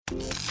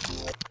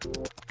Hello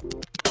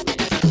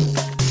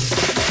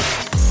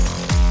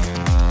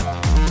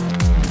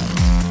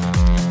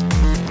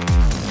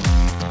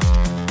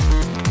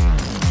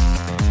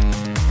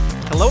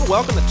and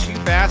welcome to Too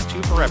Fast,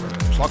 Too Forever.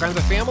 Log on to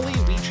the family,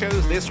 we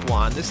chose this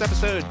one. This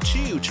episode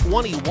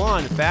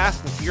 221,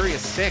 Fast and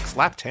Furious 6,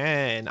 Lap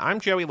 10.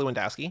 I'm Joey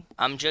Lewandowski.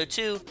 I'm Joe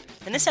 2,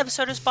 and this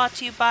episode is brought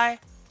to you by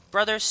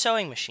Brothers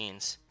Sewing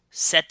Machines.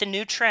 Set the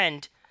new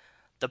trend.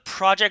 The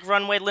Project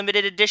Runway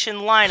Limited Edition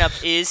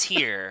lineup is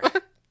here.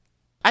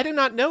 I did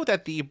not know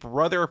that the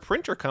Brother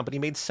Printer Company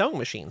made sewing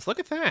machines. Look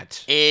at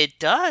that. It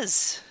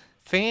does.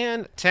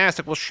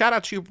 Fantastic. Well, shout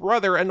out to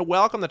Brother and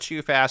welcome to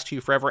Too Fast,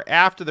 Too Forever.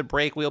 After the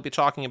break, we'll be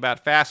talking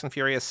about Fast and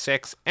Furious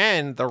 6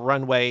 and the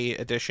Runway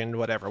Edition,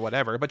 whatever.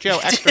 But Joe,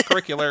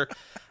 extracurricular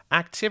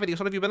activities,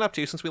 what have you been up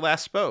to since we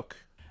last spoke?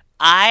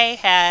 I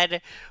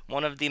had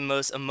one of the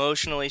most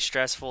emotionally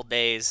stressful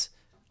days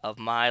of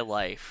my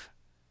life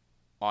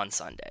on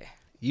Sunday.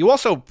 You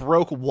also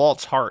broke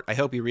Walt's heart. I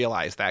hope you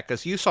realize that,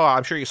 because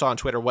I'm sure you saw on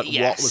Twitter what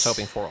Yes. Walt was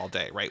hoping for all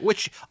day, right?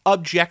 Which,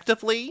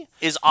 objectively,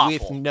 Is awful.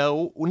 with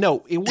no,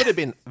 it would have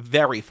been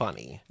very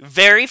funny.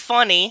 Very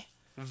funny,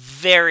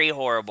 very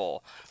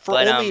horrible. For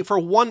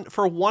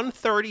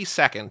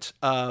 1/32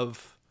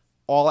 of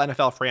all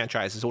NFL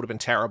franchises, it would have been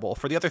terrible.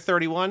 For the other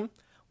 31,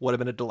 would have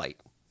been a delight.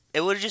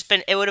 It would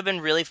have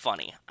been really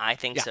funny. I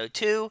think Yeah. so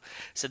too.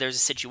 So there's a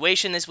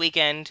situation this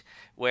weekend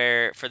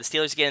where for the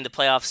Steelers to get into the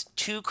playoffs,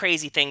 two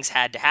crazy things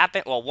had to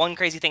happen. Well, one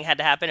crazy thing had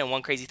to happen and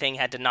one crazy thing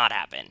had to not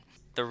happen.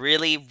 The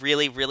really,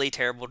 really, really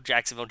terrible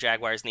Jacksonville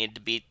Jaguars needed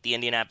to beat the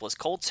Indianapolis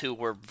Colts, who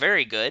were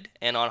very good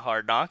and on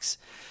Hard Knocks.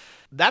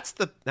 That's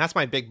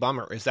my big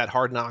bummer, is that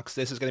Hard Knocks,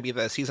 this is going to be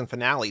the season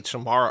finale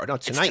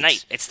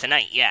tonight. It's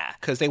tonight, yeah.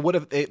 Because they would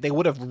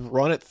have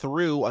run it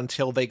through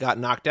until they got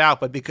knocked out,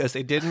 but because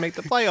they didn't make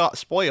the playoffs,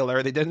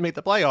 spoiler, they didn't make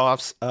the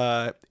playoffs,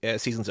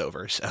 season's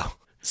over, so.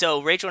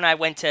 So Rachel and I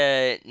went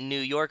to New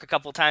York a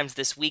couple times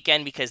this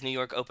weekend because New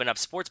York opened up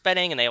sports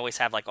betting, and they always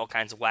have like all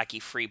kinds of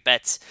wacky free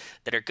bets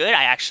that are good.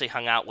 I actually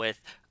hung out with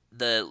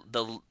the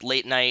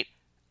late night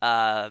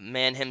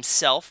man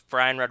himself,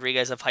 Brian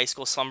Rodriguez of High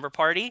School Slumber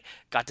Party.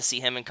 Got to see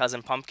him and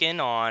Cousin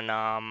Pumpkin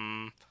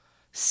on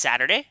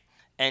Saturday.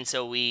 And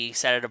so we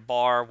sat at a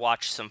bar,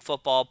 watched some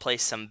football,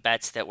 placed some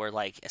bets that were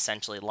like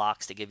essentially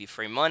locks to give you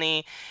free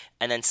money.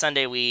 And then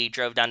Sunday we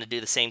drove down to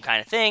do the same kind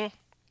of thing.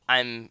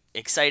 I'm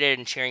excited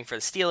and cheering for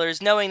the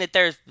Steelers, knowing that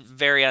they're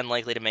very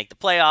unlikely to make the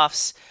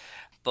playoffs.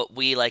 But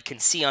we can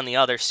see on the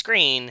other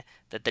screen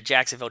that the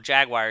Jacksonville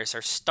Jaguars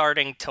are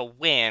starting to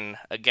win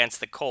against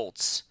the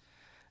Colts.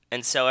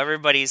 And so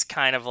everybody's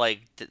kind of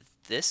like,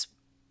 this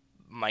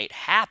might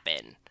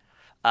happen.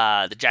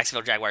 The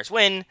Jacksonville Jaguars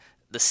win.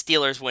 The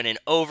Steelers win in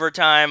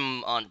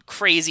overtime on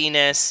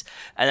craziness.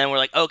 And then we're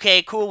like,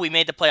 okay, cool, we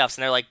made the playoffs.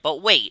 And they're like,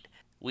 but wait,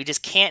 we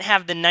just can't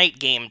have the night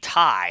game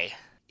tie.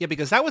 Yeah,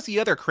 because that was the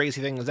other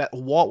crazy thing, is that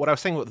what I was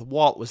saying with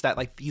Walt was that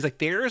he's like,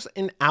 there's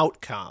an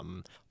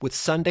outcome with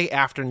Sunday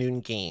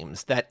afternoon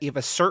games that if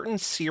a certain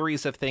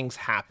series of things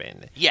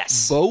happen,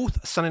 Yes.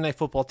 both Sunday Night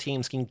Football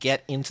teams can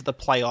get into the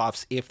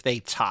playoffs if they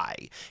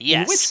tie.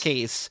 Yes. In which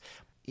case,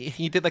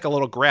 he did a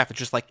little graph. It's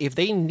just if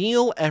they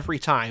kneel every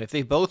time, if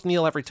they both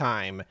kneel every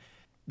time,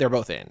 they're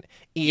both in.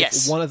 If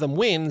Yes. one of them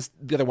wins,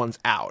 the other one's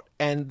out.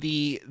 And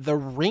the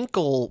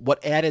wrinkle,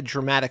 what added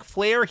dramatic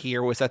flair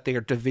here, was that they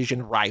are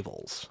division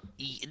rivals.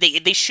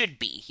 They should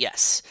be,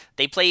 yes.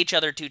 They play each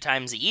other 2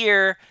 times a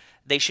year.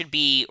 They should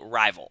be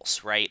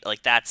rivals, right?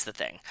 That's the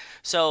thing.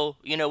 So,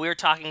 we were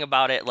talking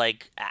about it,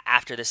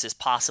 after this is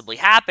possibly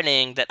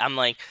happening, that I'm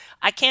like,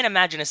 I can't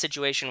imagine a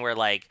situation where,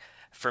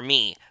 for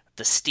me,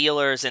 the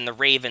Steelers and the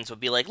Ravens would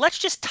be like, let's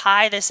just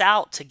tie this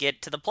out to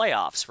get to the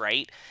playoffs,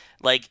 right?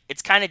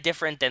 It's kind of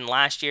different than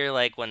last year,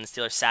 when the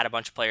Steelers sat a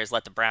bunch of players,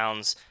 let the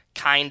Browns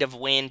kind of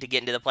win to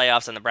get into the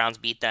playoffs, and the Browns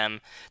beat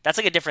them. That's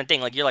a different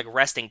thing. You're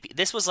resting.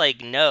 This was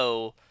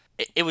no,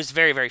 it was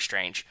very, very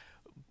strange.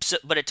 So,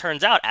 but it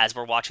turns out, as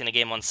we're watching the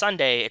game on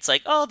Sunday, it's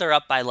they're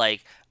up by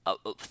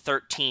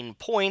 13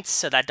 points,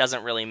 so that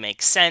doesn't really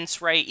make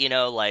sense, right?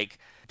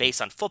 Based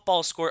on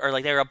football score,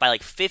 or they were up by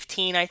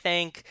 15, I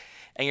think.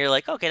 And you're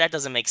like, okay, that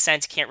doesn't make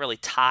sense. Can't really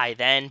tie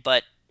then.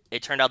 But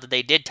it turned out that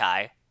they did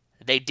tie.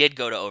 They did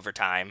go to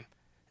overtime.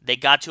 They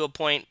got to a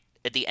point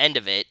at the end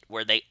of it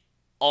where they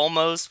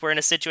almost were in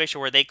a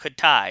situation where they could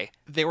tie.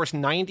 There was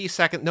 90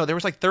 seconds. No, there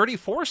was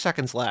 34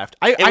 seconds left.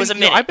 It was a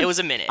minute. It was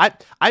a minute.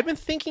 I've been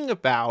thinking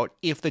about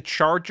if the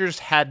Chargers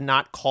had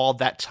not called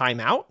that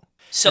timeout.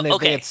 So, and if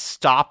okay. they had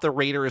stopped the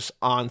Raiders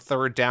on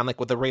third down,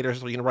 with the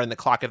Raiders running the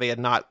clock, if they had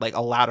not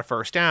allowed a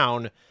first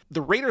down,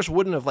 the Raiders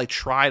wouldn't have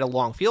tried a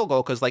long field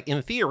goal, because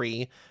in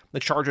theory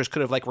the Chargers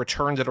could have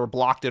returned it or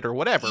blocked it or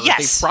whatever.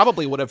 Yes. They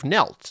probably would have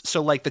knelt.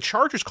 So the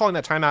Chargers calling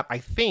that timeout, I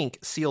think,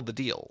 sealed the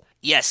deal.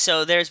 Yes,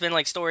 so there's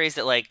been stories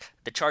that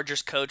the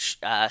Chargers coach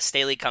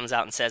Staley comes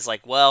out and says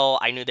well,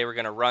 I knew they were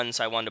going to run,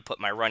 so I wanted to put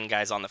my run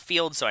guys on the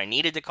field, so I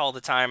needed to call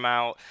the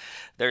timeout.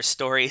 There's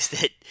stories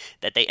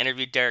that they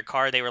interviewed Derek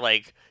Carr. They were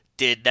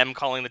did them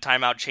calling the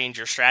timeout change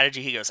your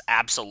strategy? He goes,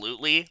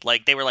 absolutely.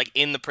 They were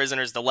in the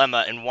prisoner's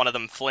dilemma, and one of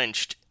them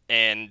flinched,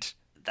 and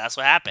that's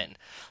what happened.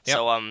 Yep.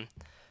 So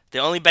the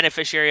only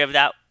beneficiary of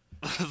that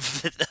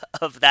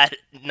of that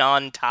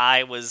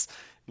non-tie was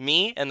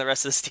me and the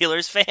rest of the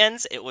Steelers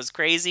fans. It was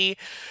crazy.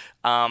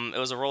 It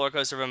was a roller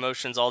coaster of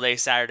emotions all day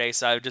Saturday,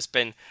 so I've just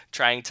been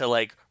trying to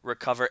like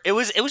recover. It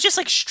was just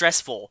like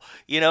stressful,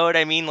 you know what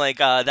I mean? Like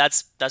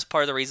that's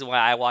part of the reason why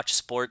I watch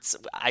sports.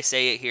 I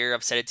say it here,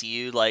 I've said it to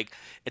you. Like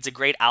it's a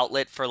great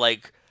outlet for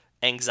like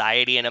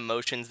anxiety and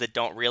emotions that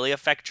don't really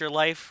affect your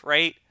life,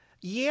 right?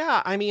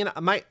 Yeah, I mean,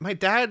 my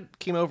dad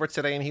came over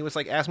today and he was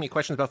like asking me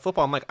questions about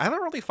football. I'm like, I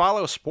don't really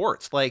follow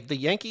sports. Like the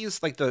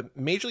Yankees, like the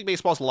Major League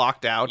Baseball's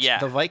locked out. Yeah.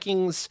 The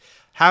Vikings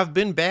have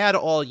been bad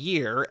all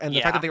year, and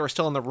the fact Yeah. that they were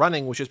still in the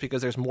running was just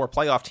because there's more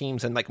playoff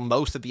teams and like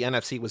most of the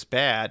NFC was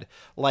bad.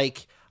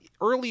 Like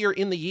earlier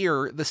in the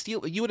year,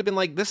 you would have been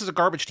like, this is a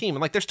garbage team,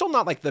 and like they're still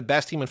not like the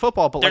best team in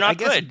football, but They're like I not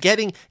guess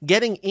good.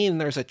 getting in,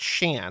 there's a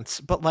chance.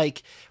 But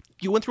like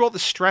you went through all the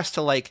stress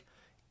to like,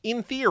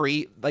 in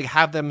theory, like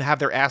have them have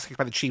their ass kicked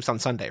by the Chiefs on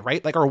Sunday,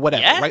 right? Like, or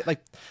whatever, Yeah. right? Like,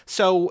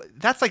 so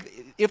that's like,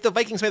 if the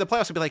Vikings made the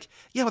playoffs, I'd be like,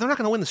 yeah, well, they're not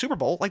going to win the Super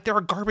Bowl. Like, they're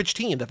a garbage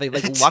team that they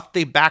like lucked,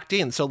 they backed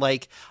in. So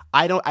like,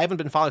 I haven't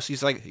been following. So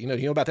he's like, you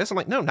know about this? I'm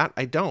like, no,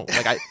 I don't.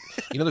 Like,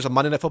 there's a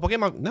Monday Night Football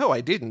game. I'm like, no,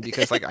 I didn't,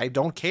 because like I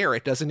don't care.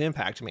 It doesn't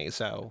impact me.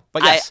 So,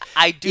 but yes,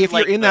 I do if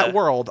like you're in that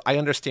world, I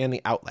understand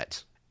the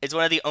outlet. It's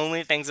one of the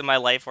only things in my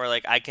life where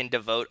like I can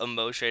devote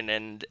emotion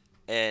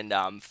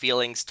and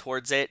feelings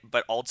towards it,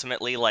 but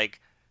ultimately like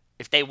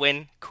if they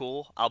win,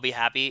 cool, I'll be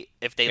happy.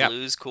 If they Yep.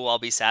 lose, cool, I'll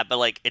be sad. But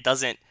like it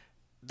doesn't,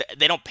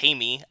 they don't pay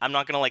me. I'm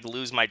not gonna like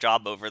lose my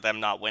job over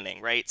them not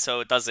winning, right? So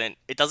it doesn't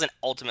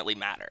ultimately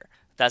matter.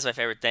 That's my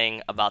favorite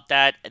thing about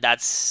that.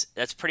 That's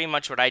pretty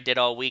much what I did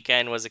all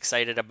weekend. Was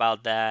excited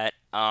about that.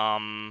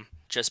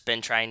 Just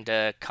been trying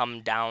to come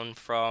down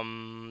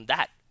from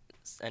that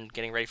and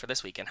getting ready for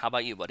this weekend. How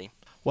about you, buddy?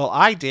 Well,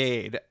 I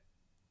did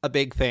a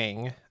big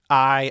thing.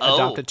 I Oh.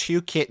 adopted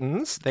 2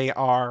 kittens. They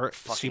are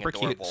Fucking super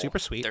cute, adorable. super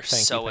sweet. They're Thank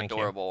you, so thank you.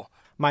 adorable.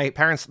 My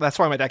parents, that's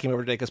why my dad came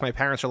over today, because my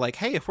parents are like,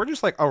 hey, if we're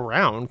just like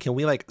around, can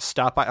we like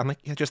stop by? I'm like,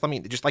 yeah, just let me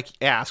just like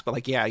ask, but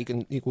like, yeah, you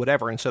can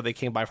whatever. And so they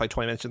came by for like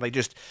 20 minutes, and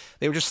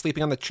they were just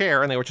sleeping on the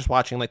chair, and they were just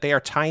watching. Like, they are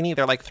tiny.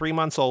 They're like 3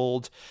 months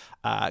old.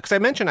 Because I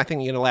mentioned, I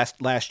think,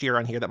 last year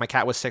on here that my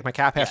cat was sick. My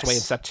cat passed away in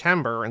Yes.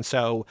 September, and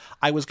so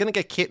I was gonna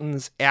get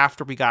kittens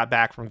after we got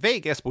back from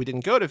Vegas, but we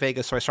didn't go to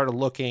Vegas, so I started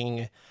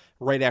looking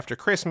right after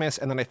Christmas,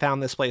 and then I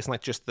found this place, and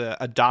like just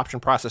the adoption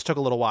process took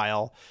a little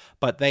while,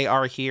 but they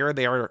are here.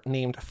 They are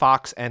named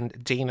Fox and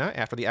Dana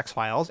after the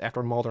X-Files,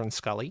 after Mulder and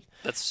Scully.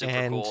 That's super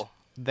And cool.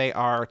 they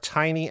are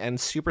tiny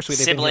and super sweet.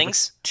 They've been here for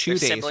Siblings? 2 They're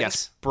days. siblings?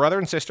 Yes, brother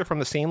and sister from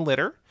the same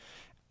litter.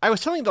 I was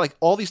telling you that, like,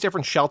 all these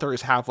different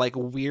shelters have like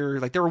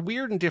weird, like they're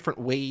weird in different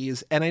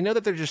ways, and I know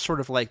that they're just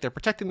sort of like they're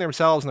protecting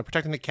themselves and they're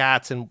protecting the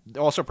cats and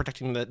also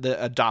protecting the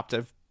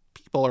adoptive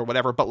people or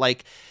whatever, but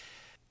like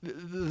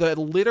the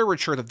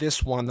literature that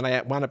this one that I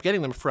wound up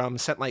getting them from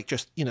sent like,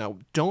 just,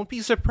 don't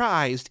be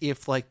surprised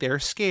if like they're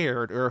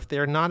scared or if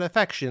they're not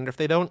affectionate or if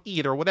they don't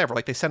eat or whatever.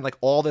 Like, they sent like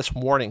all this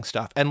warning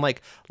stuff, and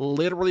like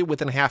literally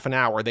within half an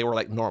hour they were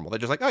like normal. They're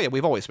just like, oh yeah,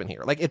 we've always been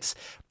here. Like, it's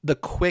the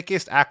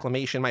quickest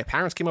acclimation. My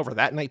parents came over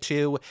that night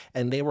too,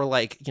 and they were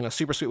like,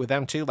 super sweet with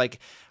them too. Like,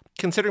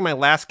 considering my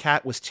last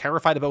cat was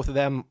terrified of both of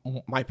them,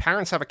 my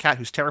parents have a cat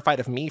who's terrified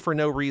of me for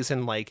no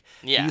reason. Like,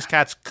 Yeah. these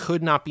cats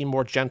could not be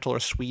more gentle or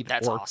sweet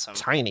That's or awesome.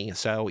 tiny.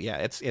 So yeah,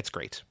 it's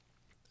great.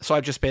 So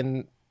I've just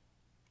been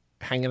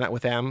hanging out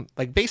with them,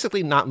 like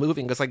basically not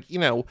moving, because like,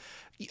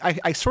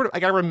 I sort of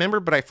like, I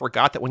remember, but I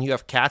forgot that when you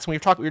have cats, and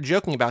we were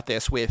joking about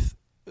this with.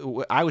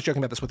 I was joking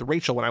about this with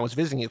Rachel when I was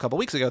visiting you a couple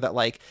weeks ago, that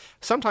like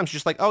sometimes you're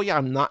just like, oh yeah,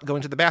 I'm not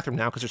going to the bathroom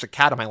now because there's a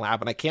cat in my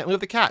lap and I can't move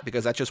the cat,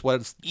 because that's just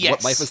what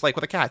Yes. life is like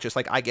with a cat. Just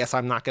like, I guess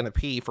I'm not going to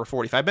pee for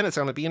 45 minutes.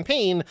 I'm going to be in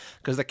pain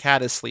because the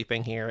cat is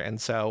sleeping here. And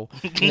so,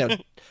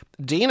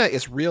 Dana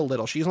is real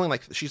little. She's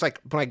like,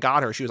 when I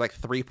got her, she was like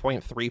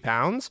 3.3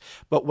 pounds.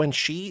 But when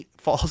she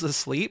falls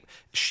asleep,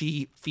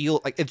 she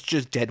feels like it's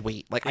just dead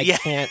weight. Like, I Yeah.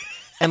 can't.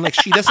 And like,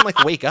 she doesn't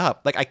like wake up.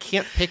 Like, I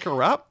can't pick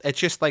her up. It's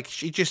just like,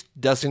 she just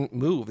doesn't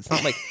move. It's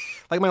not like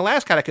my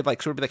last cat, I could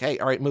like sort of be like, hey,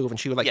 all right, move, and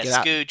she would like Yeah, get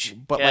out. scooch,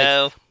 But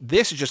go. like,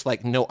 this is just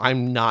like, no,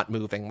 I'm not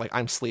moving. Like,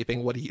 I'm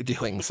sleeping. What are you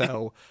doing?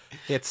 So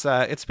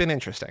it's been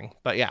interesting.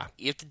 But yeah,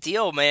 You have to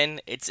deal,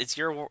 man. It's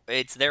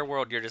their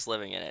world. You're just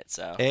living in it.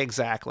 So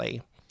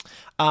exactly.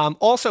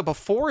 Also,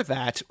 before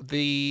that,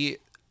 the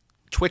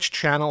Twitch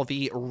channel,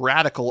 the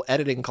Radical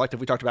Editing Collective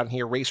we talked about in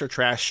here, Racer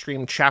Trash,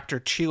 streamed Chapter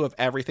 2 of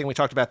everything. We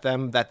talked about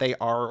them, that they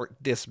are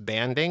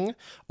disbanding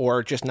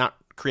or just not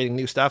creating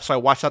new stuff. So I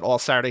watched that all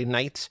Saturday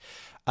night.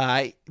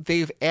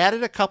 They've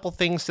added a couple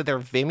things to their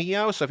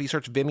Vimeo. So if you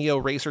search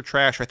Vimeo Racer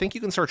Trash, I think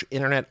you can search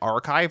Internet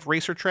Archive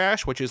Racer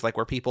Trash, which is like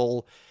where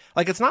people,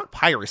 like, it's not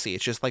piracy,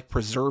 it's just like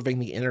preserving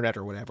the internet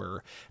or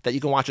whatever, that you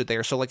can watch it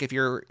there. So like,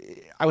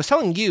 I was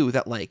telling you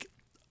that like,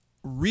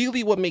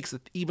 really what makes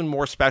it even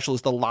more special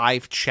is the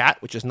live chat,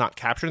 which is not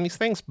captured in these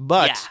things.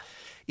 But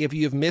Yeah. if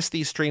you've missed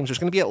these streams, there's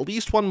going to be at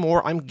least one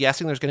more. I'm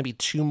guessing there's going to be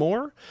 2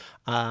 more,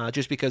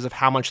 just because of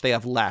how much they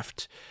have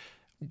left.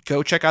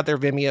 Go check out their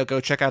Vimeo. Go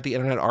check out the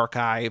Internet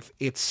Archive.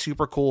 It's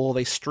super cool.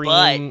 They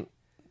stream.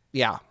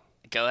 Yeah.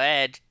 Go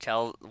ahead.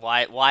 Tell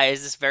why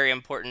is this very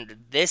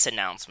important, this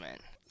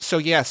announcement? So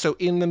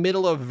in the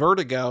middle of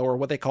Vertigo, or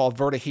what they call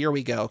Verta Here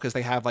We Go, because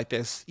they have like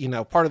this,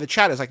 part of the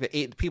chat is like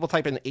people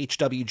type in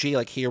HWG,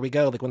 like here we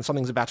go, like when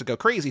something's about to go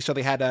crazy. So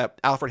they had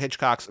Alfred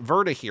Hitchcock's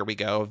Verta Here We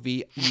Go,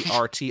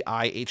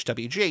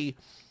 VERTIHWG.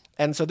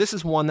 And so this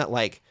is one that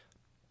like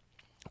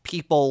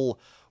people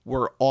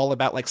were all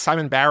about, like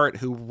Simon Barrett,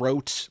 who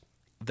wrote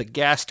The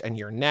Guest and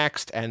You're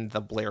Next and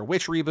the Blair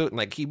Witch reboot. And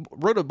like he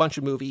wrote a bunch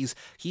of movies.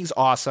 He's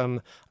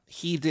awesome.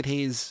 He did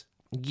his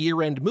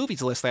year-end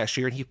movies list last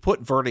year, and he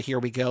put Verta Here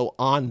We Go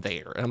on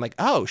there. And I'm like,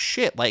 oh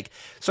shit. Like,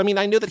 so I mean,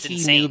 I know that it's he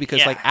insane. Knew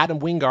because like Adam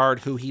Wingard,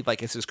 who he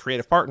like is his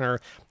creative partner,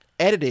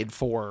 edited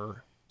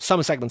for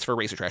some segments for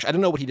Racer Trash. I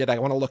don't know what he did. I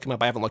want to look him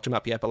up. I haven't looked him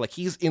up yet, but like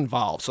he's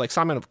involved. So like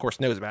Simon, of course,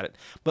 knows about it.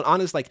 But on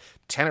his like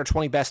 10 or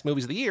 20 best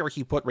movies of the year,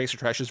 he put Racer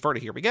Trash's Verta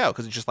Here We Go,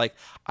 because it's just like,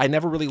 I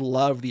never really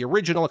loved the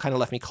original. It kind of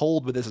left me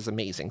cold, but this is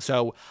amazing.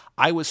 So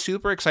I was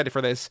super excited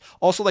for this.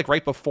 Also, like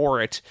right before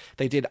it,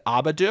 they did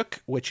Abadook,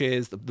 which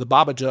is the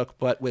Babadook,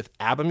 but with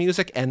ABBA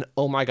music. And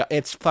oh my God,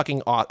 it's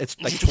fucking awesome. It's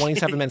like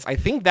 27 minutes. I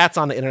think that's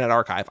on the Internet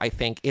Archive. I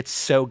think it's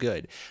so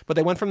good. But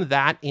they went from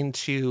that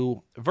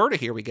into Verta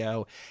Here We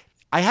Go.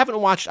 I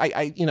haven't watched,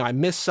 I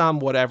missed some,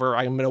 whatever.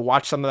 I'm going to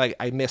watch some that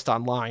I missed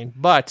online,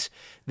 but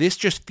this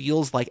just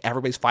feels like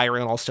everybody's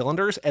firing on all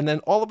cylinders. And then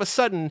all of a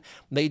sudden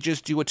they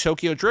just do a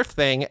Tokyo Drift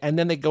thing. And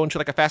then they go into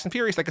like a Fast and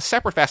Furious, like a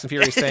separate Fast and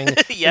Furious thing.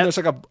 Yep. And there's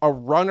like a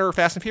runner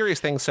Fast and Furious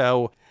thing.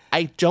 So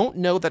I don't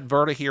know that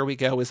Verta Here We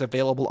Go is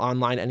available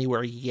online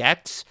anywhere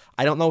yet.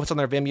 I don't know if it's on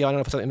their Vimeo.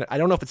 I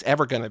don't know if it's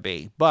ever going to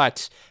be,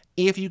 but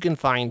if you can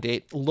find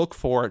it, look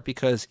for it,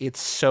 because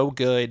it's so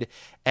good.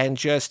 And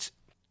just,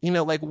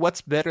 like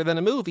what's better than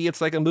a movie? It's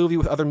like a movie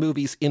with other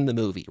movies in the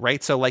movie,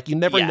 right? So like you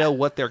never know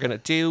what they're going to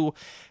do.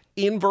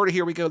 In Verta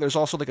Here We Go, there's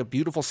also like a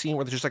beautiful scene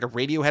where there's just like a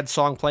Radiohead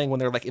song playing when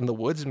they're like in the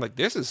woods. And I'm like,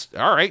 this is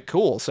all right,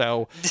 cool.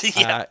 So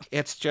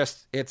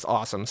it's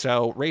awesome.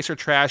 So Racer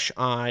Trash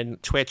on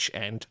Twitch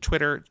and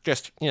Twitter,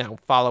 just,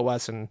 follow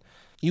us, and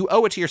you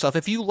owe it to yourself.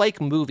 If you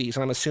like movies,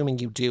 and I'm assuming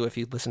you do if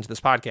you listen to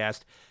this podcast,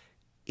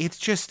 it's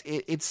just,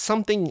 it's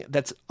something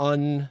that's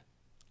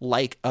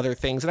like other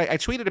things. And I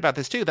tweeted about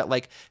this too, that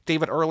like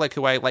David Ehrlich,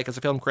 who I like as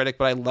a film critic,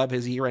 but I love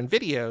his year-end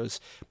videos,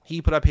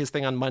 he put up his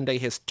thing on Monday,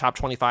 his top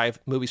 25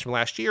 movies from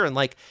last year. And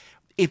like,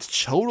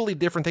 it's totally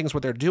different things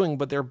what they're doing,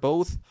 but they're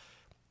both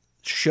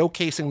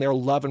showcasing their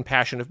love and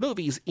passion of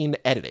movies in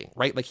editing,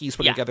 right? Like he's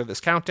putting together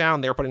this countdown,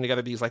 they're putting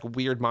together these like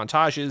weird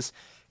montages,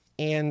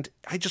 and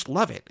I just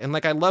love it. And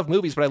like, I love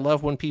movies, but I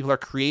love when people are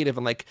creative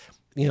and like,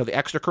 the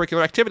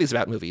extracurricular activities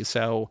about movies.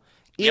 So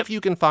if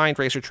you can find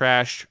Racer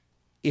Trash,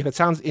 if it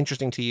sounds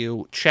interesting to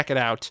you, check it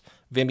out.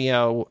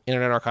 Vimeo,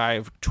 Internet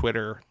Archive,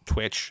 Twitter,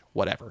 Twitch,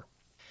 whatever.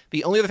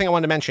 The only other thing I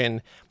wanted to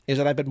mention is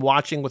that I've been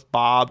watching with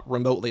Bob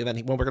remotely. And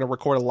then when we're going to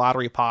record a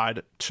lottery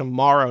pod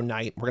tomorrow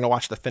night, we're going to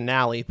watch the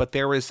finale. But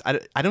there was, I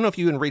don't know if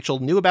you and Rachel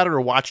knew about it or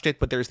watched it,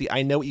 but there's the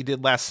I Know What You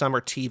Did Last Summer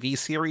TV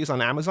series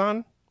on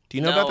Amazon. Do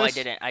you know about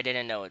this? No, I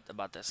didn't know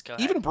about this. Go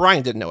ahead. Even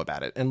Brian didn't know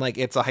about it. And like,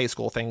 it's a high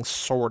school thing,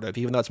 sort of,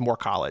 even though it's more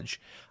college.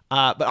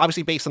 But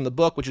obviously based on the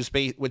book,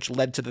 which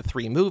led to the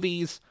 3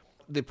 movies.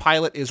 The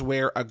pilot is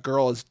where a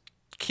girl is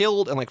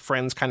killed and like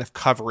friends kind of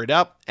cover it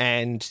up,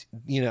 and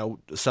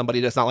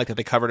somebody does not like that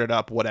they covered it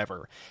up,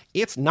 whatever.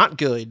 It's not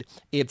good.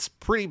 It's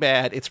pretty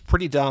bad. It's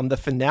pretty dumb. The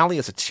finale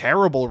is a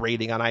terrible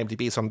rating on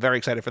IMDb, so I'm very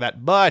excited for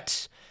that.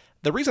 But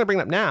the reason I bring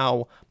it up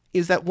now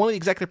is that one of the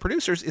executive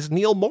producers is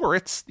Neil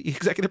Moritz, the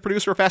executive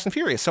producer of Fast and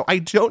Furious. So I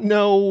don't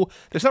know,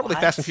 there's not really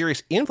Fast and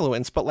Furious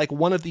influence, but like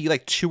one of the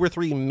like 2 or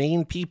 3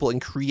 main people in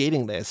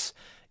creating this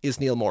is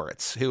Neil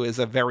Moritz, who is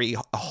one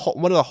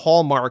of the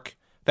hallmark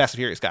Fast and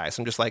Furious guys.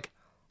 I'm just like,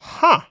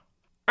 all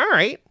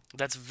right.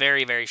 That's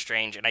very, very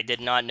strange, and I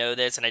did not know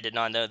this, and I did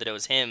not know that it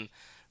was him.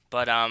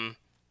 But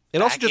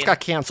it also just got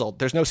canceled.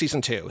 There's no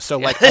season 2, so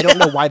like I don't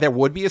know why there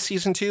would be a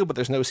season 2, but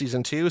there's no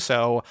season 2.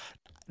 So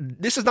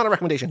this is not a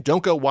recommendation.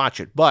 Don't go watch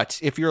it. But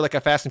if you're like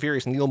a Fast and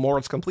Furious Neil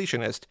Moritz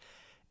completionist,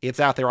 it's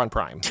out there on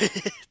Prime.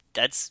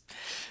 That's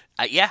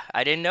I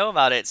didn't know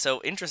about it.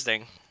 So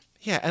interesting.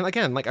 Yeah, and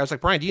again, like I was like,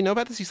 Brian, do you know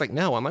about this? He's like,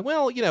 no. I'm like,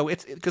 well,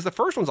 it's because the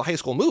first one's a high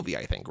school movie,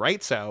 I think,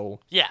 right?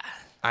 So yeah,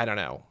 I don't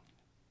know.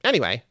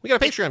 Anyway, we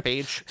got a Patreon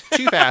page,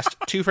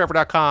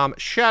 toofast2forever.com.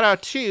 Shout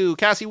out to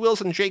Cassie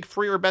Wilson, Jake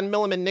Freer, Ben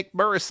Milliman, Nick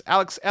Burris,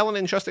 Alex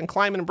Ellenen, Justin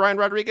Kleiman, and Brian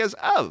Rodriguez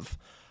of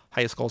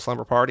High School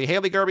Slumber Party,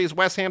 Haley Gerbies,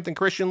 Wes Hampton,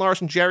 Christian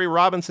Larson, Jerry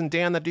Robinson,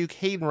 Dan the Duke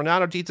Hayden,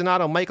 Renato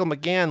DiDonato, Michael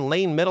McGann,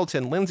 Lane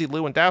Middleton, Lindsay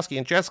Lewandowski,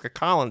 and Jessica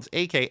Collins,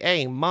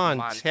 a.k.a.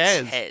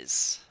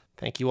 Montez.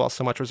 Thank you all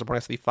so much for supporting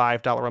us at the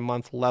 $5 a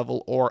month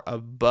level or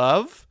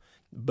above.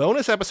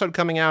 Bonus episode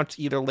coming out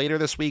either later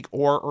this week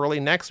or early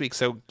next week,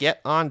 so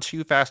get on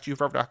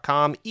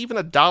toofast2forever.com. Even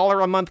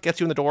 $1 a month gets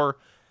you in the door.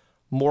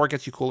 More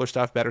gets you cooler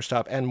stuff, better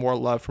stuff, and more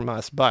love from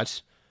us.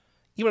 But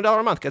even $1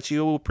 a month gets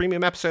you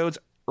premium episodes,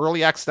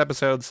 early access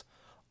episodes,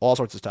 all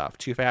sorts of stuff.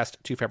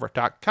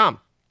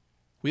 toofast2forever.com.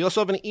 We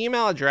also have an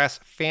email address,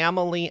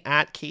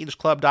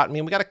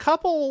 family@cageclub.me. We got a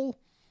couple...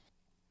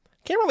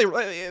 Can't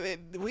really...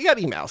 We got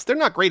emails. They're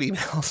not great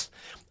emails.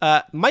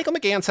 Michael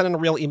McGann sent in a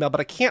real email, but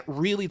I can't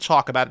really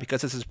talk about it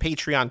because this is a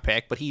Patreon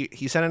pick, but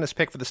he sent in his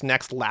pick for this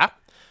next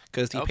lap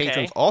because the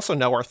patrons also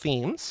know our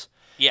themes.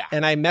 Yeah.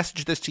 And I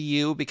messaged this to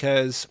you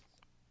because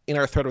in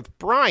our thread with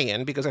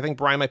Brian, because I think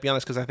Brian might be on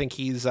this because I think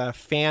he's a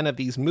fan of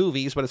these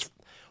movies, but it's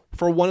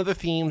for one of the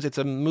themes, it's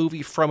a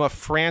movie from a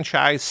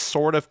franchise,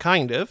 sort of,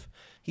 kind of.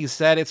 He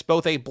said it's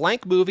both a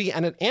blank movie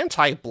and an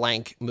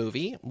anti-blank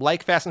movie.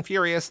 Like Fast and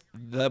Furious,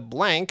 the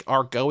blank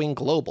are going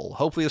global.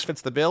 Hopefully this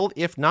fits the build.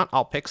 If not,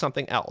 I'll pick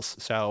something else.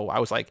 So I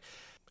was like,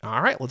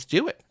 all right, let's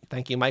do it.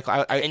 Thank you,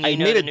 Michael. I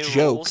made a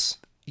joke. Rules?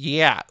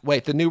 Yeah.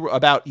 Wait, the new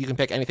about you can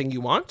pick anything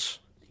you want?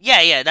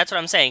 Yeah, that's what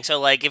I'm saying. So,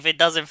 like, if it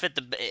doesn't fit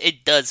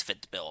it does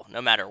fit the bill,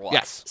 no matter what.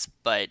 Yes.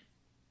 But,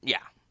 yeah.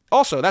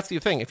 Also, that's the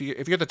thing. If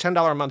you're the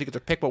 $10 a month, you get to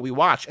pick what we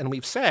watch. And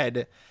we've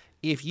said,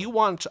 if you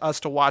want us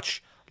to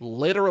watch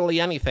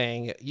literally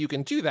anything, you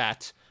can do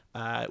that.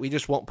 We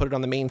just won't put it on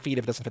the main feed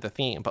if it doesn't fit the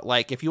theme. But,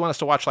 like, if you want us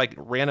to watch, like,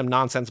 random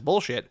nonsense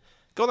bullshit,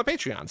 go on the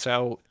Patreon.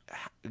 So,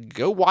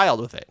 go wild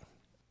with it.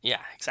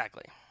 Yeah,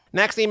 exactly.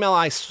 Next email,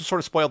 I sort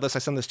of spoiled this. I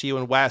sent this to you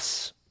and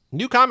Wes.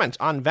 New comment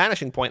on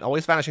Vanishing Point.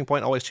 Always Vanishing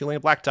Point, always two-lane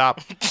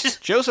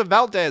blacktop. Joseph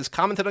Valdez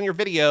commented on your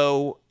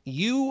video.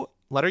 You,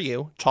 letter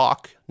U,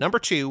 talk. Number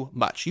 2,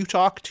 much. You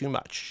talk too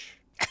much.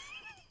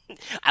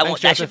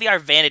 That should be our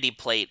vanity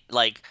plate.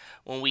 Like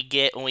when we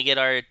get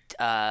our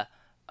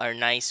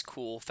nice,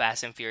 cool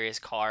Fast and Furious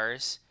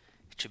cars,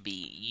 it should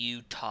be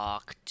you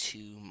talk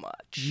too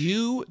much.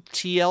 U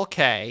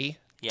TLK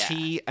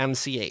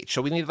TMCH.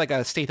 So we need like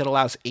a state that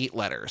allows 8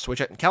 letters, which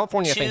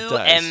California I think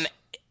does.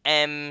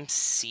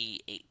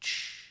 MCH.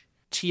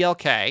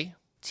 TLK.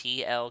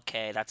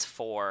 TLK, that's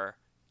 4.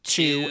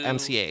 2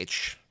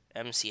 MCH.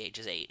 MCH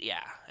is 8,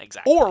 yeah,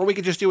 exactly. Or we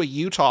could just do a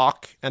you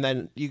talk, and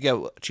then you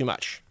go too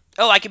much.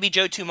 Oh, I could be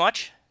Joe Too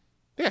Much?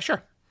 Yeah,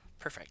 sure.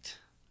 Perfect.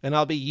 And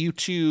I'll be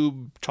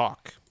YouTube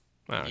talk.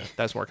 I don't know, that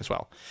does work as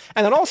well.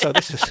 And then also,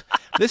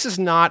 this is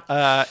not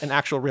an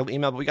actual real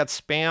email, but we got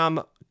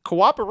spam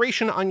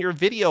cooperation on your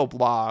video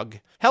blog.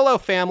 Hello,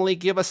 family.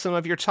 Give us some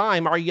of your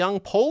time. Our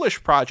young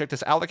Polish project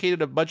has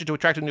allocated a budget to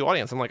attract a new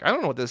audience. I'm like, I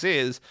don't know what this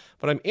is,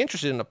 but I'm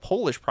interested in a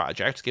Polish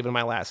project, given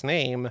my last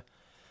name.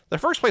 The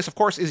first place, of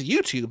course, is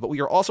YouTube, but we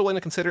are also willing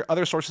to consider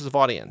other sources of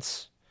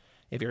audience.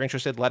 If you're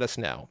interested, let us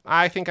know.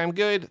 I think I'm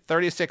good.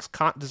 36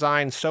 Kant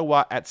Design, so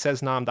what, at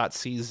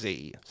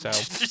saysnom.cz. So,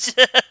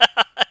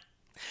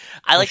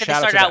 I like that they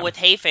started out with,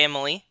 hey,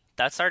 family.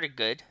 That started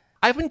good.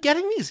 I've been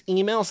getting these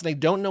emails and I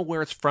don't know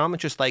where it's from.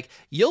 It's just like,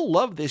 you'll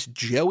love this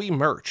Joey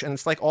merch. And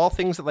it's like all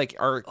things that like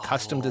are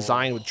custom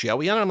designed with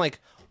Joey on it. I'm like,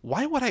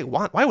 why would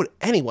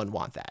anyone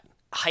want that?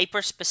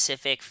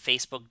 Hyper-specific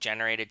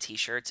Facebook-generated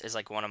t-shirts is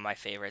like one of my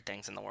favorite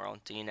things in the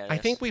world. Do you know this? I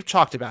think we've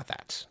talked about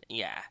that.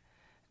 Yeah.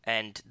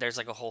 And there's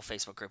like a whole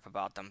Facebook group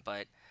about them.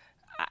 But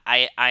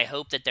I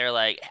hope that they're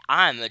like,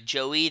 I'm a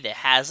Joey that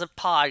has a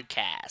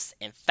podcast,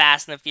 and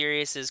Fast and the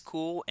Furious is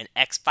cool, and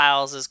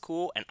X-Files is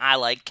cool, and I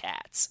like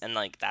cats. And,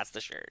 like, that's the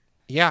shirt.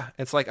 Yeah,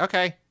 it's like,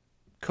 okay,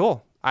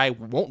 cool. I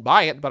won't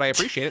buy it, but I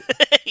appreciate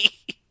it.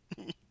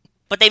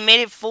 But they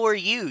made it for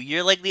you.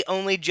 You're, like, the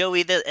only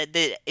Joey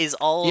that is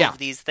all of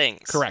these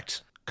things.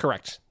 Correct.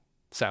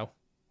 So,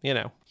 you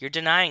know. You're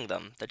denying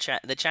them.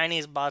 The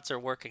Chinese bots are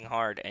working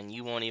hard, and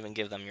you won't even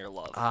give them your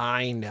love.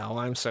 I know.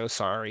 I'm so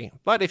sorry.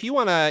 But if you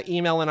want to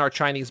email in our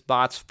Chinese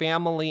bots,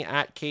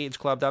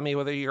 family@cageclub.me,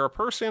 whether you're a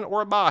person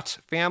or a bot,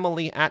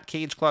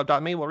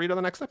 family@cageclub.me. We'll read on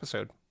the next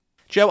episode.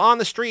 Joe, on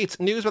the streets,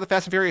 news about the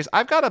Fast and Furious.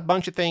 I've got a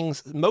bunch of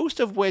things, most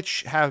of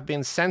which have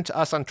been sent to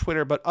us on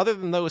Twitter. But other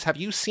than those, have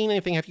you seen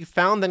anything? Have you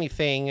found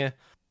anything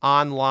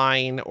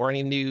online or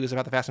any news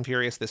about the Fast and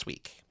Furious this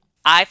week?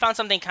 I found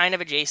something kind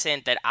of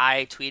adjacent that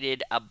I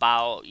tweeted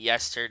about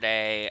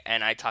yesterday,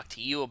 and I talked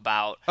to you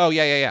about. Oh,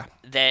 yeah.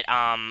 That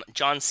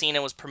John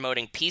Cena was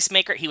promoting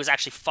Peacemaker. He was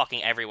actually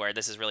fucking everywhere.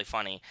 This is really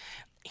funny.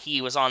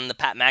 He was on the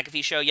Pat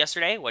McAfee show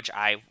yesterday, which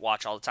I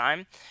watch all the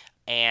time,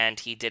 and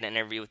he did an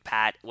interview with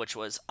Pat, which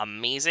was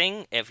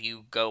amazing. If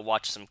you go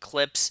watch some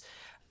clips,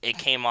 it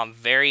came off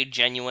very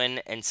genuine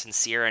and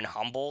sincere and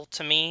humble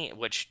to me,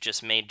 which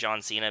just made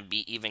John Cena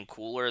be even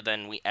cooler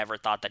than we ever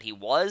thought that he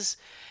was.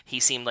 He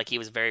seemed like he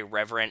was very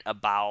reverent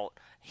about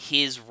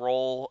his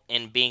role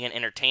in being an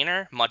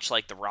entertainer, much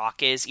like The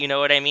Rock is, you know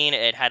what I mean?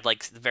 It had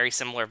like very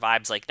similar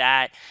vibes like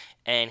that,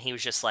 and he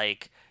was just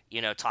like,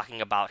 you know,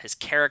 talking about his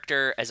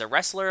character as a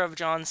wrestler of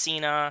John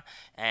Cena,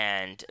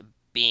 and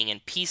being in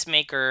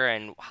Peacemaker,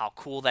 and how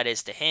cool that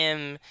is to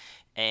him,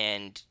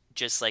 and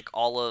just like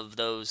all of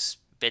those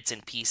bits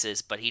and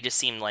pieces. But he just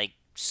seemed like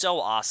so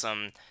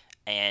awesome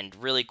and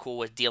really cool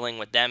with dealing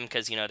with them,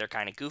 because, you know, they're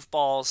kind of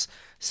goofballs,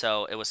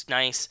 so it was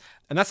nice.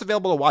 And that's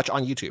available to watch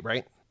on YouTube,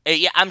 right?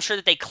 Yeah, I'm sure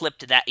that they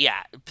clipped that.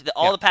 Yeah,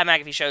 all the Pat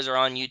McAfee shows are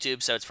on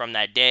YouTube, so it's from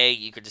that day.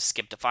 You could just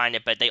skip to find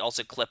it, but they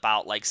also clip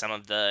out like some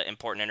of the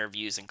important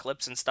interviews and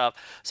clips and stuff,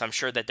 so I'm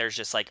sure that there's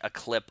just like a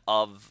clip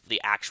of the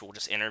actual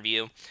just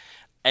interview.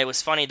 It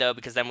was funny though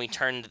because then we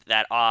turned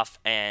that off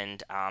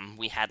and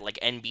we had like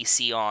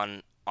NBC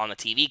on the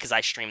TV because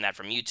I streamed that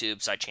from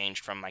YouTube, so I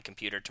changed from my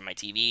computer to my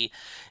TV,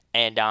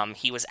 and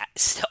he was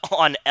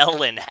on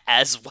Ellen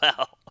as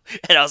well.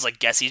 And I was like,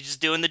 guess he's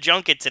just doing the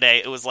junket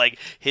today. It was like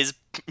his,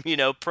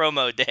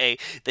 promo day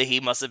that he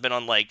must have been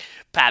on like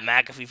Pat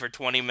McAfee for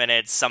 20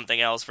 minutes, something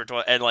else for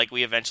 20, and like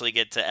we eventually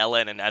get to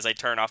Ellen. And as I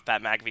turn off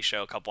Pat McAfee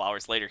show a couple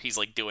hours later, he's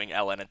like doing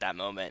Ellen at that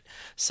moment.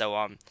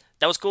 So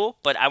that was cool.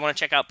 But I want to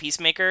check out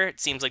Peacemaker.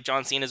 It seems like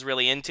John Cena's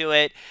really into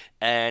it,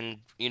 and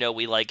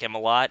we like him a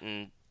lot,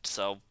 and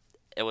so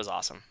it was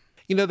awesome.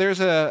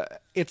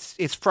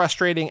 It's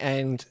frustrating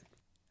and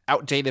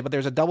outdated, but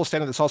there's a double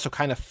standard that's also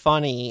kind of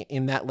funny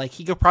in that, like,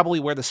 he could probably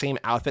wear the same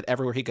outfit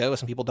everywhere he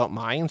goes and people don't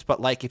mind. But,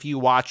 like, if you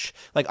watch,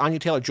 like, Anya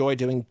Taylor-Joy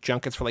doing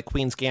junkets for, like,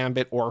 Queen's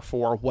Gambit or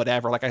for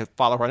whatever, like, I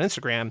follow her on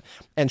Instagram,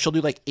 and she'll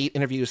do, like, 8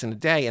 interviews in a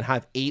day and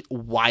have 8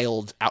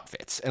 wild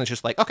outfits. And it's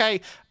just like,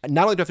 okay,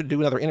 not only do I have to do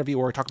another interview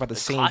or talk about the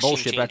same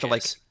bullshit, but I have to,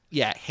 like,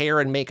 hair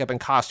and makeup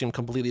and costume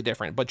completely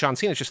different. But John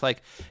Cena's just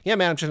like, yeah,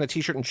 man, I'm just in a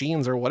t-shirt and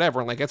jeans or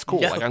whatever, and like it's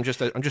cool. No. Like I'm just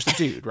a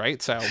dude,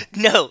 right? So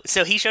no,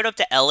 so he showed up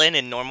to Ellen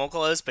in normal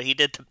clothes, but he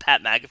did the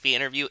Pat McAfee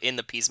interview in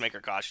the Peacemaker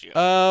costume.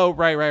 Oh,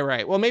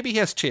 right. Well, maybe he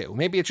has 2.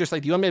 Maybe it's just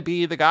like, do you want me to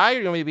be the guy or do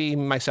you want me to be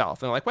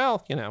myself? And they're like,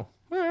 well, I don't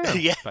know.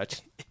 Yeah.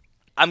 But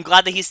I'm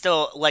glad that he's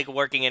still like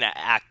working in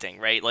acting,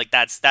 right? Like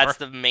that's sure.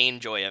 The main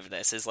joy of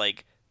this is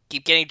like,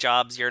 keep getting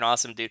jobs. You're an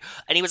awesome dude.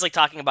 And he was like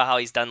talking about how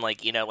he's done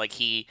like, like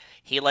he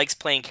likes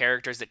playing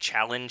characters that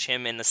challenge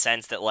him in the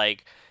sense that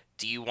like,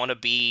 do you want to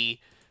be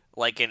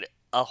like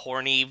a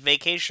horny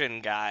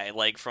vacation guy,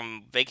 like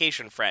from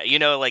Vacation Friend,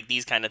 like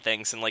these kind of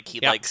things. And like, he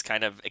likes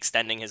kind of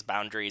extending his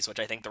boundaries, which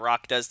I think The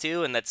Rock does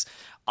too. And that's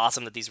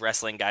awesome that these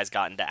wrestling guys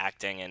got into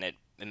acting, and it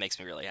makes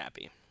me really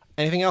happy.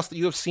 Anything else that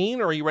you have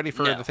seen, or are you ready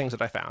for the things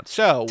that I found?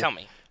 So tell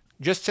me.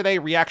 Just today,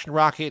 Reaction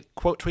Rocket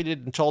quote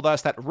tweeted and told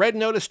us that Red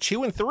Notice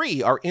 2 and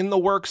 3 are in the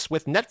works,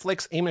 with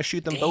Netflix aiming to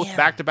shoot them both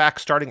back-to-back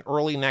starting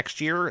early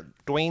next year.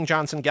 Dwayne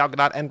Johnson, Gal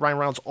Gadot, and Ryan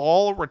Reynolds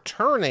all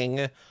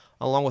returning,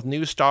 along with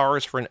new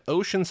stars for an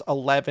Ocean's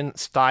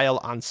 11-style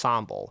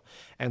ensemble.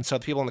 And so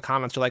the people in the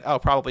comments are like, oh,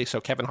 probably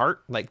so Kevin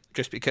Hart, like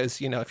just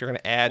because, if you're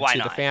going to add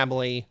to the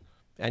family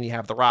and you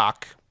have The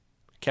Rock,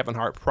 Kevin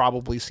Hart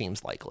probably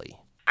seems likely.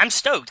 I'm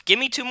stoked. Give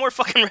me 2 more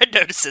fucking Red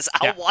Notices.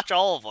 I'll watch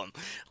all of them.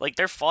 Like,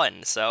 they're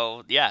fun.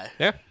 So, yeah.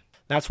 Yeah.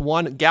 That's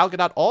one. Gal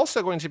Gadot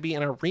also going to be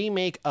in a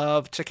remake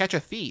of To Catch a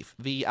Thief,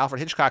 the Alfred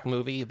Hitchcock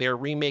movie. They're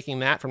remaking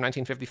that from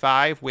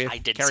 1955 with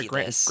Cary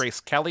Grant and Grace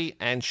Kelly,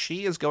 and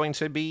she is going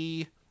to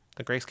be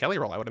the Grace Kelly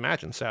role, I would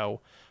imagine.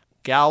 So,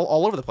 Gal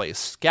all over the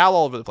place.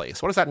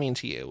 What does that mean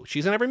to you?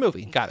 She's in every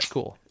movie. Got it.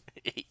 Cool.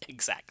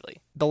 Exactly.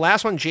 The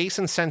last one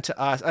Jason sent to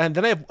us, and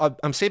then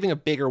I'm saving a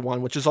bigger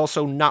one, which is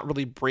also not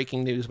really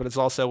breaking news, but it's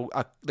also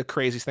the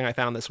craziest thing I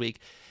found this week.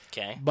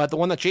 Okay. But the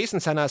one that Jason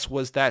sent us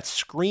was that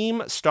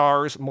Scream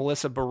stars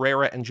Melissa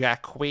Barrera and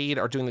Jack Quaid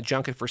are doing the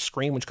junket for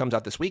Scream, which comes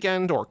out this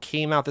weekend, or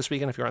came out this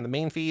weekend if you're on the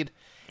main feed.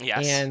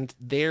 Yes. And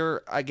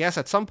they're, I guess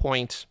at some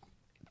point,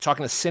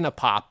 talking to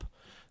Cinepop,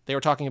 they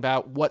were talking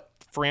about what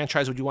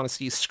franchise would you want to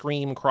see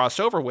Scream cross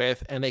over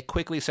with, and they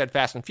quickly said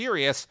Fast and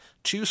Furious,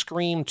 to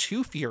Scream,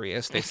 to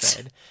Furious, they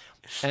said.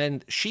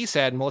 And she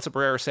said, Melissa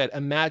Barrera said,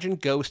 imagine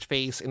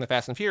Ghostface in the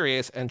Fast and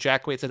Furious, and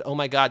Jack Quaid said, oh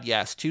my god,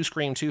 yes, to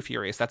Scream, to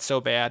Furious. That's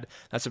so bad.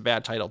 That's a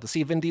bad title. To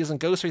see Vin Diesel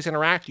and Ghostface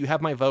interact, you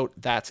have my vote.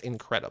 That's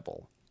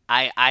incredible.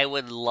 I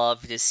would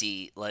love to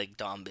see, like,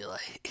 Dom be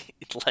like,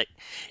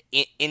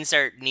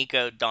 insert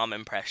Nico Dom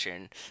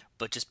impression,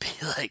 but just be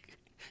like,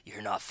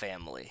 you're not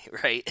family,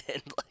 right?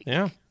 And like,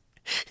 yeah.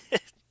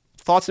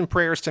 Thoughts and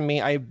prayers to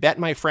me. I bet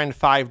my friend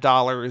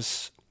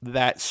 $5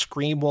 that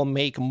Scream will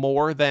make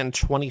more than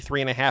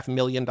 $23.5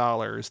 million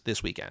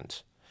this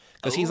weekend.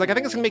 Because he's like, I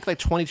think it's going to make like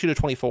 22 to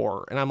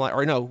 24. And I'm like,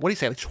 or no, what do you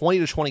say? Like 20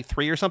 to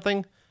 23 or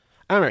something?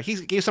 I don't know. He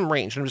gave some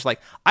range. And I'm just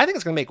like, I think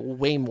it's going to make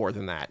way more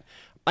than that.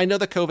 I know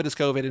that COVID is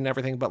COVID and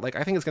everything, but like,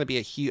 I think it's going to be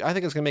I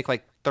think it's going to make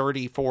like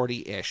 30,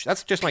 40-ish.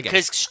 That's just my guess.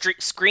 Because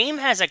Scream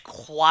has a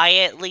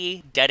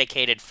quietly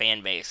dedicated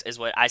fan base, is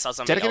what I saw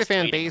somebody dedicated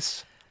fan tweeting.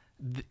 Base.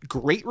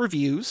 Great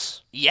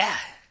reviews. Yeah.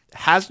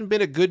 Hasn't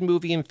been a good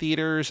movie in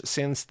theaters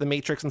since The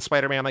Matrix and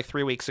Spider-Man like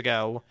 3 weeks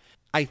ago.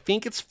 I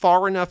think it's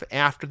far enough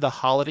after the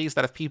holidays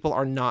that if people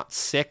are not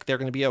sick, they're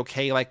going to be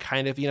okay. Like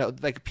kind of,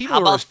 like people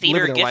How who are about theater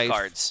living their gift life.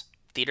 cards?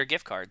 Theater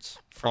gift cards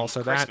from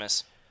also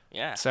Christmas. That.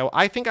 Yeah. So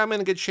I think I'm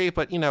in good shape,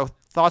 but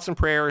thoughts and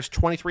prayers,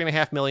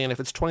 $23.5 million. If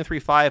it's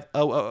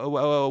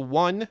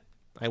 23.50001,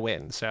 I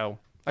win. So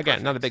again,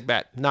 Perfect. Not a big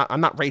bet.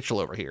 I'm not Rachel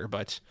over here,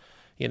 but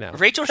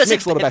Rachel she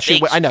makes a little bet.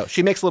 big... I know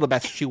she makes a little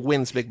bet. She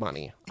wins big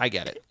money. I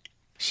get it.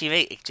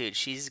 Dude,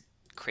 she's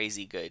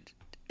crazy good.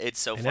 It's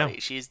so funny.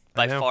 She's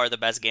by far the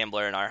best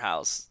gambler in our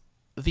house.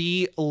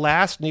 The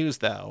last news,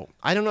 though,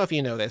 I don't know if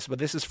you know this, but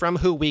this is from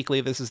Who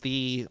Weekly. This is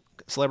the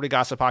celebrity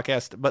gossip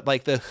podcast. But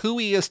like the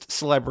whoiest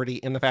celebrity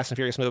in the Fast and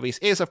Furious movies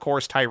is, of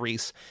course,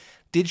 Tyrese.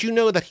 Did you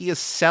know that he is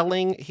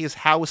selling his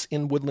house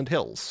in Woodland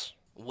Hills?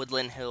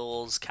 Woodland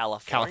Hills,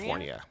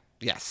 California?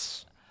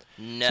 Yes.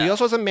 No. So he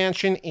also has a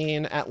mansion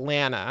in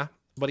Atlanta.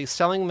 but he's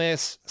selling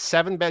this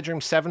 7-bedroom,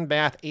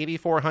 7-bath,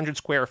 8,400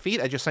 square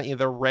feet. I just sent you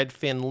the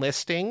Redfin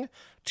listing,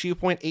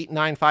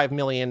 $2.895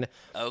 million.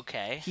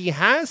 Okay. He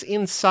has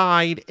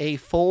inside a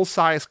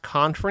full-size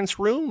conference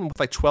room with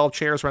like 12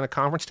 chairs around a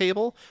conference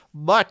table,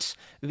 but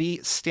the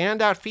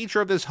standout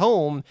feature of this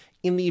home,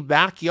 in the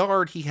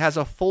backyard, he has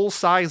a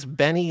full-size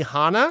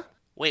Benihana.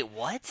 Wait,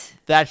 what?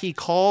 That he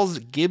calls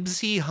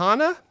Gibbsy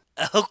Hana.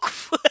 Oh,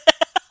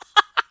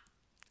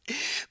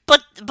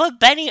 but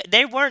Benny,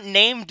 they weren't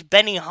named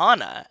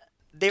Benihana.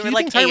 They Do were you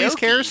like think Tyrese Aoki.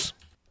 cares?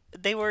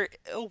 They were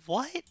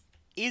what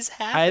is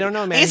happening? I don't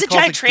know, man. Is He a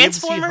calls giant it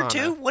transformer Gibbsy too?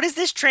 Hana. What is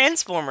this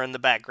transformer in the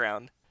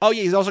background? Oh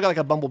yeah, he's also got like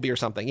a bumblebee or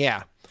something.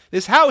 Yeah.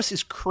 This house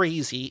is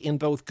crazy in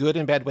both good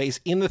and bad ways.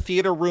 In the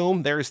theater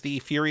room, there's the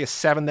Furious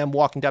 7 them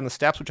walking down the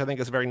steps, which I think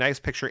is very nice.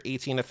 Picture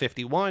 18 of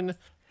 51.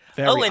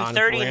 Very in on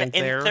 30 brand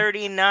in there.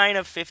 39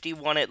 of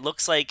 51, it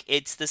looks like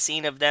it's the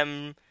scene of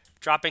them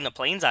dropping the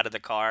planes out of the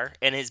car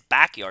in his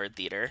backyard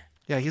theater.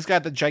 Yeah, he's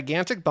got the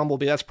gigantic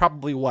bumblebee. That's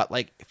probably what,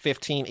 like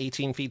 15,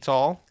 18 feet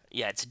tall?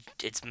 Yeah,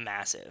 it's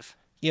massive.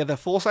 Yeah, the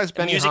full-size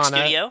Benihana. Music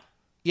studio?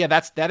 Yeah,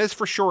 that is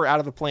for sure out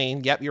of the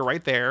plane. Yep, you're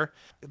right there.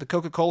 The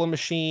Coca-Cola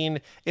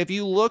machine. If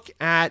you look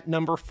at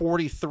number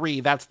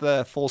 43, that's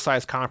the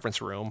full-size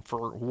conference room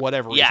for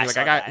whatever reason. Yeah,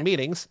 I got that.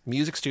 meetings.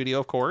 Music studio,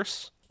 of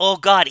course. Oh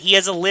God, he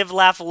has a live,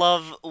 laugh,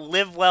 love,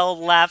 live well,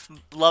 laugh,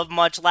 love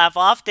much, laugh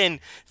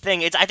often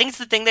thing. I think it's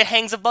the thing that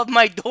hangs above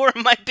my door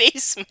in my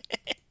basement.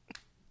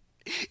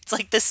 It's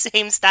like the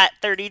same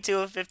 32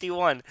 of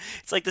 51.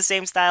 It's like the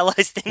same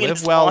stylized thing. Live in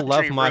his well, laundry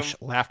love room. much,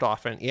 laughed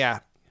often. Yeah.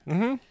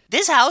 Mm-hmm.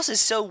 This house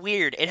is so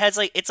weird. It has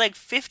it's like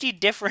 50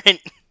 different.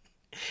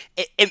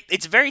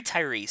 It's very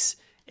Tyrese.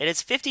 It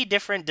has 50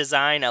 different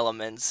design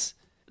elements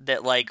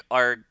that like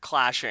are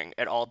clashing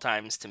at all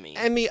times to me.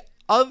 And the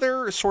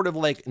other sort of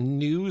like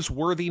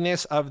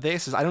newsworthiness of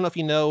this is, I don't know if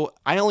you know,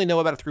 I only know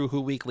about it through Who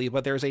Weekly,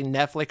 but there's a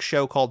Netflix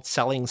show called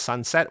Selling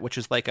Sunset, which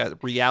is like a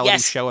reality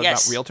show about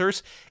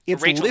realtors.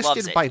 It's Rachel loves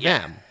listed it, by yeah.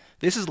 them.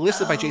 This is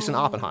listed by Jason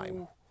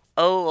Oppenheim.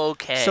 Oh,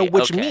 okay. So,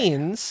 which okay.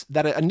 means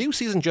that a new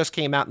season just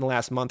came out in the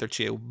last month or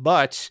two,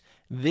 but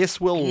this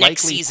will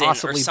Next likely season or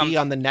possibly some- be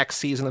on the next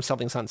season of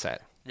Selling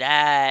Sunset.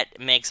 That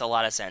makes a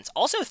lot of sense.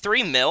 Also,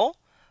 $3 million.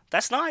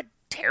 That's not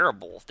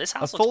terrible. This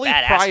house looks fully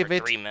badass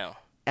private for $3 million.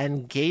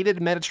 And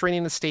gated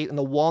Mediterranean estate in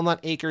the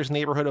Walnut Acres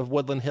neighborhood of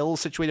Woodland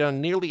Hills, situated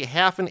on nearly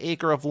half an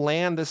acre of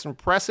land. This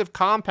impressive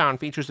compound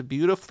features a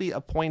beautifully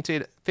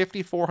appointed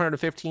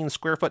 5,415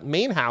 square foot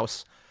main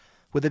house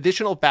with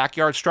additional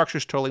backyard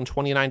structures totaling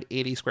 29 to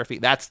 80 square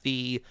feet. That's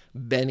the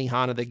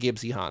Benihana, the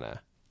Gibbsy Hana.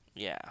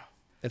 Yeah.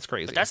 It's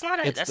crazy. But that's not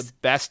It's that's the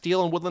best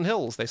deal in Woodland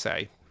Hills, they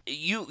say.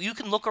 you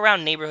can look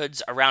around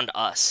neighborhoods around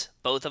us,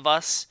 both of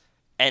us,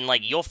 and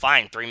like you'll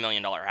find $3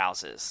 million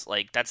houses.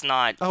 Like that's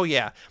not. Oh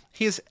yeah,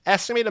 his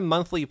estimated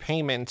monthly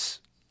payment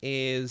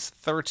is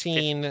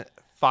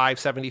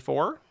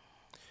 $13,574.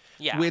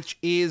 Yeah. Which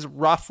is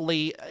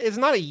roughly, it's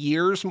not a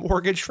year's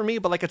mortgage for me,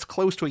 but like it's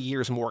close to a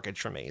year's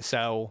mortgage for me.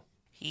 So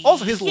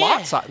also his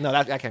lot size, no,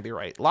 that can't be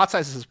right. Lot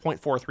size is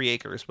 0.43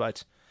 acres,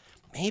 but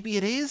maybe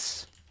it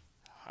is.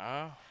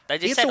 They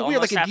just It's said a weird,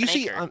 almost like if half you an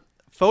see acre.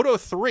 photo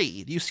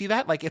 3, do you see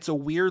that? Like it's a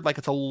weird, like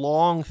it's a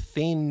long,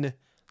 thin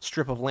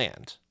strip of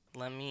land.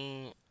 Let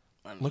me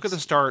Look at the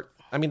start.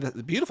 I mean,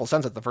 the beautiful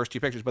sunset, the first two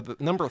pictures, but the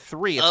number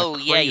 3, it's Oh a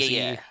yeah, crazy,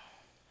 yeah.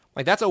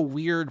 like that's a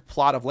weird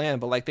plot of land,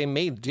 but like they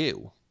made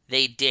do.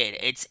 They did.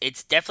 It's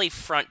definitely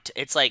front.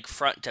 It's like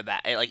front to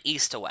back, like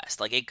east to west.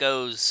 Like it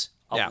goes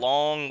a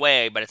long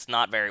way, but it's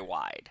not very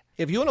wide.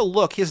 If you want to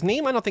look, his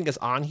name I don't think is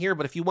on here,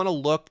 but if you want to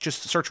look,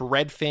 just search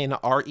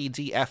Redfin,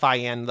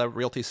 Redfin, the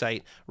realty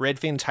site,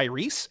 Redfin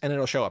Tyrese, and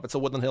it'll show up. It's a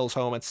Woodland Hills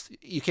home.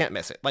 You can't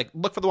miss it. Like,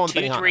 look for the one with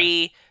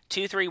Benihana.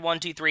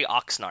 23123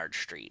 Oxnard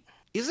Street.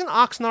 Isn't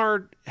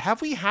Oxnard?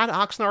 Have we had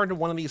Oxnard in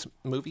one of these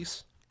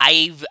movies?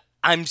 I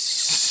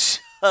so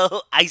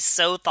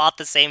thought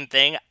the same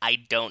thing. I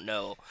don't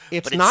know.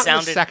 It's but it not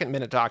sounded... in the second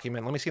minute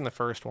document. Let me see in the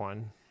first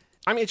one.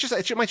 I mean,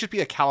 it might just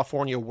be a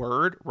California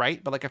word,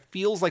 right? But like, it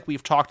feels like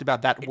we've talked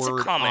about that It's a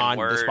word common on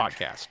word. this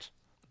podcast.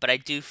 But I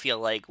do feel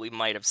like we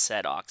might have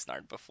said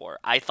Oxnard before.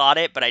 I thought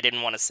it, but I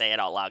didn't want to say it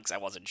out loud because I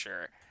wasn't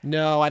sure.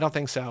 No, I don't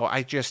think so.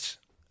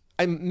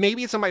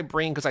 Maybe it's in my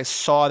brain because I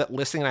saw that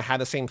listing and I had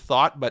the same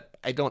thought, but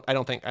I don't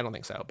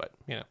think so. But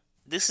you know,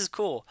 this is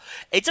cool.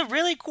 It's a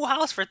really cool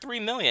house for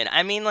 $3 million.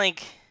 I mean,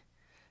 like,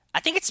 I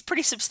think it's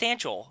pretty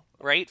substantial,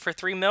 right? For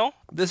 $3 million.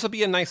 This will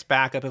be a nice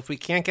backup. If we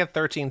can't get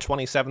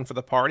 1327 for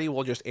the party,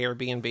 we'll just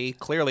Airbnb.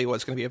 Clearly,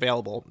 what's going to be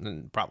available,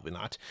 and probably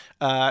not.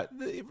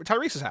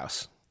 Tyrese's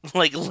house.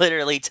 Like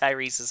literally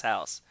Tyrese's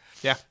house.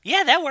 Yeah,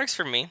 that works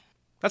for me.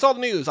 that's all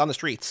the news on the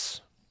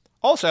streets.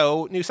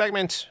 Also, new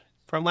segment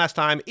from last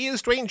time: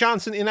 is Dwayne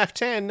Johnson in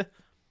F10?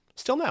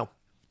 Still no.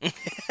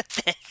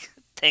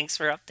 Thanks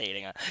for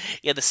updating.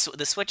 Yeah, the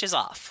switch is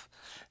off.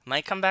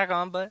 Might come back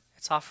on, but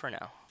it's off for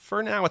now.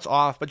 For now, it's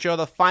off. But Joe,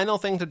 the final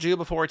thing to do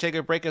before we take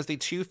a break is the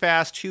Too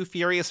Fast, Too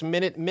Furious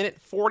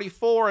minute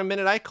 44, a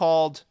minute I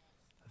called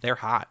They're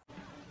Hot.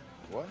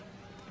 What?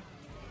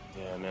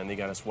 Yeah, man, they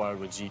got us wired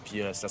with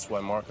GPS. That's why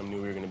Markham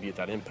knew we were going to be at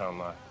that impound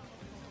lot.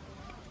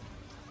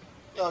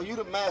 Yo, you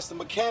the master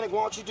mechanic. Why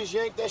don't you just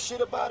yank that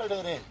shit up out of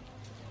there then?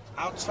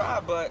 I'll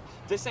try, but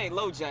this ain't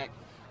LoJack.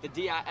 The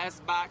DIS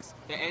box,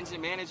 the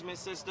engine management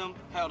system,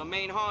 hell, the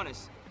main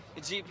harness.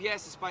 The GPS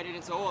is spited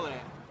into all of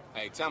that.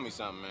 Hey, tell me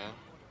something, man.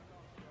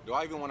 Do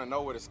I even want to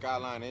know where the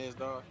Skyline is,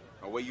 dog?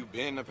 Or where you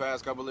been the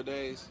past couple of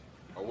days?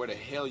 Or where the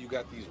hell you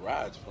got these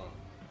rides from?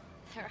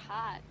 They're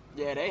hot.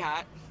 Yeah, they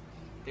hot.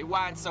 They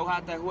wired so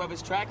hot that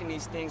whoever's tracking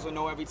these things will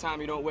know every time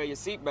you don't wear your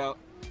seatbelt.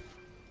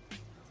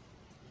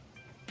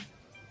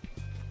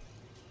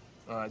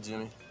 All right,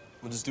 Jimmy.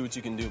 We'll just do what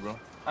you can do, bro.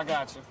 I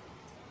got you.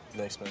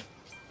 Thanks, man.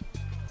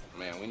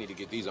 Man, we need to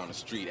get these on the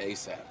street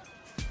ASAP.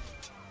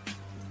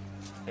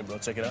 Hey, bro,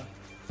 check it out.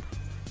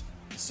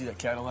 You see that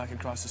Cadillac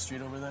across the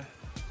street over there?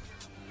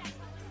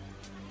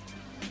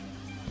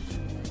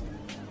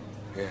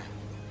 Yeah.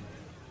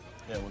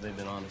 Yeah, well, they've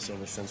been on us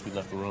ever since we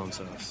left Baron's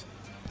house.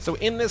 So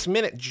in this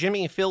minute,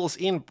 Jimmy fills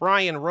in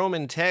Brian,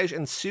 Roman, Tej,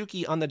 and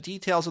Suki on the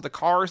details of the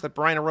cars that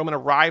Brian and Roman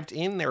arrived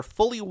in. They're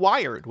fully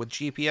wired with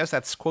GPS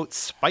that's, quote,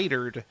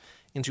 spidered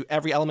into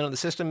every element of the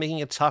system, making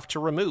it tough to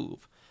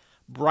remove.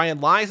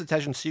 Brian lies to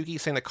Tej and Suki,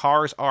 saying the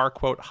cars are,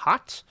 quote,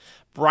 hot.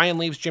 Brian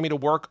leaves Jimmy to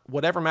work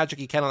whatever magic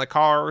he can on the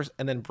cars,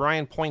 and then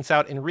Brian points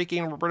out Enrique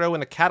and Roberto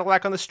in a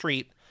Cadillac on the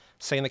street,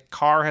 saying the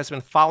car has been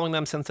following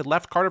them since it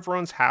left Carter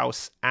Verone's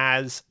house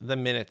as the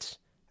minute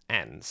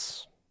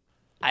ends.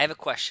 I have a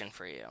question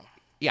for you.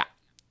 Yeah.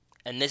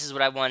 And this is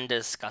what I wanted to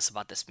discuss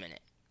about this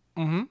minute.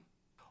 Mm-hmm.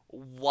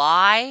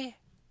 Why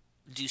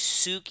do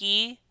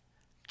Suki,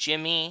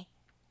 Jimmy,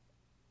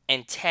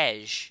 and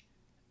Tej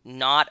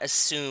not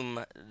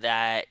assume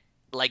that,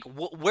 like,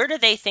 where do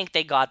they think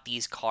they got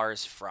these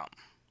cars from?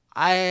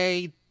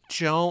 I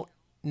don't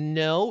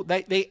know.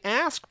 They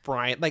ask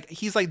Brian, like,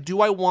 he's like,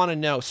 do I want to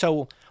know?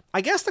 So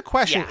I guess the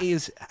question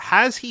is,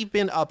 has he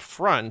been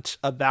upfront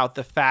about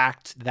the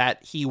fact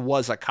that he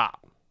was a cop?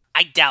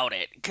 I doubt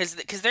it, because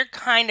they're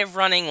kind of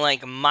running,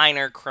 like,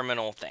 minor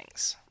criminal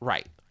things.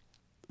 Right.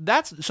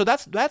 That's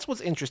what's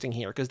interesting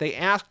here, because they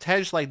asked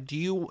Tej, like,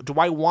 do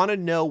I want to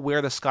know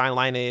where the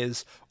Skyline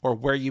is, or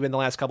where you've been the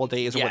last couple of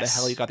days, or where the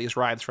hell you got these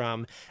rides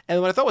from? And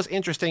what I thought was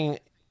interesting,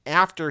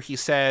 after he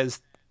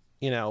says,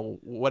 you know,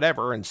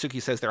 whatever, and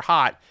Suki says they're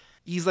hot,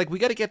 he's like, we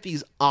got to get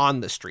these on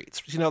the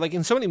streets. You know, like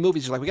in so many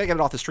movies, you're like, we got to get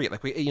it off the street. Like,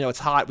 it's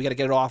hot, we got to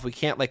get it off. We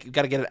can't, like, we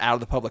got to get it out of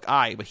the public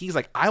eye. But he's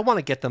like, I want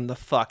to get them the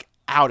fuck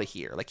out of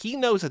here. Like, he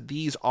knows that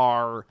these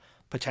are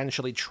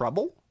potentially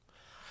trouble.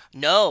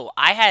 No.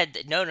 I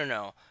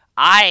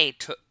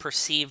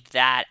perceived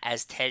that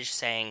as Tej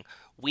saying,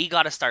 we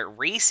got to start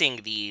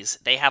racing these.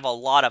 They have a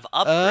lot of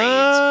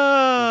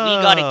upgrades.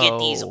 We got to get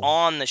these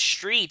on the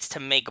streets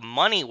to make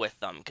money with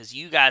them, because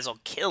you guys will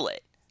kill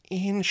it.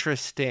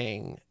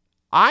 Interesting.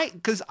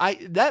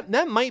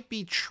 That might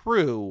be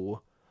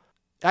true.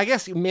 I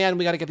guess, man,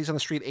 we got to get these on the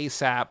street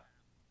ASAP.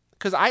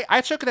 Because I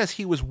took it as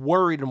he was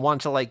worried and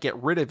wanted to, like,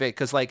 get rid of it.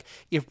 Because, like,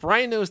 if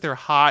Brian knows they're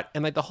hot,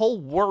 and, like, the whole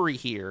worry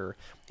here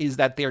is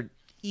that they're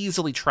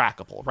easily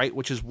trackable, right?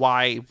 Which is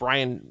why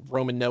Brian,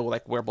 Roman know,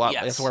 like, where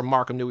that's where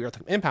Markham knew we were at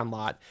the impound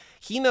lot.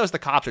 He knows the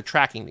cops are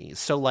tracking these.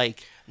 So,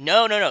 like...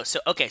 No. So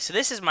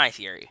this is my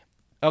theory.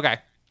 Okay.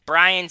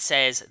 Brian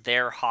says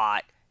they're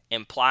hot,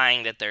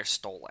 implying that they're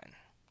stolen.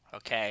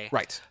 Okay?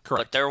 Right.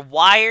 Correct. But they're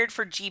wired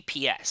for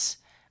GPS.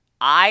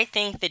 I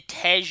think that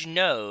Tej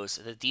knows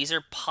that these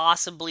are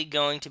possibly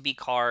going to be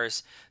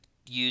cars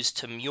used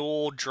to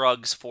mule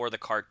drugs for the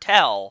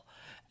cartel,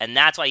 and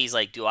that's why he's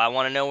like, do I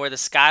want to know where the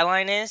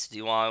Skyline is?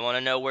 Do I want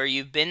to know where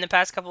you've been the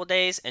past couple of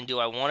days? And do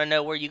I want to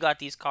know where you got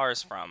these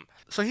cars from?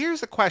 So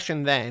here's the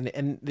question then,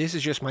 and this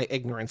is just my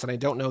ignorance, and I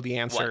don't know the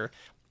answer. What?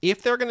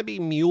 If they're going to be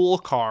mule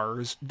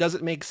cars, does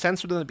it make sense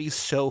for them to be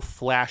so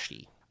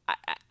flashy?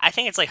 I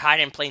think it's like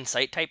hide in plain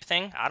sight type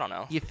thing. I don't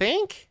know. You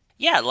think?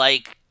 Yeah,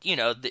 like, you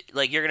know,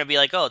 like you're going to be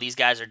like, oh, these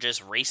guys are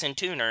just racing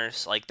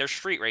tuners. Like, they're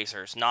street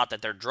racers, not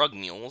that they're drug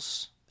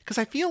mules. Because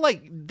I feel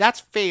like that's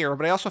fair,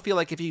 but I also feel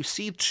like if you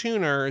see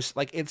tuners,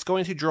 like, it's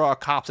going to draw a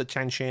cop's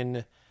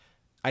attention,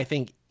 I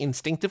think,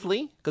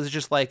 instinctively. Because it's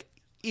just like,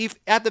 if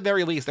at the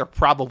very least, they're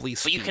probably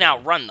speeding. But you can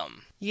outrun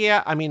them.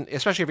 Yeah, I mean,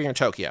 especially if you're in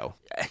Tokyo.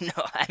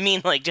 No, I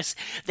mean, like, just,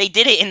 they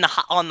did it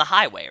on the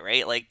highway,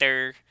 right? Like,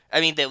 they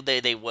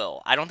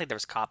will. I don't think there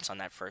was cops on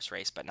that first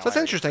race, but no. So that's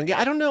interesting. Yeah,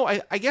 I don't know.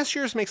 I guess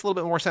yours makes a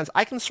little bit more sense.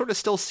 I can sort of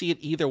still see it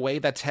either way,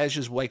 that Tej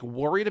is, like,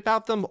 worried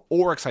about them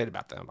or excited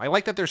about them. I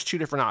like that there's two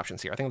different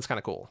options here. I think that's kind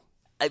of cool.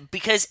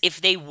 Because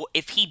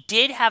if he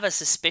did have a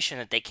suspicion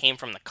that they came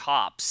from the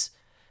cops,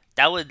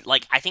 that would,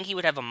 like, I think he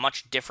would have a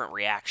much different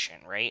reaction,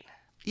 right?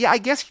 Yeah, I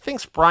guess he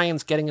thinks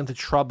Brian's getting into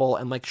trouble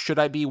and, like, should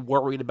I be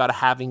worried about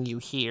having you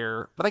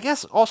here? But I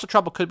guess also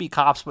trouble could be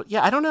cops, but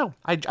yeah, I don't know.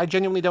 I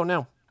genuinely don't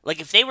know.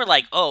 Like, if they were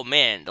like, oh,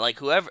 man, like,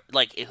 whoever,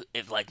 like,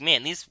 if like,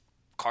 man, these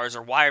cars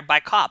are wired by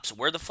cops.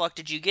 Where the fuck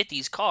did you get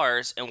these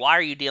cars, and why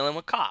are you dealing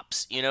with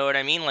cops? You know what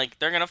I mean? Like,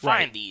 they're gonna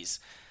find these.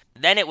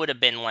 Then it would have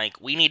been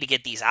like, we need to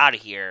get these out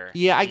of here.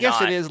 Yeah, I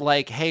guess it is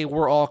like, hey,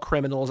 we're all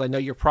criminals. I know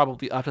you're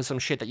probably up to some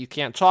shit that you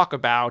can't talk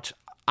about.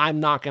 I'm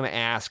not going to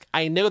ask.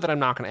 I know that I'm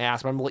not going to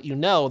ask, but I'm going to let you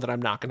know that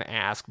I'm not going to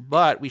ask,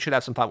 but we should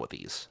have some fun with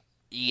these.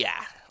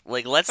 Yeah.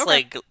 Like let's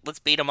Okay. let's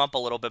beat them up a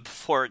little bit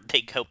before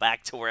they go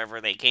back to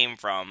wherever they came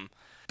from.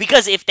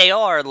 Because if they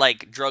are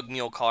like drug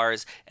mule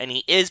cars and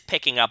he is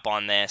picking up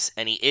on this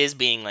and he is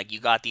being like, you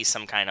got these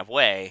some kind of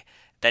way,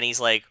 then he's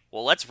like,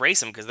 well, let's race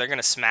them because they're going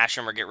to smash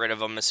them or get rid of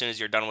them as soon as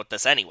you're done with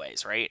this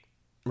anyways, right?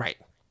 Right.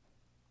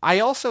 I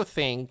also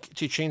think,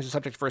 to change the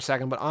subject for a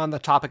second, but on the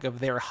topic of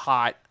they're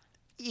hot,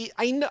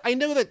 I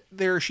know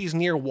that she's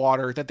near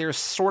water, that there's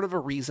sort of a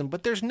reason,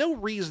 but there's no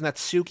reason that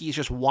Suki is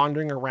just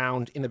wandering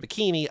around in a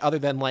bikini other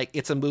than, like,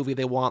 it's a movie,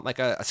 they want, like,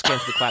 a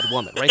scantily clad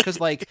woman, right?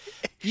 Because, like,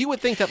 you would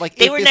think that, like,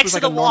 They if were this next was, to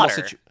like, the a normal water.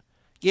 situation...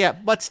 Yeah,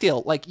 but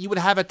still, like, you would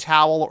have a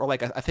towel or,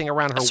 like, a thing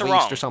around her waist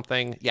sarong. or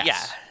something. Yes.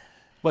 Yeah.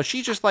 But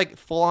she's just, like,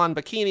 full-on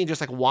bikini,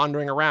 just, like,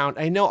 wandering around.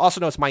 I also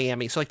know it's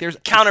Miami, so, like, there's...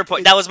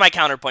 Counterpoint. That was my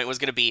counterpoint, was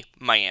going to be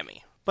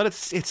Miami. But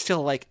it's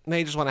still, like,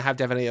 they just want to have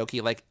Devin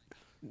Aoki, like,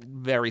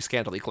 very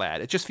scantily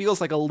clad. It just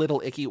feels like a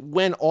little icky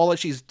when all that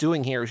she's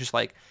doing here is just,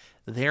 like,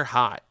 they're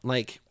hot.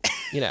 Like,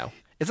 you know,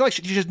 it's not like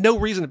she has no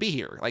reason to be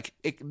here. Like,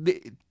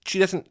 she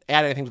doesn't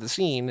add anything to the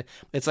scene.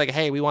 It's like,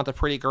 hey, we want the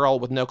pretty girl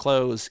with no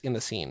clothes in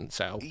the scene,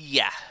 so...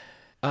 Yeah.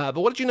 But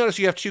what did you notice?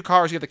 You have two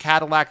cars. You have the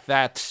Cadillac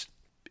that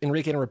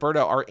Enrique and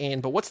Roberto are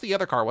in, but what's the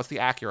other car? What's the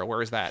Acura?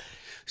 Where is that?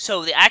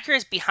 So the Acura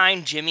is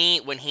behind Jimmy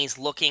when he's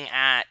looking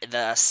at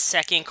the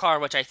second car,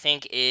 which I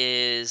think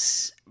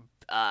is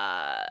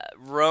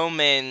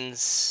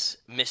Roman's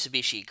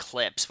Mitsubishi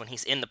Eclipse. When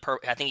he's in the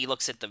I think he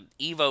looks at the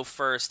Evo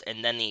first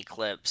and then the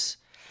Eclipse.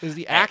 Is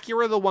the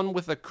Acura the one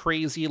with the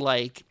crazy,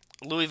 like,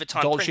 Louis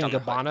Vuitton Dolce print & on the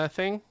hood. Gabbana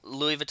thing?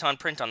 Louis Vuitton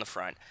print on the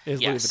front.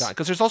 Is yes. Louis Vuitton.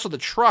 Because there's also the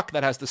truck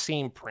that has the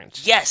same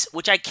print. Yes,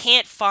 which I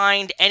can't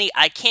find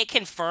I can't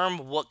confirm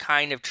what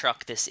kind of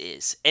truck this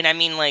is. And I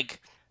mean,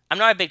 like, I'm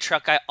not a big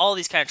truck guy. All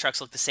these kind of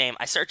trucks look the same.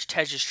 I searched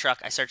Tej's truck.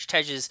 I searched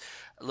Tej's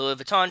Louis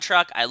Vuitton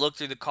truck. I looked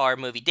through the car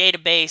movie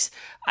database.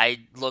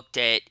 I looked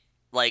at,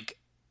 like,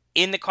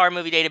 in the car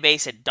movie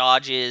database at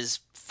Dodges,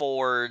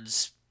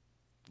 Fords,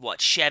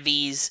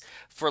 Chevys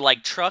for,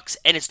 like, trucks,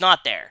 and it's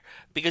not there.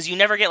 Because you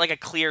never get, like, a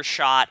clear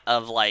shot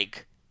of,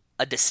 like,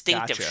 a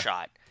distinctive Gotcha.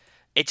 shot.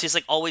 It's just,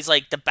 like, always,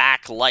 like, the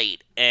back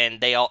light,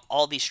 and they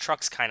all these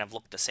trucks kind of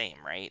look the same,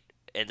 right?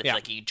 And if, Yeah.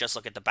 like, you just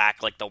look at the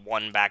back, like, the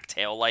one back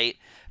tail light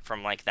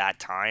from, like, that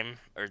time,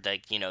 or,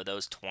 like, you know,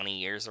 those 20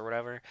 years or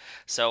whatever.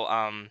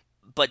 So,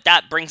 but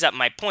that brings up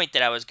my point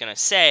that I was going to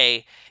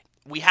say.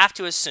 We have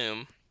to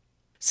assume,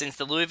 since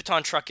the Louis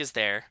Vuitton truck is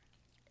there,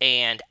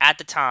 and at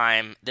the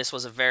time, this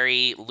was a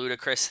very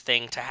ludicrous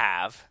thing to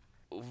have,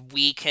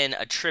 we can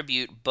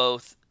attribute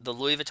both the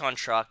Louis Vuitton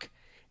truck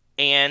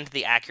and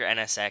the Acura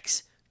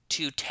NSX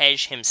to Tej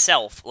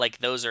himself. Like,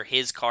 those are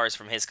his cars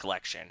from his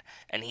collection,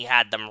 and he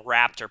had them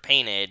wrapped or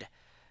painted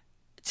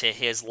to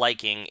his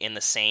liking in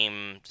the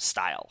same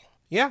style.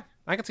 Yeah,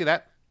 I can see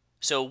that.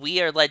 So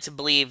we are led to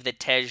believe that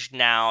Tej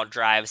now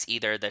drives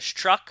either this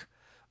truck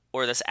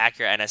or this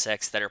Acura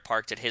NSX that are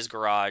parked at his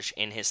garage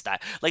in his style.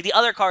 Like, the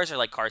other cars are,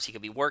 like, cars he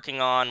could be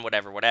working on,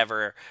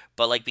 whatever.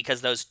 But, like,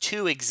 because those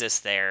two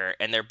exist there,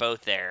 and they're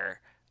both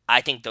there, I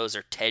think those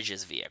are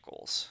Tej's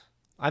vehicles.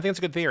 I think it's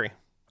a good theory.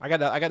 I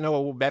got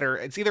no better.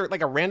 It's either,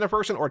 like, a random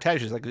person or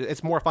Tej's. Like,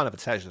 it's more fun if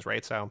it's Tej's,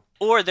 right? So.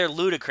 Or they're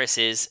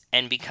Ludacris's,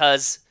 and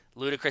because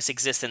Ludacris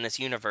exists in this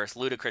universe,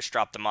 Ludacris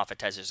dropped them off at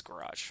Tej's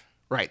garage.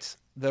 Right.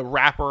 The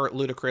rapper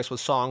Ludacris with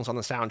songs on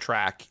the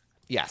soundtrack,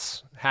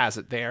 yes, has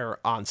it there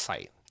on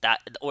site.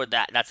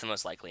 That's the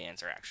most likely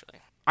answer, actually.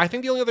 I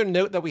think the only other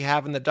note that we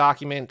have in the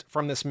document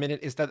from this minute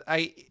is that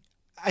I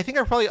think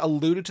I've probably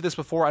alluded to this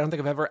before. I don't think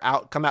I've ever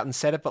come out and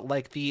said it, but,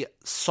 like, the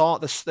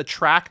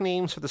track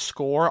names for the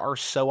score are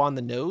so on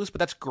the nose, but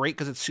that's great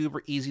because it's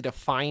super easy to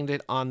find it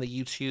on the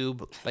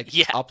YouTube, like,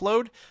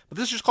 upload. But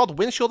this is just called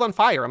Windshield on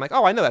Fire. I'm like,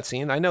 oh, I know that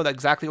scene. I know that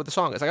exactly what the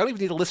song is. I don't even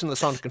need to listen to the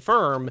song to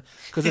confirm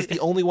because it's the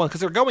only one,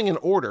 because they're going in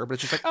order, but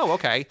it's just like, oh,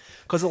 okay.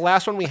 Because the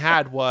last one we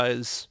had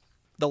was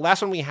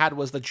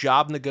The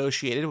Job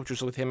Negotiated, which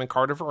was with him and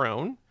Carter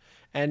Verone.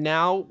 And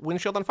now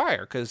Windshield on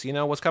Fire, because you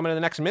know what's coming in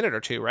the next minute or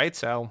two, right?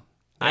 So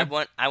yeah.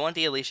 I want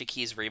the Alicia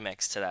Keys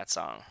remix to that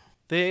song.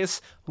 This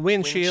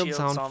windshield's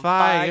on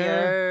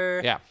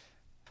fire. Yeah.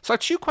 So I have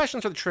two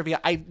questions for the trivia.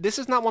 This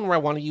is not one where I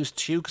want to use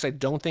two because I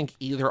don't think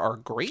either are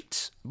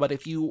great. But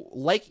if you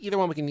like either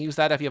one, we can use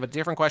that. If you have a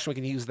different question, we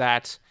can use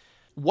that.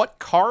 What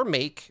car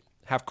make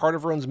have Carter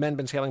Verone's men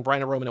been tailing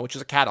Brian and Roman in, which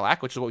is a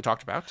Cadillac, which is what we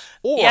talked about?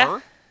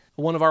 Or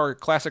one of our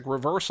classic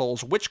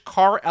reversals, which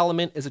car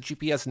element is a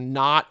GPS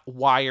not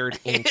wired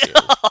into?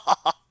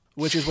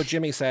 Which is what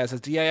Jimmy says,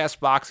 is DIS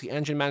box, the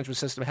engine management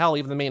system, hell,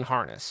 even the main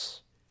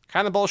harness.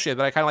 Kind of bullshit,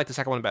 but I kind of like the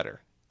second one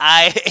better.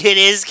 It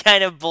is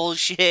kind of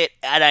bullshit,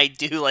 and I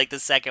do like the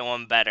second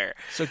one better.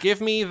 So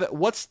give me,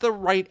 what's the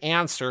right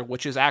answer,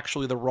 which is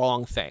actually the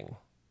wrong thing?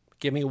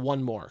 Give me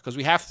one more, because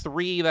we have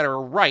three that are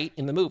right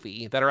in the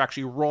movie that are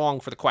actually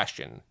wrong for the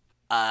question.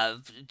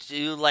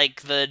 Do,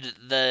 like,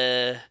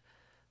 the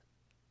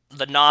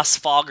NOS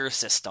fogger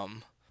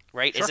system,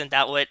 right? Sure. Isn't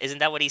that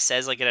what he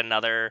says, like, in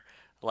another,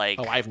 like...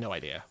 Oh, I have no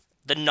idea.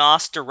 The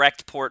NOS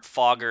direct port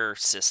fogger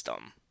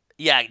system.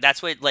 Yeah,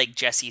 that's what, like,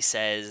 Jesse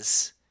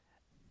says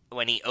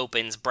when he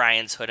opens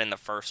Brian's hood in the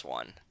first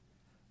one.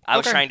 I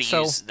was Okay, trying to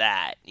so- use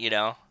that,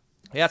 Yeah,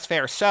 that's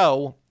fair.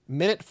 So,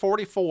 minute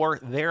 44,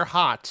 they're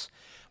hot.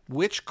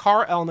 Which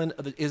car element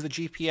is the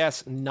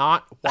GPS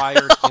not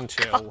wired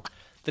into?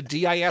 The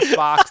DIS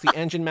box, the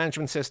engine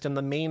management system,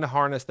 the main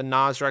harness, the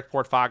NOS direct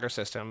port fogger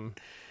system.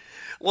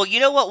 Well, you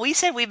know what? We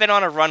said we've been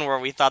on a run where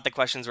we thought the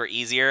questions were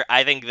easier.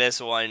 I think this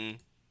one...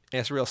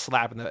 It's a real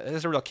slap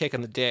it's a real kick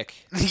in the dick.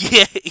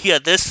 yeah,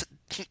 this...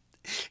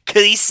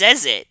 Because he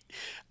says it.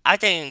 I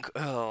think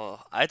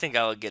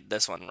I would get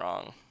this one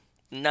wrong.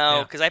 No,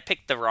 Yeah. because I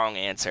picked the wrong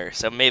answer,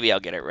 so maybe I'll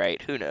get it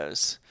right. Who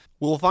knows?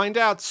 We'll find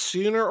out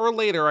sooner or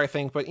later, I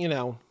think, but,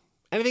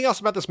 anything else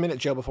about this minute,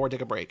 Joe, before I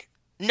take a break?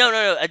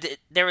 No.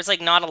 There was,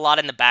 not a lot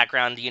in the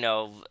background,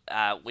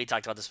 we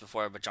talked about this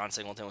before, but John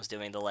Singleton was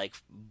doing the,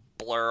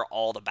 blur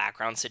all the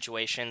background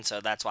situation,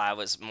 so that's why I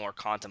was more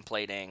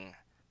contemplating,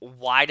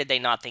 why did they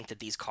not think that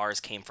these cars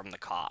came from the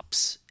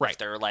cops? Right. If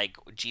they're,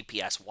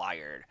 GPS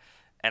wired.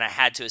 And I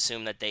had to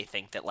assume that they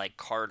think that,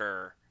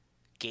 Carter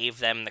gave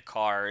them the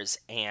cars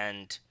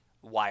and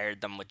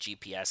wired them with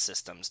GPS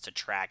systems to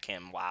track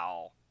him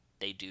while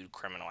they do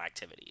criminal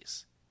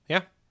activities.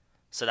 Yeah.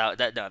 So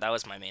that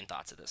was my main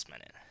thoughts of this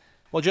minute.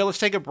 Well, Joe, let's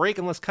take a break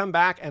and let's come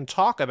back and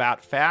talk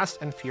about Fast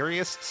and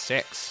Furious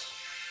 6.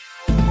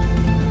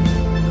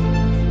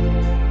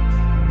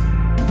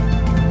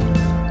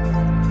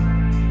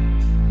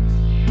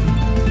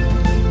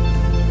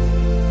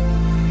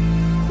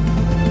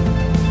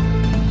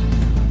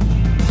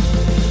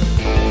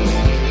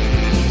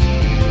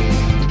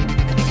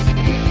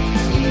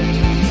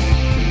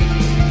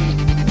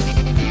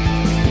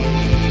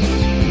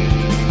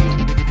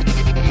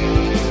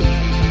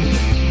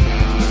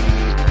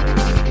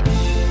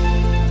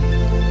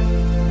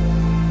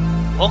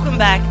 Welcome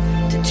back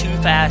to Too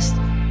Fast,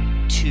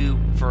 Too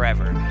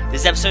Forever.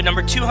 This is episode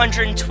number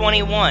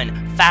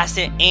 221, Fast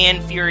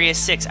and Furious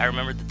 6. I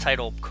remembered the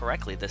title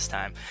correctly this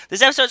time.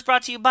 This episode is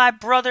brought to you by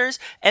Brothers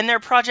and their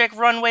Project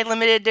Runway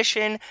Limited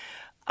Edition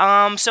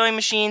sewing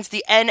machines.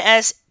 The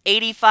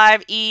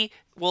NS85E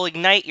will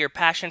ignite your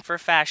passion for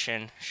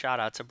fashion. Shout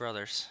out to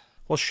Brothers.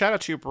 Well, shout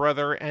out to you,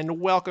 brother, and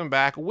welcome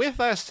back with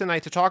us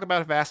tonight to talk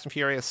about Fast and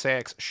Furious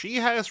 6. She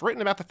has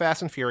written about the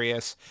Fast and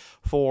Furious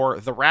for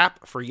The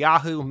Wrap, for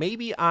Yahoo.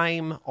 Maybe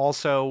I'm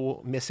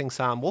also missing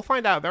some. We'll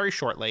find out very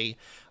shortly.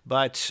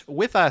 But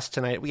with us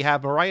tonight, we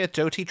have Mariah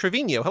Doty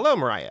Trevino. Hello,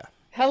 Mariah.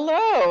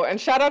 Hello, and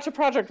shout out to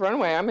Project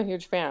Runway. I'm a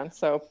huge fan,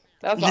 so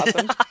that's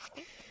awesome.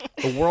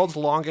 The world's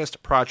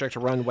longest Project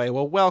Runway.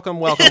 Well,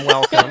 welcome.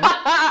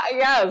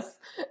 Yes,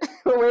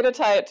 way to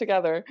tie it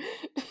together.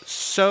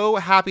 So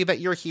happy that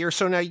you're here.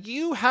 So now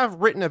you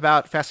have written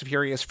about Fast and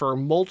Furious for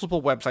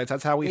multiple websites.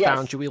 That's how we Yes.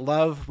 found you. We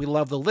love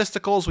the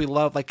listicles. We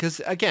love,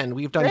 because again,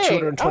 we've done Great.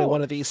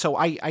 221 of these. So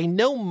I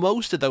know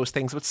most of those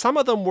things, but some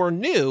of them were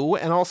new,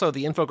 and also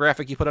the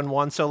infographic you put on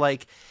one. So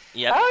Yep.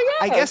 Oh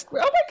yeah. I guess- Oh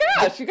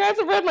my gosh, you guys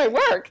have read my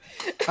work.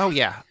 oh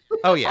yeah.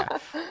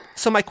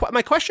 So my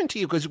question to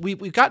you, because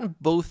we've gotten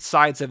both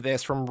sides of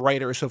this from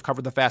writers who have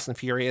covered the Fast and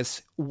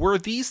Furious. Were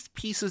these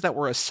pieces that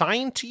were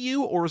assigned to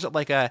you, or is it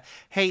like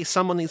hey,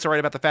 someone needs to write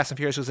about the Fast and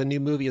Furious because a new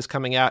movie is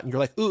coming out, and you're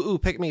like, ooh,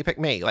 pick me.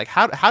 Like,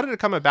 how did it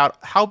come about?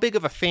 How big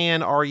of a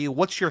fan are you?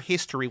 What's your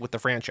history with the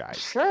franchise?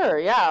 Sure,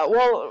 yeah.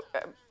 Well,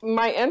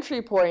 my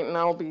entry point, and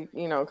I'll be,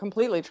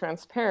 completely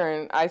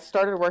transparent. I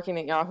started working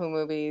at Yahoo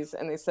Movies,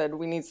 and they said,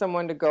 we need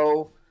someone to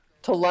go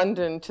to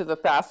London to the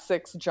Fast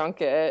 6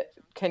 junket.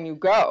 Can you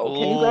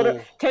go?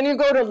 Can you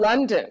go to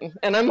London?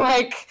 And I'm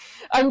like,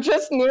 I'm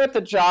just new at the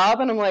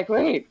job, and I'm like,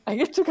 wait, I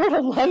get to go to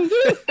London?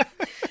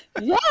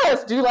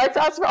 Yes. Do you like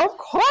Fast and Furious? Of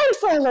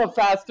course I love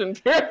Fast and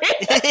Furious.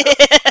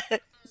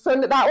 So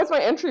that was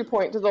my entry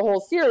point to the whole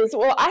series.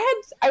 Well,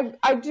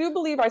 I do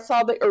believe I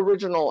saw the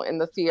original in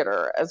the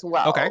theater as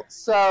well. Okay.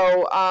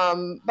 So,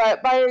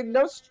 but by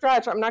no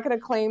stretch, I'm not going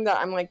to claim that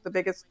I'm like the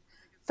biggest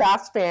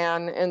Fast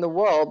fan in the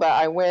world, but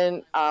I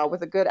went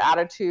with a good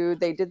attitude.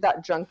 They did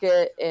that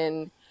junket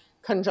in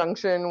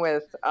conjunction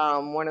with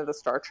one of the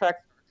Star Trek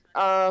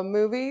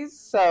movies,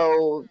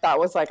 so that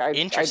was like I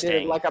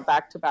did like a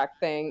back-to-back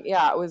thing.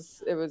 Yeah, it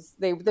was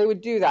they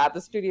would do that.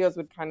 The studios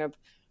would kind of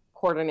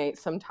coordinate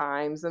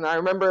sometimes, and I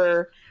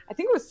remember I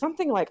think it was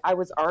something like I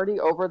was already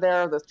over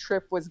there, the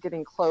trip was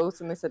getting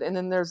close, and they said, and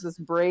then there's this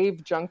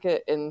Brave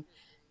junket in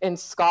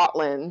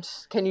Scotland.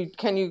 Can you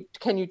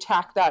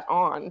tack that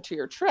on to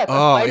your trip?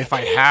 Oh, like, if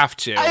I have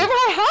to. If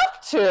I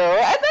have to.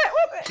 And that,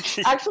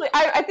 actually,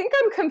 I think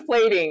I'm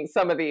conflating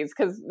some of these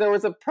because there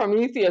was a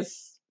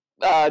Prometheus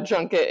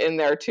junket in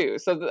there too.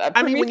 So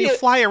I mean, when you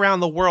fly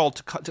around the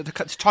world to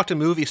talk to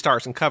movie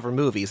stars and cover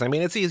movies, I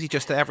mean, it's easy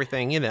just to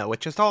everything, it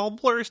just all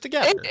blurs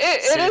together.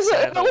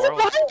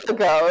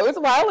 It was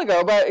a while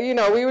ago, but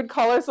we would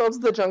call ourselves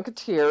the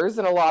Junketeers,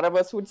 and a lot of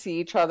us would see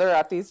each other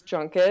at these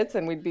junkets,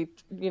 and we'd be,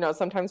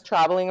 sometimes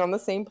traveling on the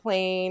same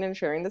plane and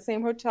sharing the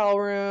same hotel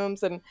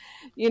rooms, and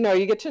you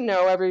get to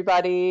know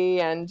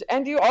everybody, and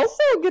you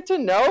also get to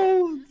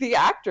know the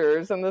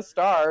actors and the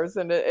stars,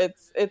 and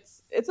it's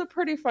a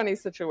pretty funny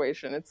situation.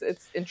 situation.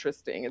 It's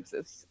interesting.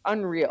 It's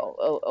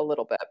unreal a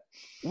little bit.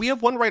 We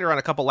have one writer on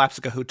a couple laps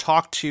ago who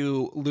talked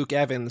to Luke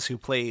Evans, who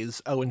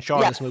plays Owen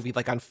Shaw in this movie,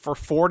 like for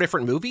 4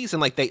 different movies,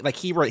 and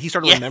he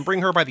started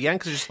remembering her by the end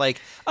because it's just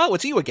like, oh,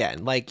 it's you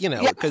again, like, you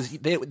know, because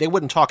they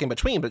wouldn't talk in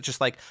between, but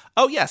just like,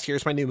 oh yes,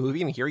 here's my new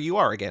movie, and here you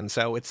are again.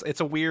 So it's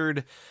a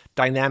weird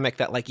dynamic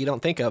that like you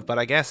don't think of, but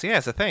I guess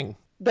it's a thing.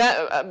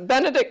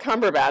 Benedict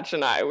Cumberbatch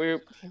and I,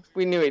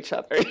 we knew each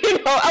other,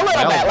 you know, a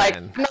little bit. Like,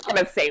 I'm not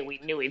gonna say we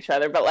knew each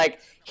other, but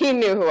like he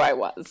knew who I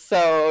was,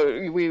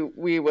 so we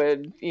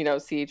would, you know,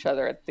 see each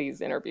other at these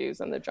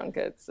interviews and the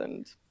junkets.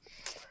 And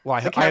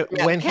when he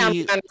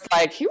was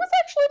like, he was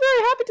actually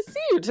very happy to see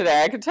you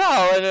today. I could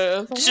tell, and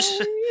it was like,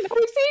 you know,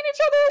 we've seen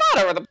each other a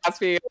lot over the past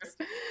few years.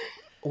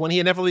 When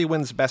he inevitably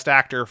wins Best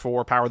Actor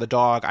for Power of the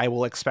Dog, I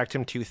will expect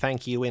him to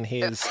thank you in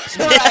his speech.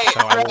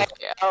 Right.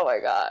 Oh my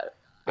God.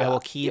 I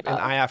will keep an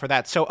eye out for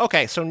that. So,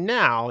 okay, so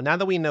now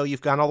that we know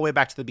you've gone all the way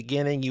back to the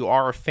beginning, you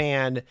are a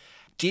fan,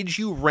 did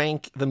you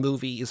rank the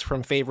movies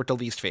from favorite to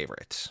least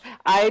favorite?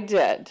 I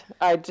did.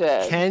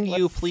 Can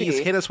you please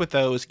hit us with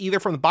those, either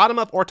from the bottom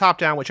up or top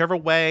down, whichever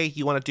way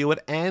you want to do it?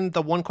 And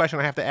the one question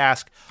I have to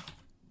ask,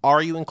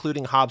 are you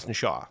including Hobbs and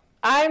Shaw?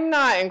 I'm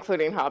not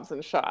including Hobbs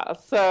and Shaw.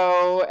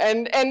 So,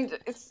 and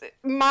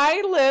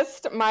my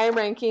list, my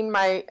ranking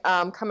might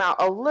come out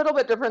a little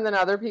bit different than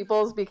other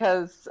people's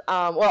because,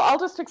 I'll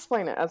just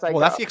explain it as I go.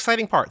 Well, that's the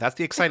exciting part. That's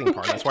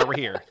why we're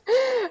here.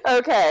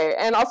 Okay,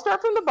 and I'll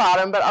start from the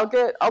bottom, but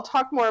I'll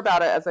talk more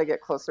about it as I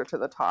get closer to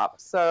the top.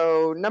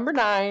 So, number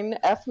 9,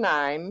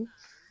 F9.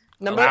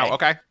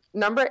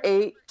 Number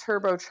 8,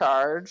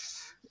 Turbocharged.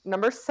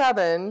 Number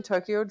 7,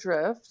 Tokyo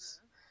Drift.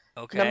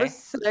 Okay. Number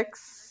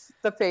 6,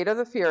 The Fate of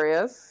the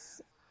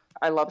Furious.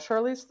 I love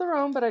Charlize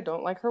Theron, but I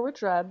don't like her with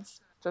dreads.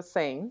 Just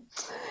saying.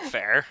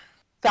 Fair.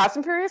 Fast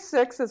and Furious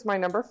 6 is my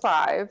number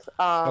 5.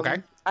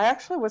 Okay. I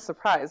actually was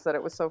surprised that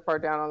it was so far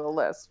down on the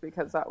list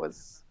because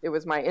it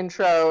was my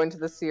intro into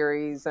the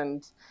series,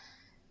 and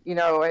you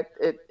know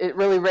it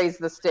really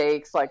raised the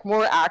stakes, like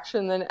more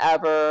action than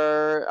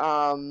ever,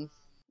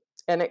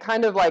 and it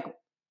kind of like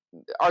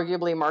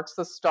arguably marks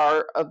the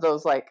start of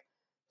those like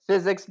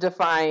physics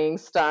defying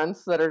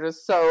stunts that are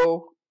just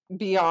so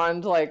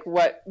beyond like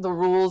what the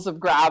rules of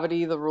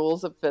gravity, the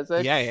rules of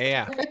physics.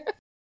 Yeah.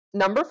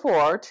 Number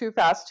 4, Too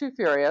Fast, Too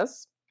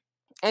Furious.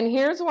 And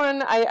here's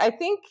one I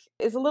think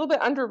is a little bit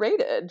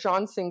underrated.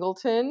 John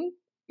Singleton,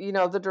 you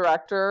know, the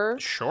director.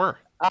 Sure.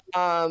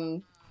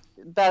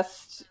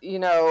 Best, you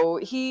know,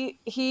 he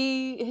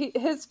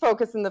his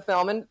focus in the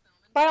film, and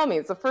by all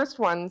means, the first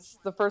one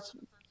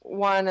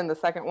and the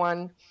second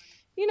one,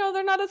 you know,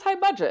 they're not as high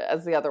budget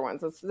as the other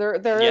ones.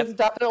 There is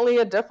definitely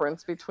a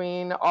difference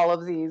between all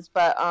of these,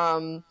 but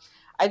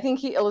I think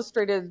he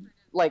illustrated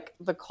like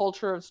the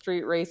culture of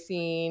street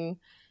racing.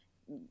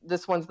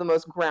 This one's the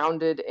most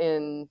grounded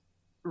in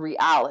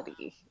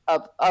reality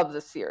of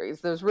the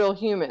series. There's real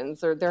humans.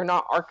 They're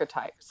not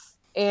archetypes.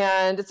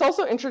 And it's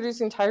also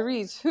introducing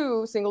Tyrese,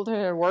 who Singleton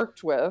had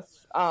worked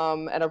with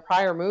at a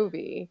prior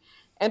movie.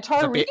 And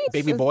Tyrese,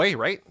 Baby Boy,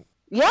 right?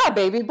 Yeah,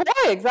 Baby Boy,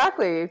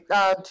 exactly.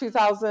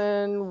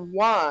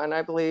 2001,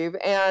 I believe.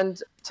 And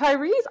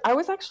Tyrese, I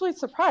was actually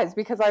surprised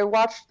because I've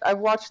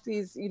watched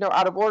these, you know,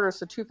 out of order.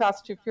 So Too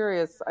Fast, Too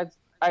Furious,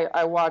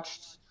 I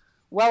watched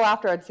well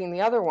after I'd seen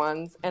the other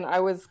ones, and I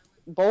was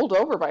bowled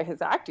over by his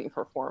acting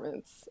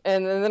performance.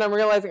 And then I'm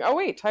realizing, oh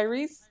wait,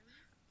 Tyrese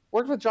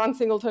worked with John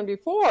Singleton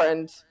before,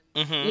 and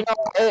you know,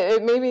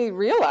 it made me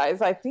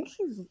realize I think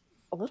he's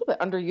a little bit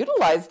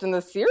underutilized in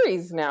the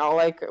series now.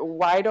 Like,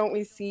 why don't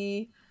we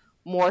see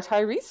more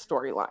Tyrese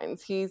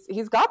storylines?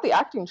 He's got the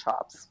acting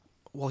chops.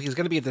 Well, he's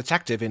going to be a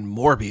detective in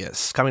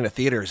Morbius, coming to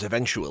theaters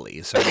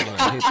eventually. So, you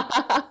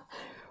know,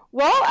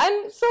 well,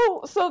 and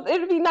so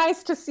it'd be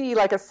nice to see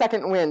like a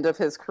second wind of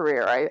his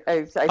career.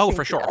 I think,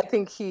 for sure. I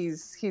think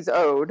he's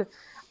owed.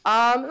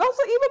 And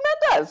also Eva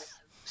Mendes,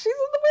 she's in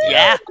the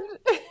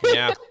movie.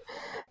 Yeah.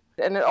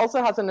 And it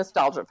also has a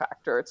nostalgia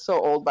factor. It's so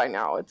old by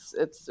now. It's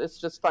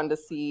just fun to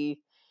see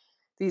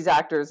these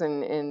actors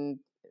in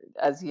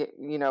as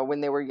you know, when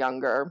they were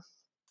younger.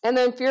 And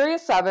then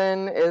Furious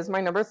 7 is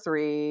my number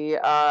 3.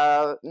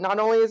 Not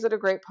only is it a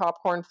great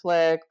popcorn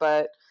flick,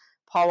 but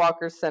Paul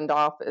Walker's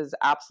send-off is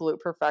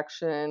absolute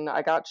perfection.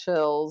 I got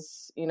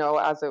chills, you know,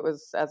 as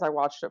I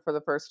watched it for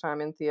the first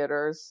time in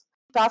theaters.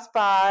 Fast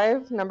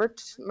 5,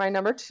 my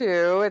number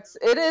 2.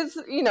 It is,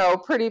 you know,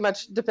 pretty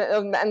much,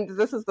 and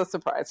this is the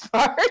surprise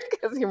part,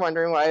 because you're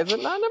wondering why is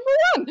it not number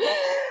 1?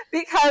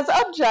 Because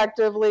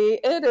objectively,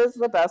 it is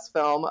the best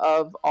film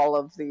of all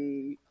of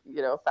the,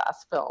 you know,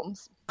 Fast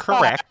films.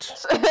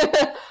 Correct.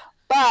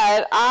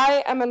 But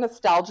I am a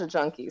nostalgia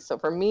junkie. So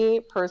for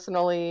me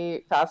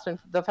personally, Fast and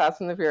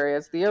the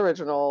Furious, the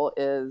original,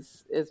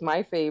 is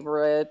my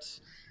favorite.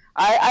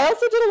 I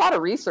also did a lot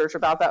of research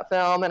about that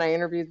film, and I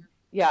interviewed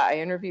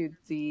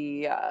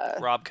the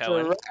Rob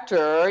Cohen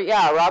director,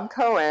 Rob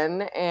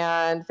Cohen,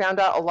 and found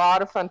out a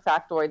lot of fun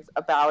factoids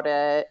about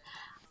it.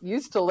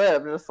 Used to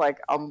live just like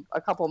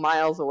a couple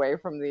miles away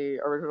from the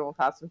original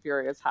Fast and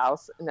Furious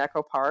house in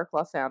Echo Park,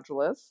 Los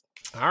Angeles.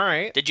 All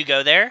right. Did you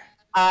go there?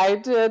 I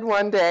did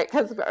one day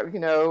because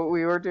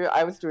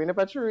I was doing a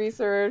bunch of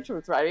research. I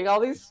was writing all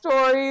these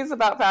stories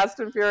about Fast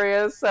and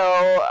Furious. So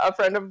a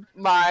friend of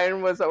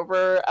mine was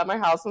over at my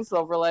house in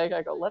Silver Lake.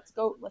 I go, let's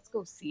go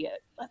see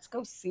it. Let's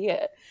go see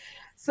it.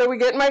 So we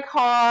get in my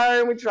car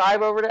and we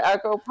drive over to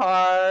Echo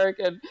Park,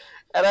 and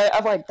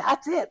I'm like,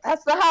 that's it,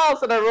 that's the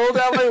house. And I roll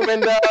down my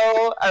window.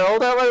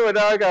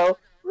 I go,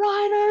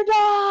 ride or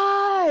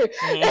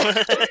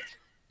die.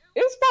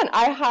 It was fun.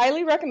 I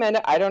highly recommend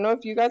it. I don't know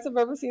if you guys have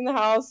ever seen the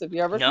house. If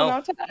you ever come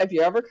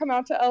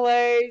out to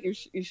LA, you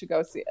should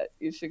go see it.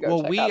 You should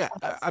go check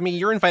out the house. I mean,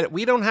 you're invited.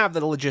 We don't have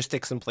the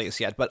logistics in place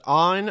yet, but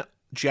on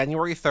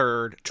January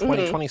 3rd,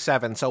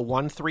 2027, so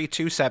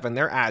 1327,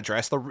 their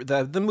address,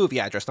 the movie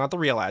address, not the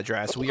real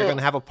address, we are going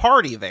to have a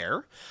party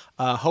there.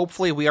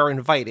 Hopefully we are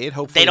invited.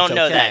 Hopefully they don't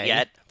know that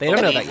yet. They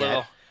don't know that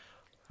yet.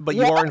 But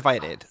you are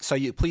invited, so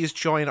you please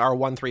join our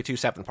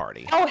 1327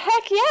 party. Oh,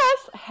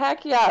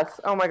 heck yes!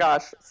 Oh my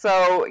gosh!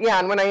 So yeah,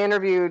 and when I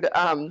interviewed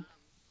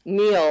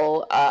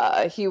Neil,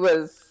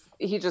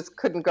 he just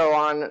couldn't go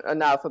on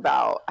enough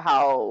about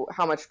how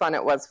much fun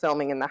it was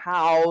filming in the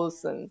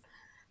house, and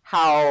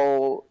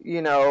how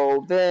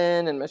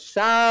Vin and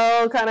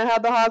Michelle kind of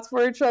had the hots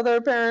for each other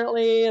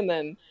apparently, and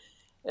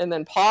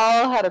then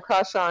Paul had a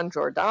crush on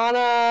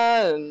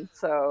Jordana, and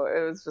so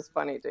it was just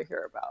funny to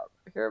hear about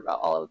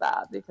all of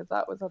that, because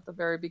that was at the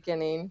very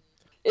beginning.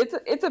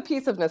 It's a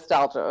piece of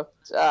nostalgia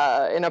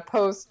in a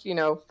post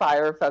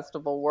Fire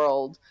Festival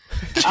world.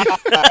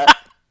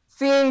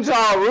 Seeing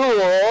Ja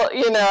Rule,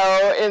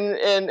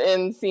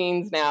 in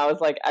scenes now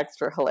is like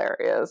extra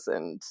hilarious,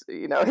 and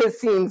his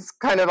scenes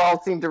kind of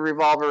all seem to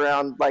revolve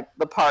around like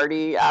the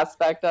party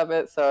aspect of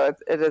it. So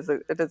it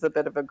is a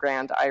bit of a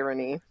grand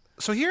irony.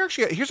 So here's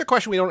a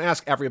question we don't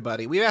ask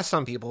everybody. We've asked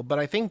some people, but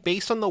I think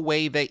based on the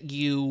way that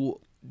you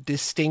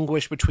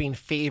distinguish between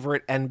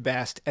favorite and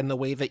best and the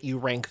way that you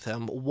rank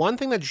them, one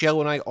thing that Joe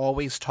and I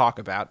always talk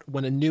about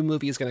when a new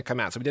movie is going to come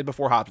out, so we did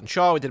before Hobbs and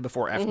Shaw, we did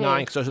before F9,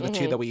 because those are the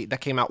two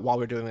that came out while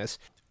we were doing this.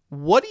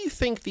 What do you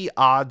think the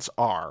odds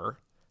are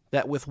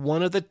that with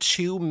one of the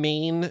two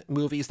main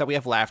movies that we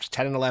have left,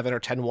 10 and 11 or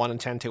 10-1 and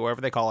 10-2,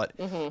 whatever they call it,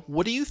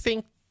 what do you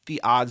think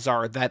the odds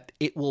are that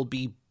it will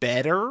be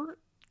better,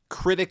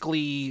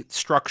 critically,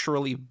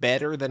 structurally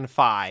better than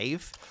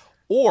 5?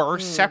 Or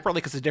separately,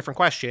 because it's a different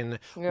question,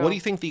 what do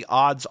you think the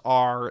odds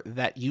are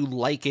that you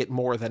like it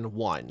more than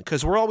 1?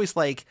 Because we're always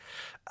like,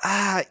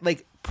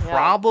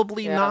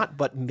 probably not,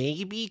 but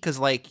maybe. Because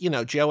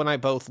Joe and I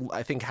both,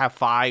 I think, have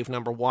 5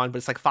 number 1, but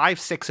it's like 5,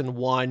 6, and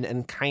 1,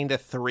 and kind of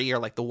 3 are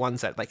like the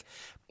ones that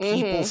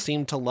people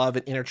seem to love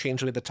and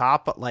interchangeably at the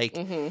top. But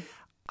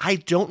I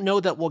don't know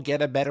that we'll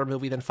get a better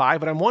movie than 5.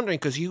 But I'm wondering,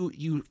 because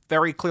you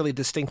very clearly,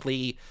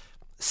 distinctly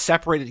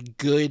separated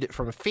good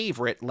from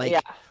favorite.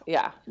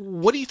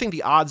 What do you think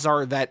the odds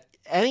are that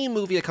any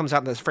movie that comes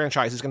out in this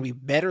franchise is going to be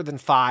better than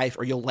 5,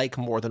 or you'll like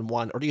more than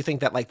 1? Or do you think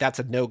that that's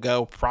a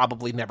no-go,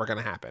 probably never going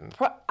to happen?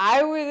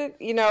 I would,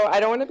 I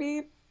don't want to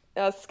be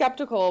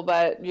skeptical,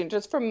 but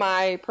just from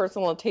my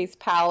personal taste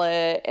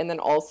palette, and then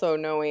also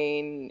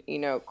knowing,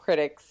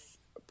 critics,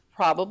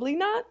 probably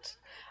not.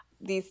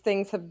 These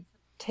things have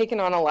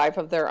taken on a life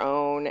of their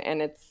own, and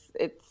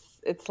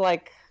it's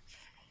like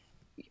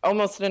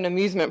almost an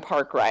amusement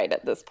park ride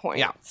at this point.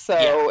 Yeah.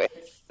 So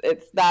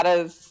it's that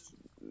is,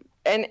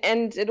 and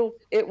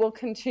it will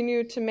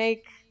continue to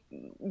make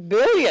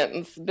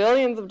billions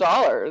of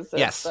dollars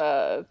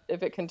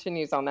if it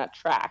continues on that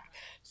track.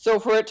 So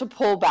for it to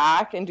pull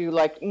back and do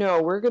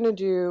no, we're gonna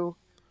do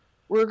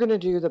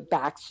the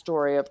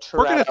backstory of Toretto.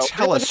 We're gonna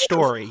tell a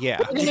story. We're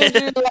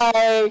gonna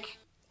do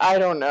I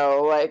don't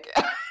know, I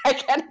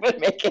can't even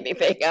make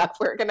anything up.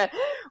 We're gonna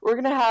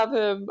have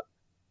him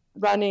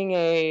running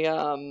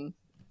a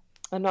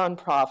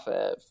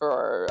nonprofit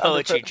for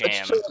Poetry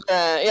Jam.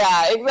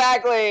 Yeah,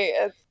 exactly.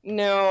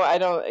 I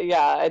don't.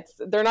 Yeah,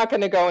 they're not going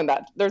to go in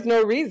that. There's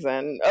no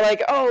reason.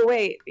 Oh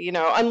wait,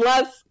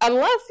 unless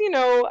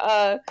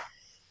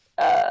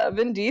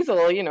Vin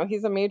Diesel,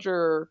 he's a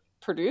major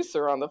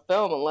producer on the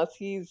film. Unless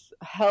he's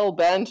hell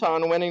bent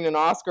on winning an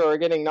Oscar or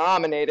getting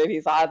nominated,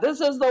 he's this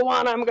is the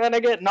one I'm going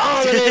to get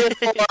nominated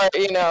for.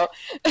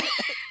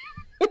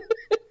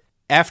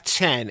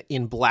 F10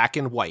 in black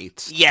and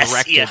white,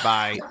 directed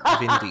by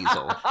Vin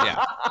Diesel.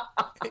 Yeah,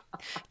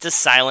 it's a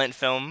silent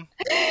film.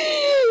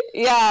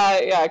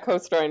 Yeah,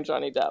 co-starring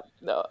Johnny Depp.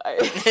 No,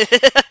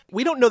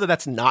 we don't know that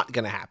that's not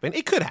going to happen.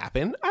 It could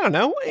happen. I don't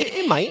know.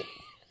 It might.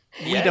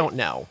 We don't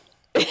know.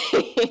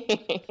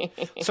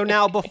 So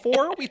now,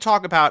 before we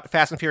talk about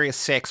Fast and Furious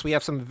 6, we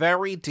have some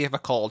very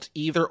difficult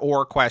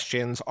either-or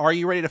questions. Are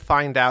you ready to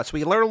find out? So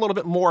we learn a little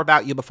bit more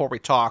about you before we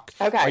talk.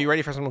 Okay. Are you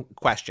ready for some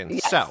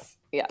questions? Yes.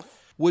 Yes.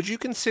 Would you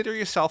consider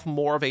yourself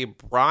more of a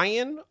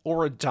Brian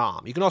or a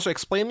Dom? You can also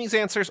explain these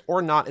answers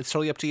or not. It's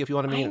totally up to you if you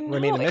want to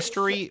remain a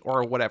mystery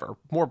or whatever.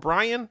 More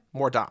Brian,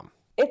 more Dom.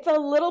 It's a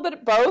little bit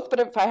of both, but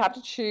if I have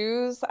to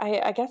choose,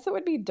 I guess it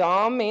would be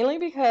Dom, mainly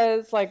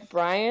because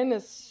Brian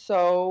is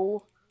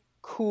so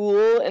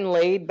cool and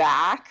laid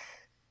back,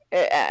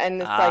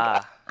 and it's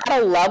at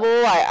a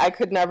level I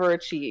could never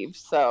achieve.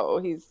 So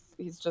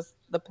he's just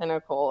the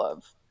pinnacle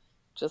of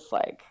just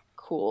like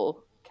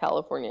cool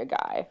California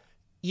guy.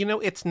 You know,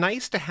 it's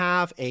nice to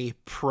have a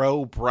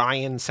pro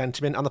Brian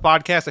sentiment on the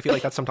podcast. I feel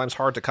like that's sometimes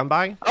hard to come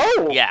by.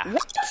 Oh, Yeah.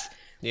 What?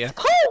 Yeah.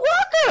 Paul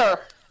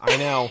Walker. I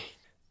know.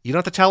 You don't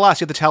have to tell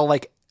us. You have to tell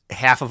like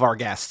half of our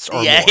guests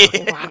or Yeah.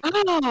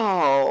 more.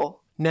 Wow.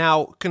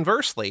 Now,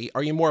 conversely,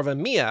 are you more of a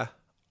Mia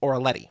or a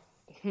Letty?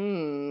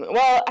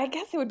 Well, I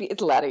guess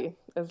it's Letty.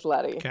 It's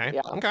Letty. Okay.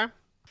 Yeah. Okay.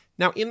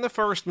 Now, in the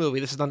first movie,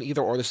 this is not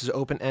either or, this is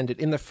open-ended.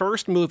 In the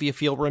first movie,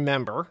 if you'll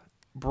remember,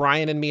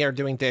 Brian and Mia are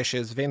doing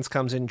dishes. Vince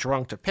comes in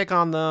drunk to pick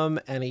on them,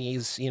 and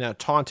he's,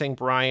 taunting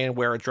Brian,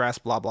 wear a dress,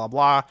 blah, blah,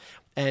 blah.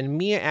 And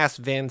Mia asks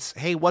Vince,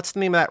 hey, what's the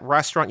name of that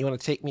restaurant you want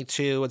to take me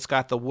to? It's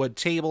got the wood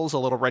tables, the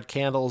little red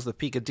candles, the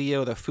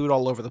picadillo, the food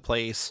all over the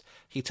place.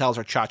 He tells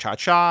her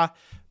cha-cha-cha.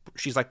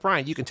 She's like,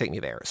 Brian, you can take me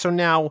there. So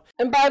now...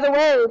 And by the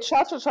way,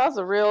 Cha Cha Cha's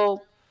a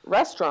real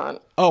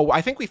restaurant. Oh,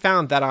 I think we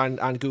found that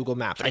on Google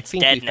Maps. I It's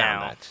think dead we found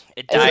now. that.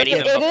 It died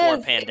even before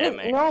is.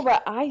 pandemic. No,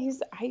 but I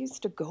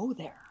used to go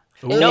there.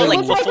 No, It like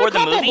was before a the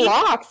couple movie?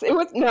 blocks. It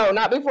was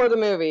not before the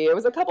movie. It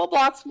was a couple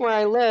blocks from where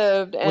I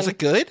lived. And, Was it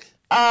good?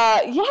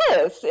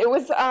 Yes, it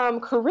was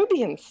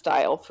Caribbean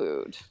style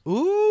food.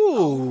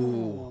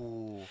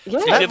 Ooh. Yeah.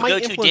 Did you have a might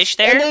go-to influence- dish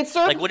there? And they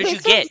served, Like, what did they you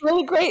served get?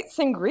 really great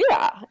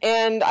sangria,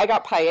 and I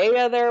got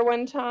paella there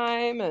one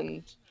time,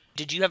 and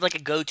Did you have like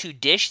a go-to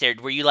dish there?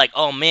 Were you like,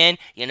 oh man,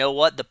 you know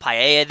what? The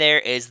paella there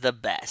is the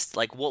best.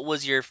 Like, what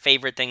was your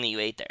favorite thing that you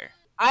ate there?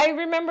 I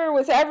remember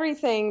with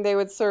everything they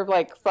would serve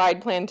like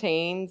fried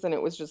plantains, and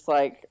it was just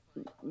like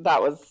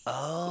that was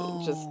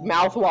just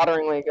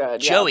mouth-wateringly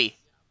good. Yeah. Joey,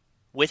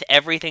 with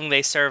everything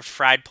they served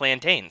fried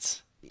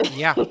plantains.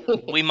 Yeah.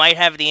 We might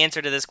have the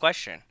answer to this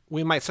question.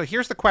 We might. So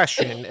here's the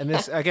question, and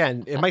this,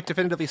 again, it might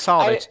definitively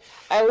solve it.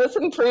 I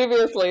listened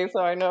previously,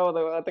 so I know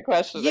what the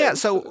question Yeah,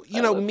 is. so,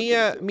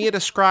 Mia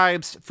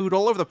describes food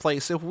all over the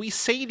place. If we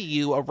say to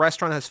you a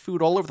restaurant has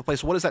food all over the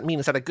place, what does that mean?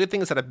 Is that a good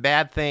thing? Is that a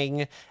bad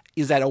thing?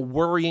 Is that a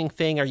worrying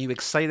thing? Are you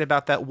excited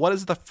about that? What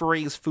does the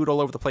phrase food all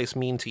over the place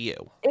mean to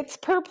you? It's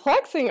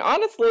perplexing,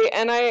 honestly,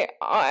 and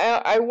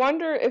I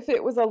wonder if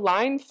it was a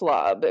line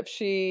flub, if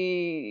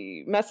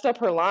she messed up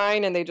her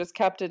line and they just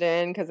kept it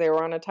in because they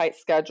were on a tight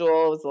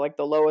schedule. It was like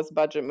the lowest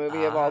budget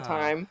movie of all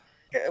time.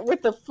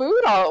 With the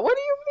food, what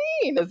do you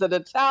mean? Is it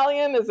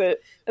Italian?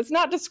 It's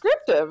not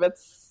descriptive.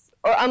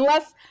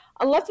 Unless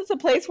it's a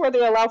place where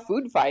they allow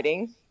food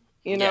fighting,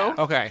 you know?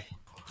 Yeah. Okay.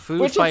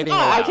 Food Which fighting is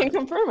not. I allowed. can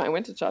confirm. I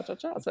went to Cha Cha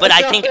Cha. So But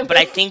I think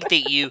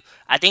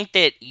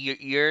that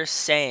you're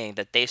saying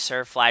that they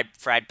serve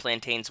fried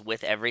plantains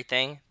with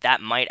everything.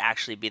 That might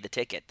actually be the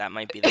ticket. That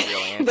might be the real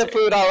answer. the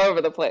food all over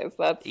the place.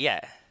 Yeah,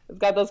 It's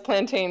got those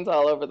plantains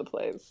all over the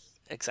place.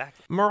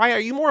 exactly. Mariah, are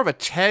you more of a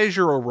Tej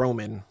or a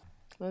Roman?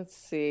 Let's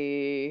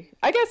see.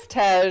 I guess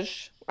Tej.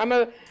 I'm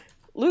a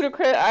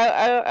Ludacris.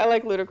 I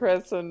like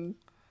Ludacris, and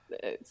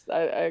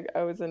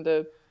I was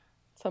into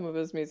some of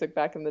his music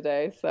back in the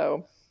day.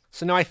 So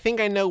now I think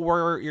I know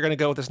where you're going to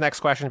go with this next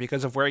question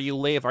because of where you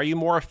live. Are you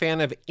more a fan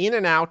of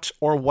In-N-Out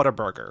or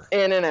Whataburger?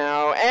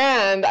 In-N-Out.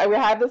 And we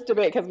had this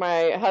debate because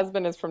my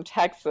husband is from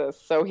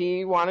Texas, so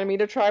he wanted me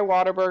to try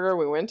Whataburger.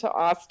 We went to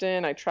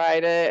Austin. I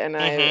tried it, and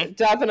I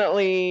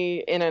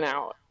definitely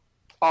In-N-Out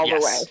all the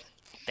way.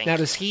 Thank Now, you.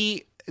 does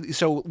he,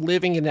 so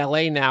living in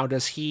LA now,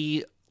 does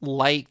he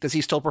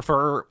still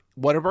prefer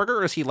Whataburger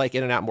or is he like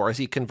In-N-Out more? Is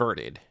he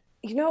converted?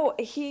 You know,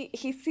 he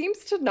seems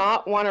to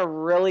not want to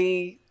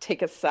really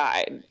take a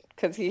side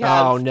because he has.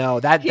 Oh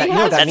no, that he you know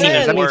what that has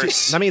means. That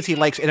worse. means he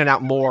likes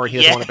In-N-Out more. He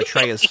doesn't want to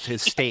betray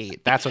his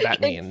state. That's what that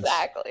means.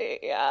 Exactly.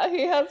 Yeah,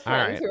 he has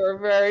friends right. who are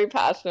very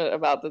passionate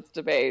about this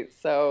debate.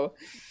 So,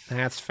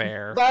 That's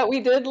fair. but we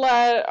did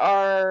let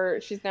our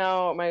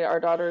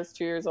daughter is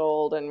 2 years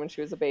old, and when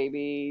she was a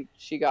baby,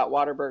 she got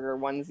Whataburger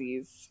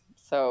onesies.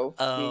 So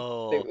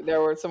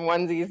there were some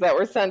onesies that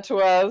were sent to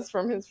us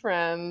from his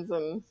friends,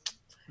 and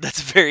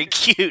That's very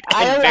cute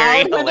I and very allowed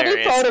him to be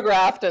hilarious.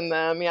 photographed in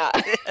them. Yeah.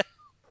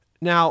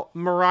 Now,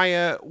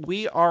 Mariah,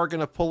 we are going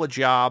to pull a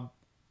job.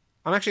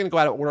 I'm actually going to go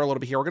out of order a little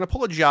bit here. We're going to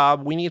pull a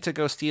job. We need to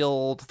go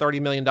steal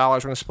 $30 million. We're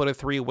going to split it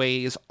 3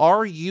 ways.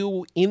 Are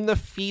you in the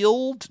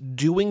field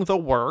doing the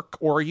work,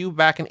 or are you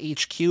back in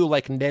HQ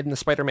like Ned in the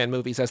Spider-Man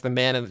movies as the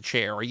man in the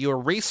chair? Are you a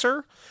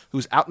racer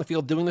who's out in the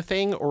field doing the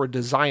thing, or a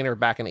designer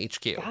back in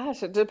HQ?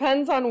 Gosh, it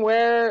depends on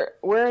what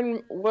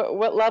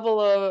level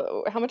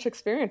of how much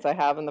experience I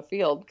have in the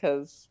field,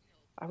 because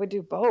I would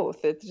do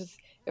both. It's just,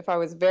 if I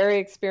was very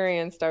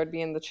experienced, I would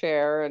be in the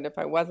chair, and if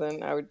I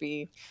wasn't, I would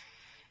be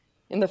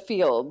in the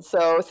field.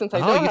 So since I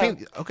don't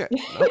have, okay.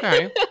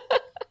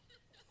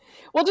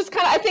 well, just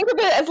kind of, I think of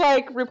it as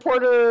like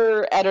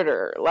reporter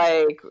editor.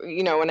 Like,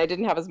 you know, when I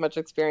didn't have as much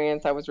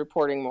experience, I was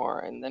reporting more,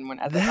 and then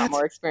as I got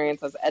more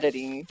experience, I was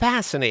editing,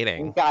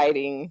 Fascinating. and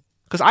guiding.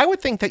 Because I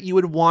would think that you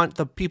would want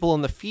the people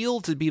in the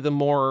field to be the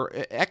more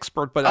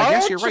expert, but I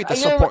guess you're right. The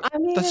support.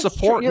 It's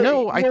true.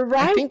 You're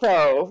right, I think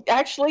though.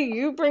 Actually,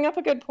 you bring up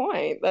a good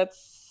point.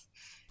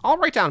 I'll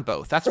write down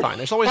both. That's fine.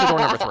 There's always a door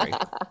number 3.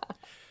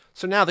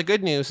 So now the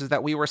good news is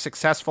that we were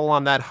successful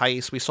on that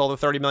heist. We sold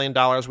the $30 million.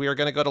 We are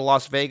going to go to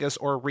Las Vegas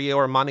or Rio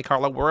or Monte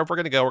Carlo, wherever we're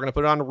going to go. We're going to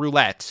put it on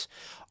roulette.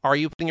 Are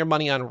you putting your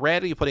money on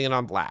red or are you putting it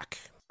on black?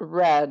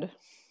 Red.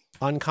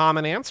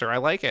 Uncommon answer. I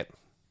like it.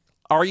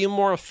 Are you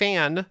more a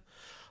fan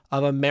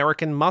of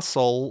American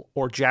Muscle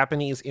or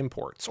Japanese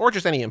imports? Or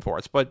just any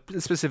imports, but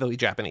specifically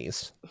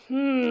Japanese?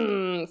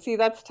 See,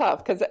 that's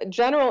tough because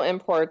general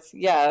imports,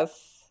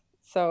 yes.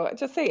 So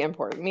just say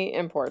imports,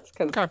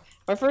 because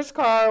my first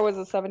car was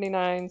a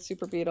 79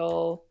 Super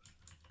Beetle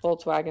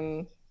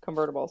Volkswagen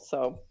convertible.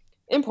 So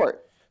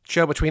import.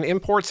 Joe, between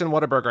imports and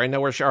Whataburger, I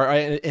know we're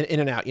in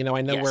and out.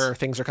 I know Yes. where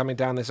things are coming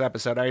down this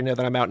episode. I know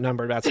that I'm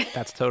outnumbered.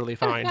 That's totally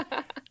fine.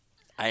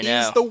 I know.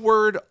 Is the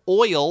word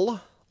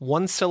oil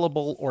one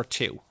syllable or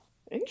two?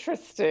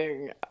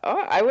 Interesting.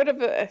 Oh, I would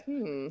have.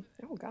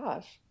 Oh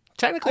gosh.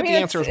 Technically, I mean, the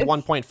answer is it's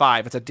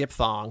 1.5. It's a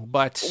diphthong,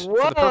 but for the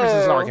Whoa. purposes of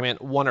this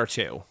argument, one or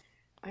two.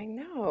 I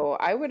know.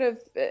 I would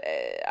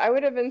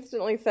have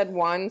instantly said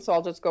one, so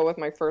I'll just go with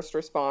my first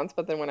response.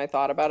 But then when I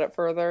thought about it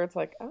further, it's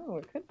like, oh,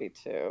 it could be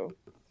two.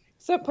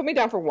 So put me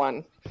down for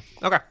one.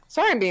 Okay.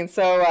 Sorry, I'm being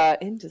so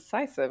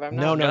indecisive. I'm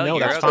not. No, you're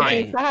that's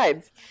okay. fine.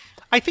 Sides.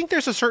 I think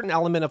there's a certain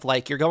element of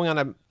you're going on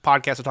a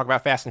podcast to talk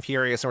about Fast and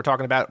Furious, and we're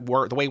talking about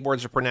the way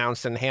words are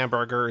pronounced and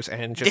hamburgers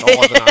and just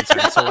all of the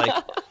nonsense.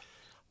 So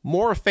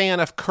more a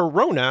fan of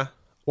Corona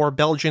or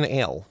Belgian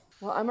ale?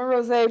 Well, I'm a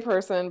rosé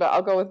person, but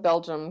I'll go with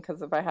Belgium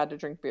because if I had to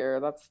drink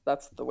beer,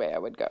 that's the way I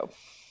would go.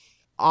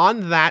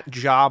 On that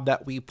job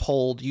that we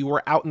pulled, you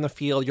were out in the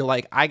field. You're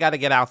like, I got to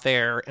get out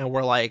there. And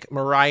we're like,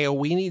 Mariah,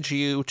 we need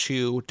you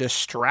to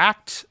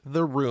distract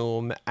the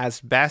room as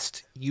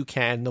best you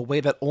can, the way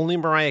that only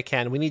Mariah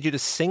can. We need you to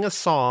sing a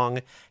song,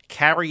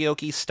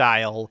 karaoke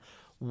style.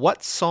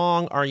 What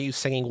song are you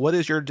singing? What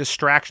is your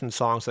distraction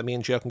song so that me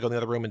and Joe can go in the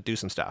other room and do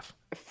some stuff?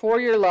 For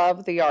Your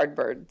Love, the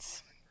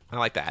Yardbirds. I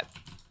like that.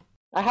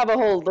 I have a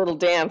whole little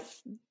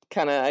dance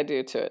kind of I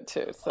do to it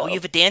too. So you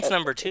have a dance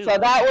number too. So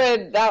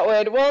that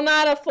would well,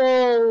 not a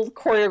full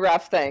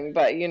choreographed thing,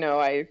 but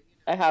I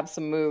have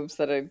some moves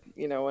that I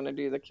want to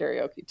do the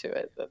karaoke to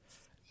it.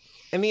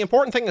 And the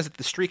important thing is that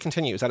the streak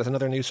continues. That is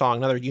another new song,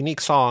 another unique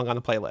song on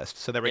the playlist.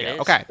 So there we go. is.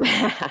 Okay.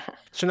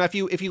 So now if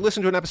you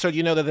listen to an episode,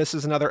 you know that this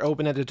is another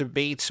open-ended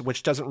debate,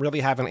 which doesn't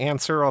really have an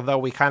answer, although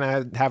we kind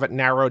of have it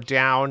narrowed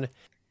down.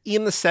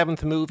 In the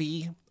 7th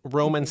movie,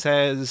 Roman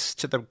says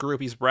to the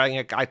group, he's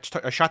bragging, I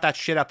shot that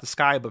shit out the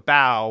sky, but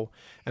bow.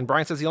 And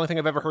Brian says, the only thing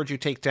I've ever heard you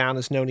take down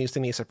is no knees,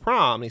 Denise at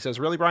prom. And he says,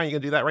 really, Brian, you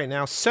going to do that right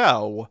now?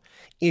 So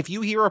if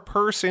you hear a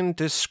person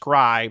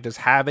described as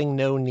having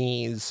no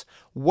knees,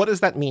 what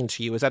does that mean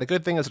to you? Is that a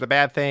good thing? Is it a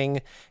bad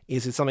thing?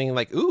 Is it something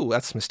like, ooh,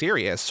 that's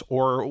mysterious?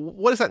 Or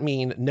what does that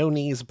mean? No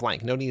knees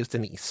blank, no knees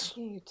Denise.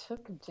 You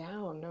took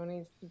down no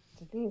knees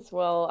Denise.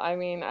 Well, I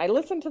mean, I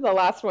listened to the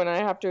last one and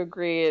I have to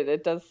agree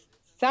it does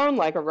sound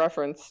like a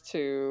reference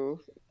to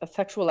a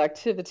sexual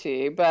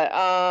activity, but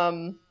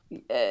and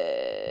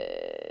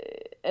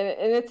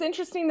it's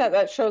interesting that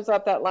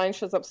that line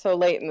shows up so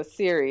late in the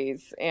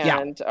series,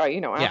 and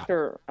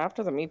after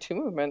the Me Too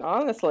movement,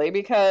 honestly,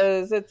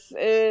 because it's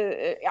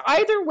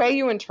either way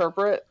you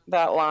interpret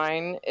that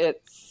line,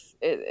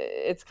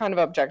 it's kind of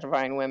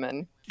objectifying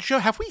women. Joe,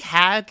 have we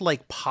had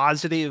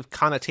positive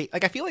connotation?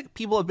 I feel like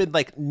people have been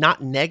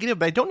not negative,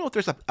 but I don't know if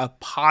there's a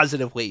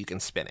positive way you can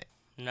spin it.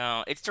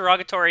 No, it's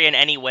derogatory in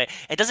any way.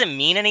 It doesn't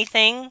mean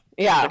anything,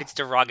 but it's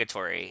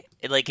derogatory.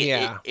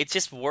 It's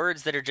just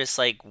words that are just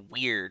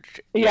weird.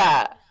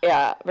 Yeah,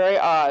 very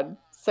odd.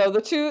 So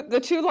the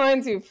two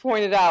lines you've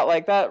pointed out,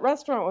 like that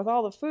restaurant with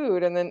all the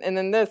food, and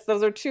then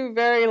those are two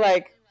very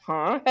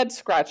head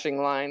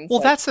scratching lines.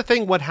 Well, that's the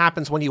thing. What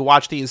happens when you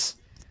watch these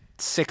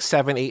 6,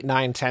 7, 8,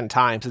 9, 10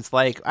 times? It's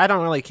I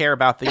don't really care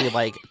about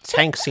the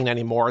tank scene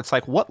anymore. It's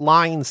what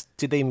lines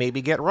did they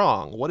maybe get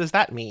wrong? What does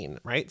that mean,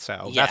 right?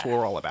 So that's what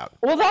we're all about.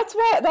 Well, that's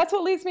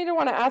what leads me to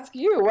want to ask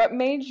you, what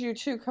made you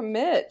to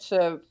commit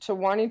to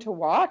wanting to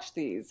watch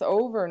these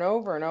over and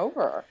over and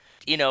over?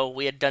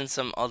 We had done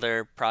some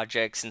other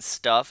projects and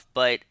stuff,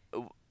 but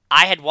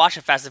I had watched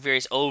Fast and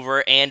Furious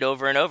over and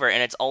over and over,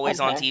 and it's always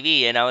on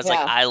TV, and I was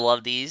I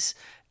love these.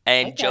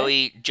 And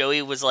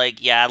Joey was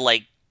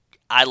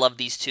I love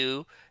these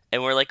too,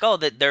 and we're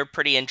that they're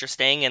pretty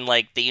interesting, and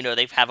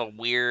they have a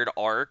weird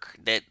arc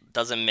that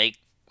doesn't make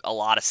a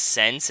lot of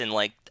sense, and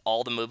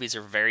all the movies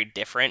are very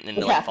different, and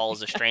it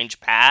follows a strange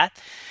path.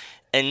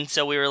 And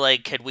so we were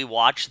could we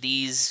watch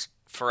these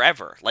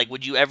forever?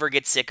 Would you ever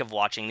get sick of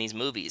watching these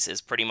movies? Is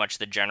pretty much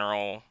the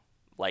general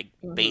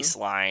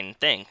baseline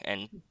thing,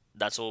 and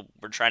that's what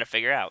we're trying to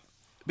figure out.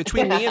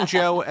 Between me and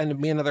Joe and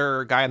me and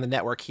another guy on the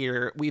network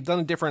here, we've done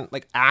a different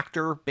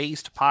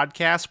actor-based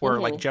podcast where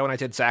Joe and I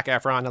did Zac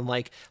Efron,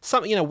 and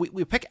some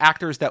we pick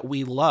actors that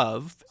we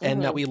love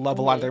and that we love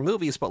a lot of their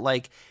movies, but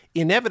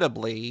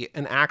inevitably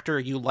an actor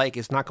you like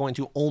is not going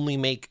to only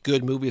make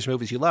good movies or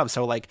movies you love.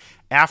 So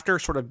after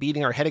sort of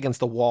beating our head against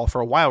the wall for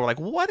a while, we're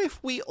what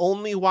if we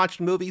only watched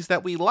movies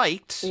that we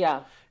liked?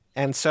 Yeah.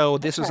 And so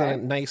this was a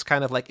nice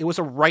kind of it was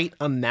a right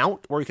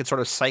amount where you could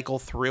sort of cycle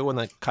through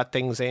and cut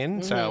things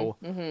in. So.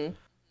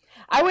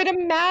 I would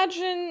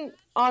imagine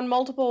on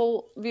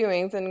multiple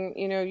viewings, and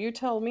you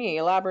tell me,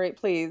 elaborate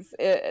please,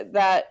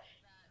 that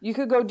you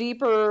could go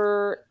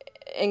deeper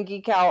and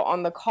geek out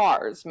on the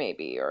cars,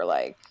 maybe, or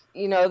like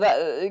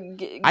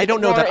that. I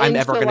don't know that I'm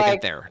ever going to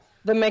get there.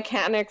 The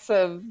mechanics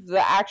of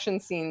the action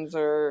scenes,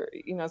 or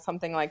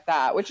something like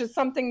that, which is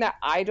something that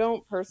I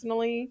don't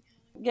personally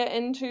get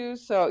into.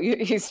 So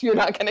you're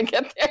not going to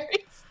get there.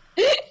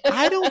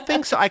 I don't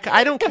think so.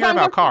 I don't care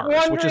about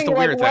cars, which is the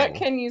weird thing. What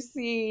can you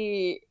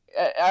see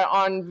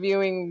on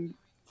viewing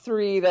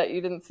 3 that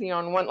you didn't see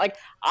on 1? Like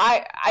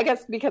I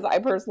guess because I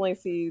personally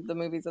see the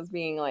movies as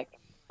being like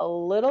a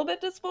little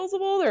bit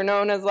disposable. They're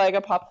known as like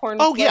a popcorn.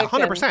 Oh yeah,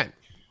 100%.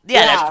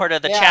 Yeah, that's part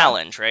of the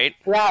challenge, right?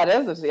 Yeah,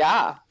 it is.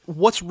 Yeah.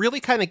 What's really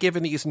kind of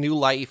given these new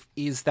life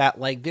is that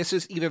like this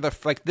is either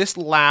this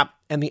lap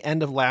and the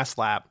end of last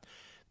lap.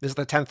 This is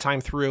the 10th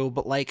time through,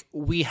 but like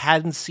we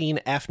hadn't seen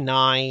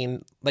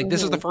F9. Like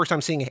this is the first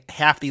time seeing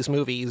half these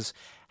movies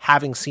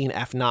having seen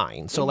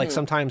F9. So like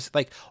sometimes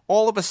like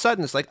all of a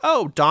sudden it's like,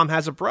 oh, Dom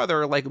has a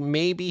brother. Like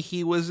maybe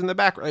he was in the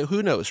background.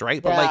 Who knows,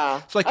 right? But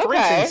like so like for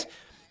instance.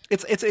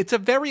 It's a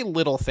very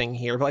little thing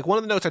here, but like one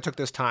of the notes I took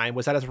this time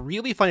was that it's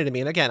really funny to me.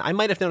 And again, I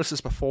might have noticed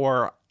this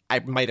before. I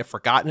might have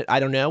forgotten it.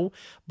 I don't know.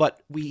 But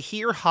we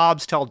hear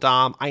Hobbs tell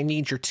Dom, I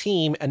need your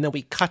team. And then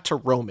we cut to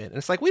Roman. And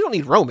it's like, we don't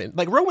need Roman.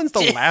 Like Roman's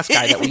the last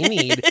guy that we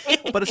need.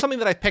 But it's something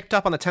that I picked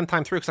up on the 10th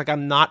time through. Because like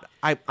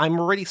I'm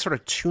already sort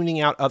of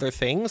tuning out other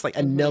things. Like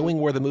and knowing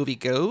where the movie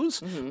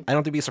goes. I don't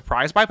have to be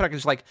surprised by it. But I can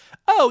just like,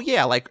 oh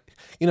yeah, like,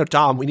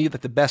 Dom, we need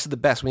like the best of the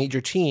best. We need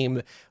your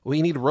team.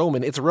 We need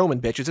Roman. It's Roman,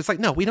 bitches. It's like,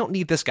 no, we don't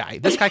need this guy.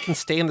 This guy can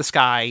stay in the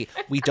sky.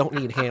 We don't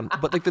need him.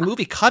 But like the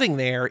movie cutting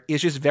there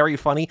is just very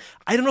funny.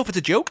 I don't know if it's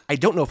a joke. I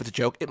don't know if it's a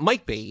joke. It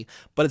might be,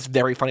 but it's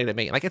very funny to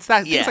me. Like it's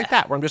that things like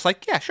that where I'm just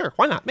like, yeah, sure,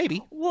 why not?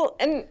 Maybe. Well,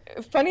 and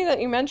funny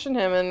that you mentioned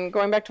him. And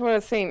going back to what I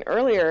was saying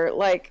earlier,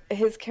 like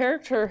his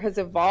character has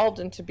evolved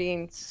into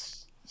being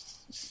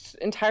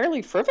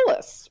entirely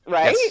frivolous,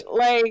 right? Yes.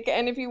 Like,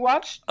 and if you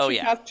watch Too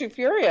Fast, Too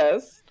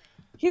Furious,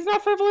 he's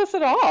not frivolous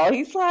at all.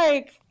 He's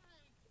like,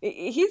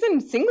 he's in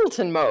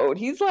Singleton mode.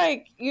 He's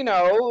like, you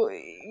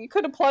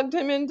could have plugged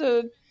him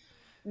into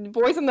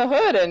Boys in the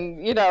Hood, and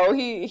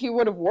he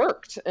would have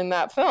worked in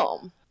that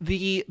film.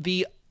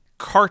 The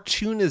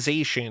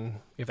cartoonization,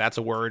 if that's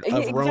a word,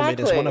 of Roman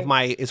is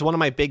one of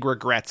my big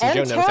regrets. And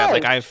Joe knows that.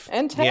 Like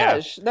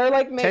Tej, they're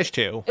like Tej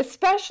too,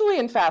 especially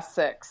in Fast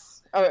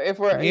 6. If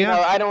we're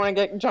I don't want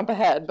to jump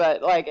ahead,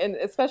 but like, and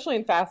especially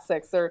in Fast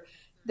 6,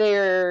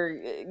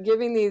 they're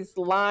giving these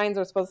lines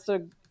are supposed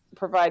to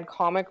provide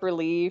comic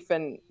relief,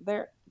 and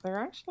they're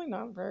actually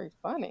not very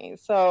funny.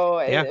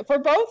 So for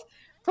both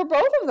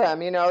of them,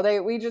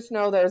 we just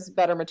know there's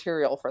better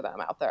material for them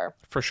out there.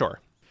 For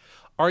sure.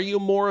 Are you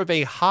more of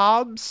a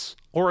Hobbs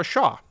or a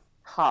Shaw?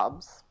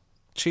 Hobbs.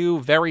 2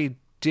 very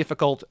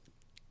difficult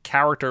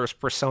characters,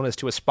 personas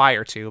to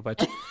aspire to,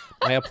 but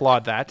I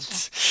applaud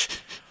that.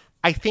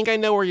 I think I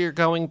know where you're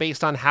going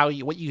based on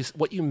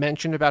what you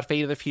mentioned about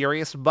Fate of the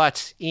Furious,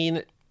 but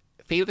in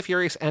Fate of the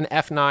Furious and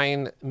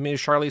F9,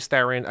 Ms. Charlize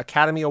Theron,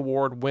 Academy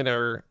Award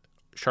winner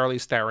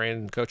Charlize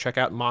Theron, go check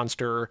out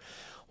Monster,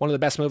 one of the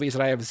best movies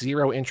that I have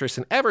zero interest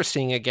in ever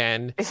seeing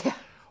again.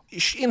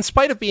 In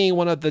spite of being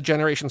one of the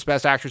generation's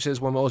best actresses,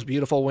 one of the most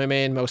beautiful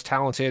women, most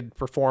talented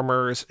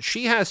performers,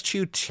 she has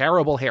 2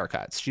 terrible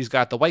haircuts. She's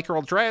got the white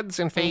girl dreads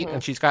in Fate,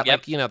 and she's got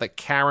the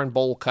Karen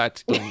bowl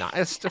cut.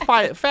 It's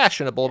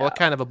fashionable, but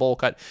kind of a bowl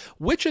cut.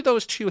 Which of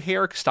those 2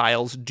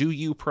 hairstyles do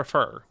you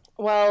prefer?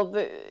 Well,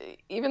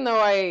 even though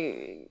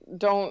I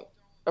don't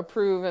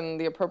approve in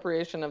the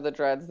appropriation of the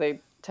dreads,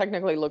 they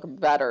technically look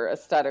better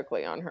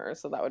aesthetically on her,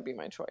 so that would be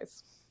my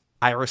choice.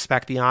 I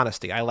respect the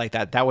honesty. I like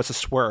that. That was a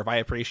swerve. I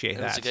appreciate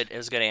that. It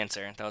was a good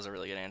answer. That was a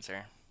really good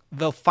answer.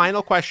 The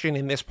final question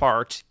in this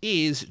part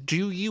is,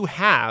 do you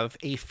have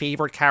a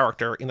favorite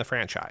character in the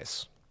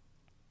franchise?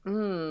 Let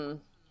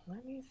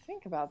me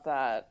think about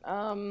that.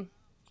 I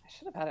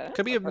should have had it.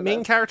 Could be a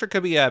main character,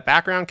 could be a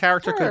background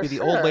character, could be the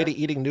old lady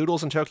eating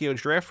noodles in Tokyo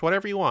Drift,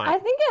 whatever you want. I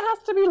think it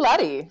has to be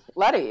Letty.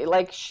 Letty,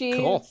 like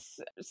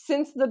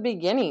since the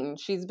beginning,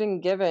 she's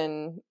been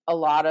given a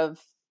lot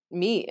of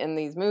meat in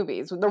these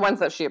movies, the ones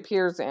that she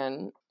appears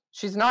in.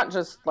 She's not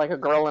just like a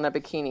girl in a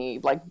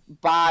bikini, like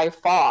by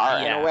far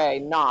in a way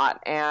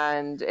not.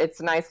 And it's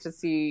nice to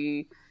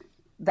see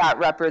that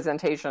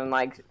representation,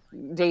 like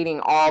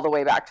dating all the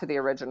way back to the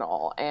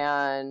original.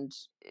 And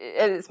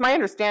it's my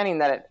understanding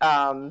that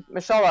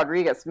Michelle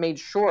Rodriguez made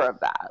sure of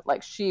that.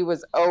 Like she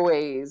was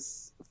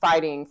always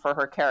fighting for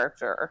her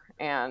character.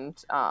 And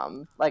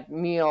like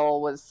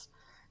Neil was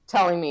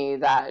telling me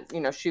that,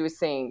 she was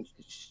saying,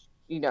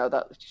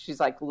 that she's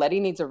like, Letty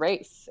needs a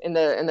race in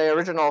the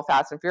original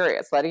Fast and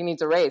Furious. Letty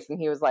needs a race. And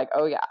he was like,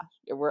 oh yeah,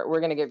 we're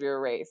going to give you a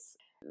race.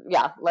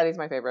 Yeah. Letty's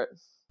my favorite.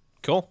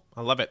 Cool.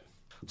 I love it.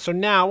 So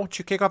now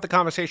to kick off the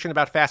conversation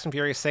about Fast and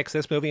Furious 6,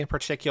 this movie in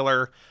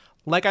particular,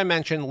 like I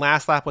mentioned,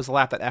 last lap was the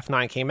lap that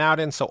F9 came out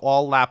in. So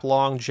all lap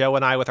long, Joe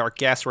and I with our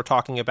guests were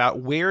talking about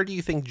where do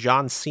you think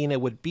John Cena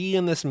would be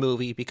in this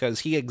movie?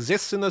 Because he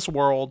exists in this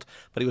world,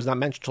 but he was not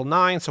mentioned till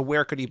 9. So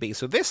where could he be?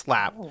 So this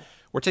lap,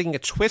 we're taking a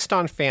twist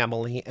on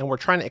family, and we're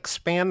trying to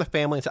expand the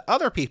family into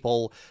other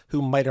people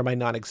who might or might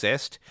not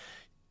exist.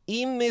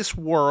 In this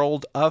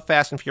world of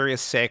Fast and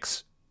Furious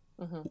 6,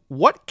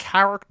 what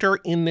character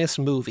in this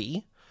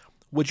movie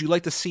would you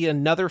like to see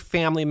another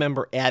family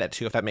member added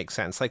to, if that makes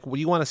sense? Like, would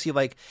you want to see,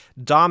 like,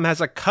 Dom has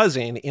a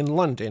cousin in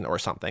London or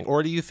something?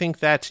 Or do you think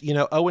that, you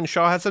know, Owen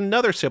Shaw has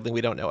another sibling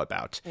we don't know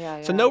about?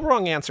 Yeah. So no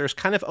wrong answers,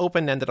 kind of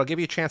open-ended. I'll give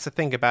you a chance to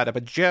think about it.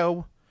 But,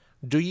 Joe,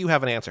 do you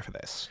have an answer for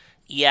this?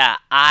 Yeah,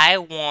 I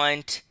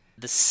want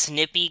the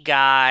snippy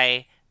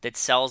guy that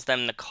sells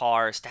them the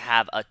cars to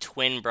have a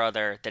twin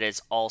brother that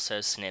is also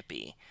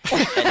snippy.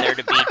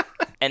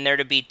 And there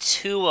to be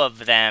two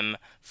of them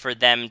for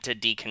them to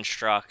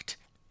deconstruct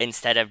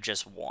instead of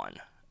just one.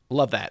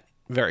 Love that.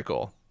 Very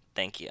cool.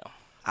 Thank you.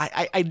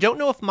 I don't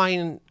know if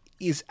mine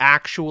is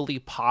actually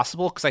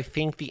possible, because I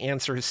think the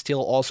answer is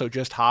still also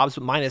just Hobbs,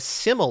 but mine is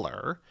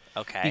similar.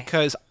 Okay.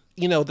 Because,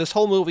 you know, this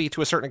whole movie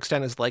to a certain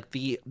extent is like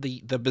the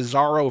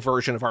Bizarro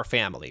version of our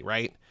family,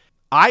 right?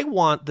 I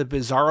want the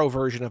Bizarro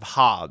version of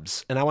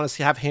Hobbs, and I want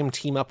to have him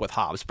team up with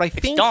Hobbs. But I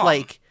think, Dom.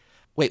 like...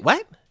 Wait,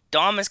 what?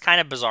 Dom is kind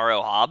of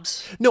Bizarro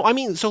Hobbs. No, I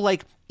mean, so,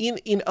 like,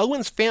 in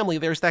Owen's family,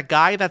 there's that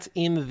guy that's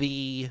in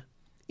the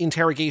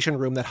interrogation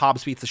room that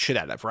Hobbs beats the shit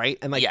out of, right?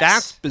 And, like, Yes.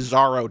 that's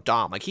Bizarro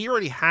Dom. Like, he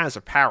already has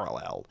a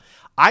parallel.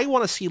 I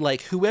want to see,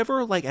 like,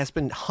 whoever, like, has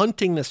been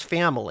hunting this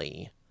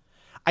family...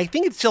 I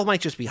think it still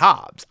might just be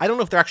Hobbs. I don't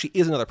know if there actually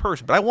is another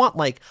person, but I want,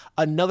 like,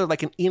 another,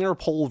 like, an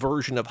Interpol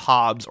version of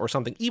Hobbs or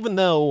something, even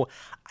though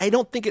I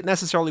don't think it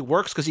necessarily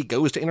works because he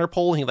goes to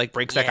Interpol and he, like,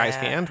 breaks that guy's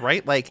hand,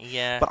 right? Like,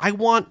 Yeah. But I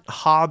want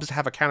Hobbs to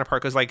have a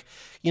counterpart because, like,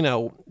 you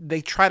know, they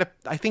try to,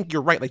 I think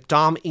you're right, like,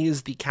 Dom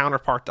is the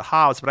counterpart to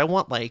Hobbs, but I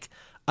want, like,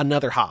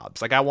 another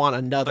Hobbs. Like, I want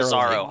another... Bizarro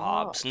like,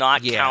 Hobbs,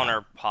 not Yeah.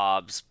 counter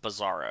Hobbs,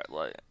 Bizarro.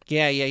 Like,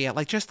 Yeah.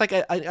 Like, just, like,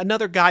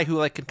 another guy who,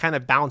 like, can kind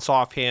of bounce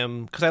off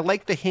him, because I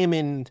like him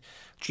and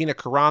Gina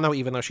Carano,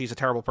 even though she's a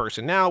terrible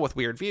person now with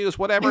weird views,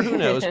 whatever, who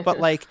knows. But,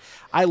 like,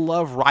 I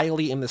love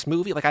Riley in this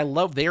movie. Like, I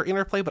love their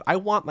interplay, but I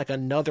want, like,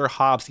 another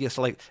Hobbs. He has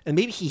to, like, and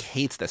maybe he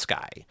hates this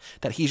guy,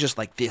 that he's just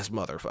like, this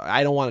motherfucker.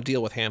 I don't want to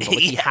deal with him, but, like,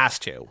 he has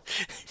to.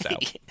 So.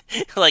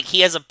 like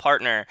he has a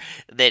partner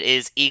that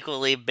is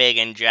equally big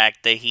and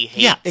jacked that he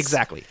hates. Yeah,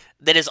 exactly.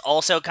 That is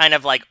also kind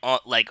of like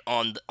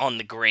on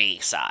the gray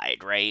side,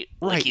 right?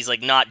 Like Right. he's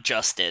like not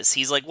justice.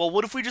 He's like, well,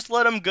 what if we just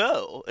let him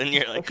go? And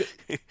you're like,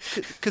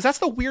 Because that's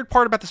the weird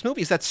part about this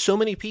movie, is that so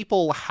many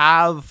people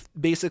have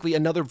basically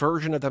another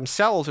version of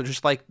themselves, or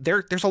just like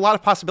there's a lot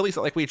of possibilities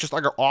that, like, we just,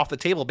 like, are off the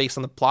table based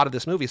on the plot of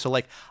this movie. So,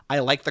 like, I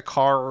like the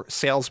car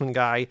salesman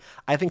guy.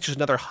 I think just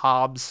another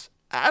Hobbs.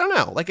 I don't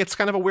know. Like, it's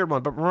kind of a weird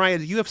one. But Mariah,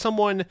 do you have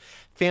someone,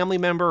 family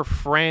member,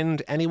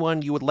 friend,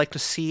 anyone you would like to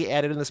see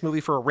added in this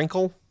movie for a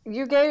wrinkle?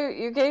 You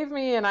gave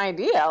me an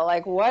idea.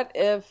 Like, what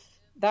if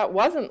that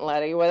wasn't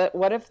Letty?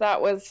 What if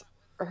that was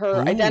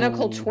her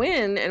identical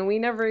twin, and we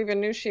never even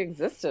knew she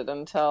existed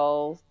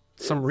until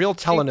Some real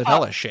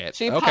telenovela shit.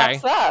 she Okay.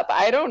 pops up?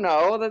 I don't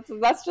know.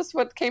 That's just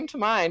what came to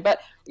mind. But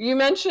you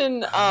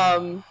mentioned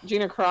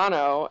Gina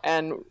Carano,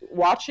 and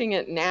watching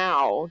it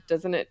now,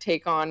 doesn't it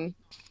take on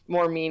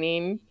more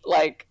meaning?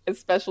 Like,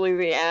 especially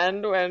the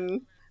end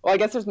when, well, I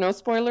guess there's no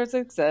spoilers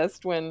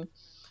exist, when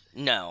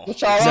no.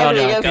 Michelle No,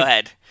 Rodriguez Go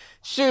ahead.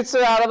 shoots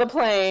her out of the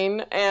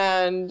plane,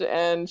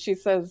 and she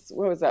says,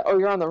 what was that? Oh,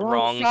 you're on the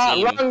wrong Wrong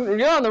side. team.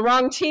 You're on the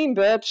wrong team,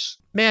 bitch.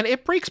 Man,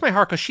 it breaks my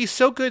heart because she's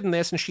so good in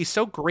this, and she's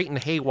so great in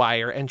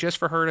Haywire, and just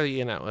for her to,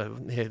 you know,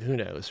 who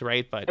knows,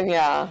 right? But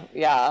Yeah.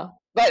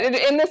 But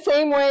in the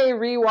same way,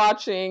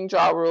 rewatching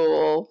Ja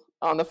Rule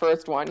on the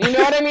first one, you know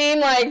what I mean?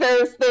 Like,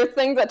 there's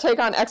things that take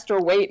on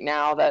extra weight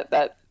now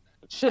that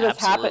should have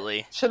happened.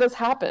 Absolutely. Should have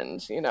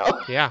happened, you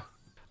know. yeah.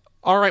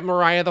 All right,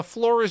 Mariah, the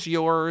floor is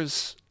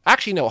yours.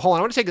 Actually, no, hold on.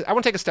 I want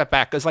to take a step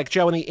back because, like,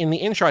 Joe, in the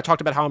intro, I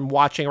talked about how I'm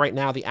watching right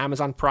now the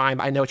Amazon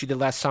Prime I Know What You Did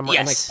Last Summer,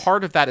 and, Yes. like,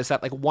 part of that is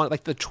that,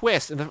 like, the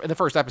twist in the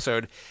first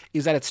episode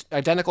is that it's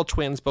identical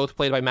twins, both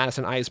played by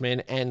Madison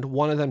Eisman, and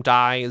one of them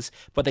dies,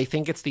 but they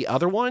think it's the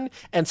other one,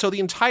 and so the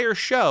entire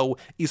show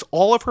is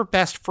all of her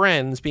best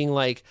friends being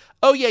like,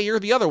 "Oh yeah, you're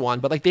the other one,"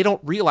 but, like, they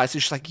don't realize.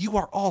 It's just like, you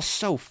are all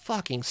so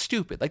fucking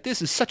stupid. Like,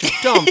 this is such a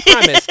dumb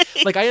premise.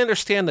 Like, I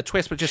understand the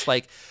twist, but just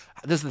like,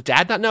 does the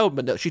dad not know?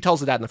 But no, she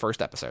tells the dad in the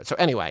first episode. So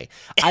anyway,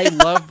 I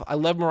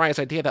love Mariah's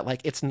idea that,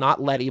 like, it's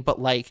not Letty,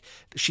 but, like,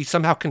 she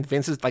somehow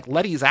convinces, like,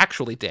 Letty's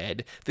actually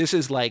dead. This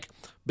is, like,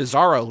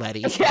 Bizarro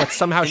Letty, but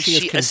somehow And she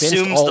has convinced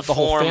assumes the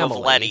whole form family.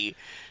 of Letty.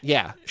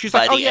 Yeah, she's by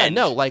like, oh the yeah, end.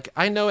 no, like,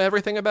 I know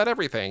everything about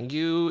everything.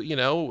 You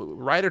know,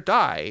 ride or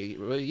die.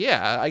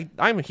 Yeah,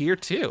 I'm here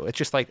too. It's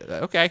just like,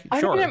 okay, I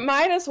sure. mean, it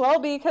might as well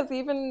be, because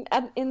even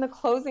in the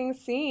closing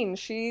scene,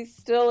 she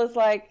still is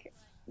like,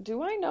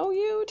 do I know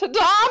you? To Dom,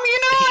 you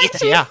know? Like,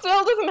 she Yeah.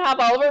 still doesn't have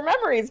all of her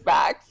memories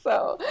back,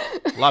 so.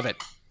 Love it.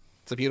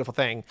 It's a beautiful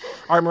thing.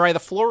 All right, Mariah, the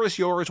floor is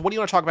yours. What do you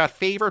want to talk about?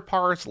 Favorite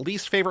parts,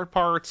 least favorite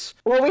parts?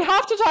 Well, we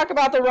have to talk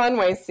about the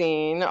runway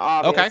scene,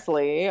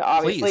 obviously.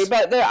 Please.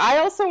 But I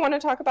also want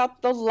to talk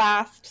about the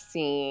last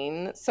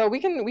scene. So we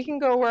can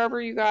go wherever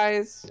you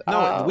guys.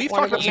 No, we've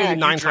wanna talked about go this movie next.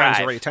 9 times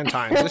drive. already, 10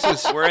 times. This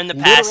is We're in the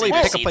literally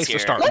passenger pick a place seats to here.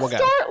 start. We'll go.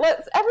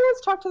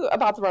 Everyone's talked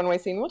about the runway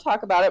scene. We'll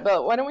talk about it,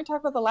 but why don't we talk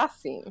about the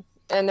last scene?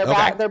 And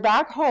they're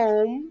back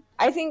home.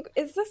 I think,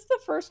 is this the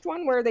first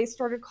one where they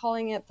started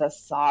calling it the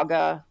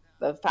saga,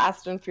 the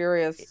Fast and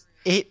Furious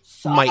It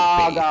saga?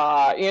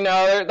 might You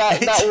know,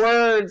 that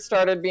word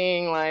started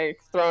being like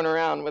thrown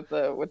around with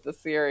the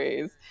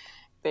series.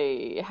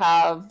 They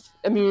have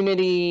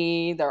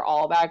immunity. They're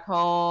all back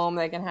home.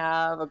 They can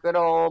have a good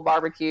old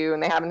barbecue,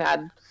 and they haven't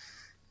had,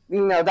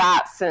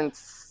 that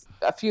since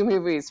a few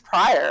movies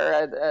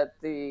prior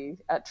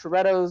at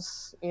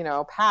Toretto's,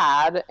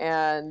 pad.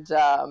 And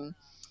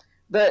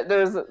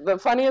there's the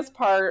funniest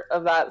part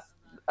of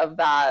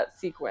that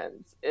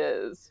sequence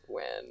is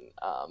when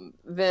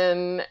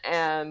Vin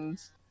and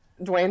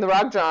Dwayne The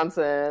Rock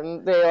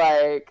Johnson,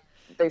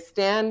 they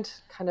stand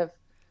kind of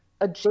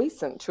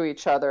adjacent to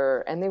each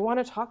other and they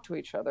want to talk to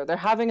each other. They're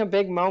having a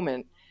big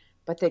moment,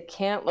 but they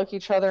can't look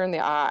each other in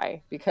the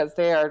eye because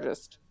they are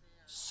just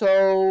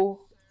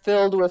so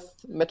filled with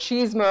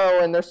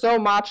machismo and they're so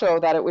macho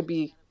that it would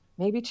be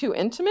maybe too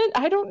intimate.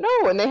 I don't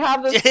know. And they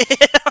have this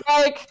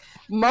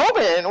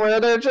moment where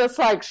they're just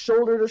like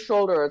shoulder to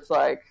shoulder. It's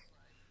like,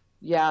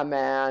 yeah,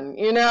 man,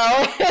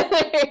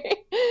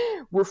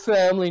 we're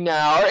family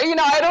now. Or,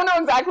 I don't know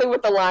exactly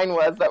what the line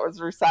was that was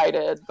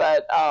recited,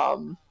 but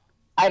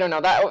I don't know.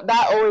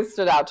 That always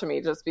stood out to me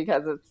just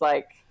because it's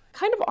like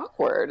kind of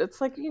awkward. It's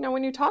like,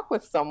 when you talk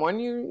with someone,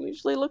 you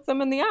usually look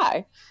them in the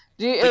eye.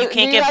 But you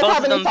can't get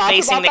both of them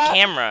facing the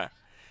camera.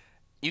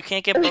 You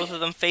can't get both of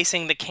them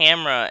facing the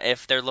camera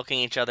if they're looking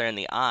each other in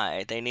the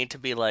eye. They need to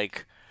be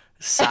like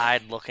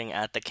side looking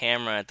at the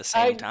camera at the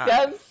same time.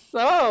 I guess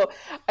so.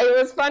 It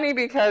was funny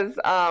because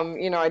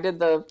I did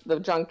the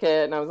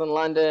junket and I was in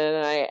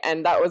London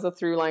and that was a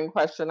through line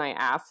question I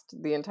asked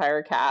the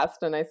entire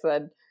cast, and I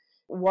said,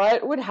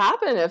 what would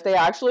happen if they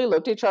actually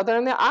looked each other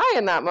in the eye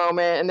in that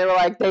moment? And they were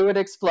like, they would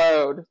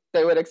explode.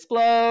 They would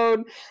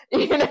explode. I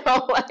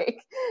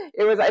think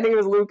it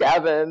was Luke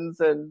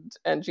Evans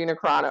and Gina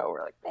Carano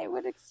were like, they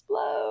would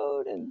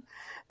explode. And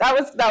that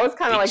was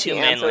kind of like the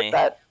answer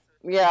that,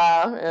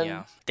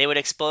 and they would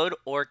explode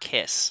or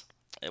kiss.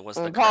 It was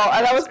the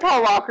that was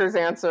Paul Walker's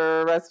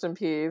answer. Rest in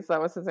peace.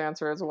 That was his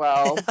answer as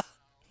well.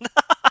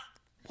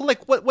 Well,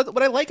 like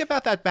what I like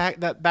about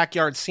that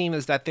backyard scene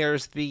is that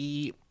there's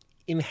the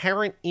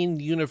inherent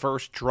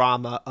in-universe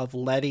drama of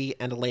Letty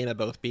and Elena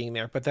both being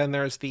there, but then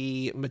there's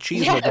the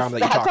machismo drama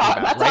that you're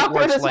talking about, that's right?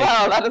 Awkward as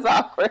well. That is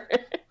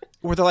awkward.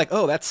 Where they're like,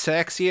 oh, that's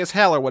sexy as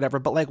hell or whatever,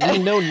 but like we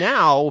know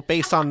now,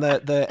 based on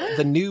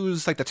the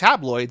news, like the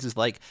tabloids, is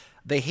like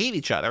they hate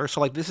each other.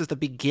 So like this is the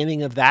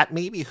beginning of that,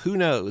 maybe, who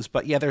knows?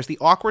 But yeah, there's the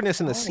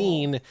awkwardness in the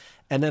scene,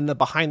 and then the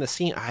behind the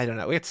scene. I don't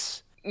know.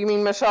 You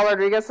mean Michelle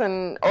Rodriguez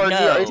no. you're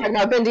talking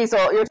about Vin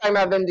Diesel? You're talking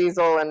about Vin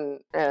Diesel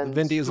and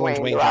Vin Diesel and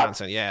Dwayne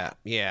Johnson. Yeah.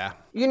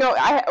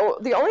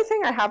 The only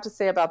thing I have to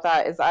say about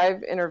that is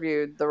I've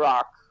interviewed The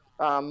Rock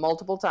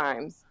multiple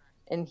times,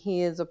 and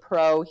he is a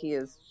pro. He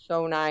is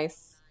so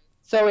nice.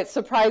 So it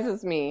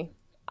surprises me.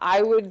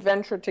 I would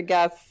venture to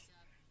guess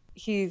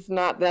he's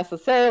not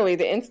necessarily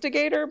the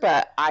instigator,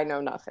 but I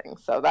know nothing.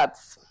 So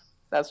that's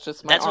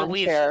just my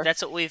armchair.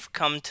 That's what we've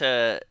come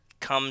to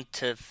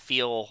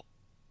feel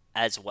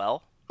as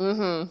well.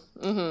 That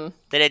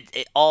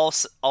it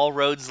all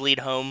roads lead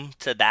home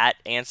to that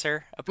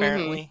answer,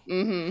 apparently.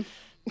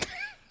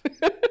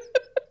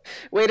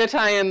 Way to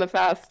tie in the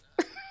fast.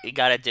 You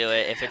gotta do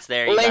it. If it's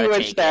there, you language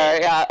gotta take there,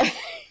 it. yeah.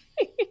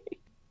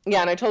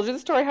 Yeah, and I told you the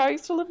story how I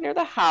used to live near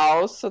the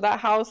house. So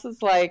that house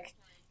is like,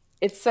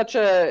 it's such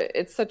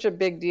a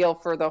big deal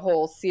for the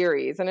whole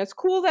series. And it's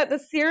cool that the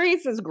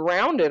series is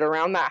grounded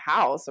around that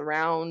house,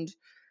 around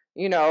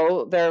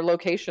their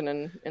location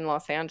in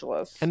Los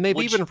Angeles. And they've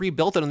even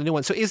rebuilt it in the new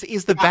one. So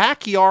is the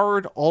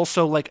backyard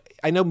also, like,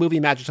 I know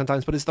movie magic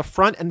sometimes, but is the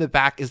front and the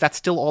back, is that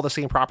still all the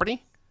same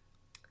property?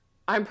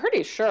 I'm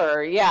pretty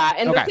sure, yeah.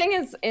 And the thing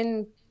is,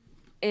 in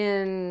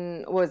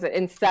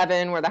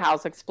 7 where the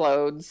house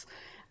explodes,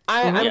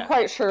 I'm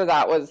quite sure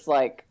that was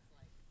like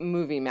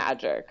movie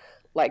magic.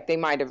 Like they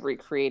might have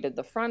recreated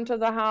the front of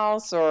the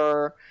house,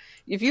 or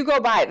if you go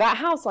by that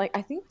house, like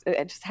I think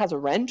it just has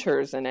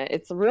renters in it.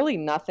 It's really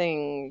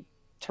nothing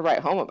to write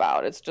home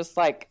about. It's just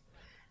like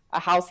a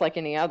house like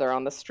any other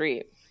on the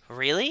street.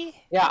 Really?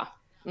 Yeah.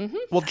 Mm-hmm.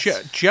 Well,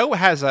 Joe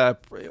has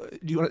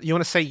you want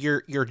to say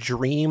your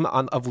dream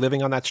of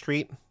living on that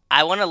street?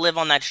 I want to live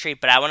on that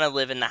street, but I want to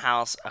live in the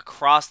house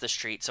across the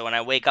street. So when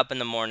I wake up in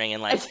the morning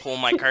and like pull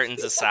my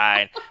curtains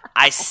aside,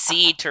 I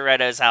see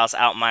Toretto's house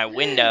out my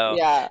window.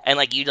 Yeah. And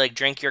like you like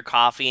drink your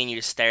coffee and you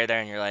just stare there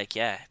and you're like,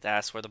 yeah,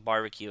 that's where the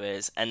barbecue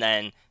is. And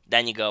then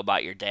you go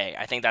about your day.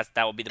 I think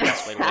that would be the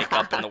best way to wake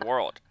up in the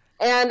world.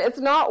 And it's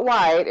not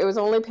white. It was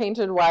only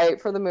painted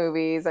white for the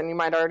movies. And you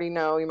might already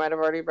know, you might have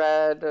already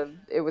read,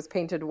 it was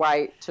painted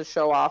white to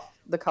show off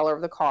the color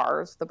of the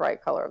cars, the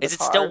bright color of the cars.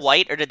 Is it still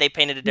white, or did they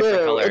paint it a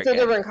different color It's again? a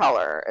different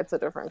color. It's a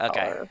different color.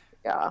 Okay.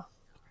 Yeah.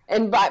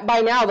 And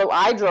by now, though,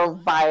 I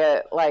drove by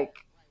it like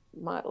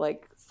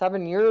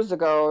 7 years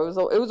ago.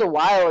 It was a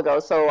while ago,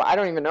 so I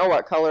don't even know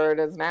what color it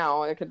is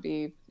now. It could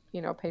be,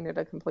 painted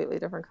a completely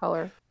different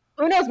color.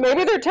 Who knows?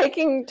 Maybe they're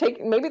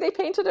maybe they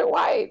painted it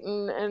white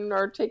and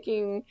are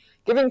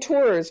giving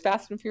tours,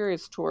 Fast and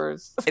Furious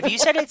tours. If you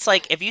said it's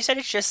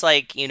just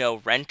like,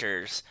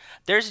 renters,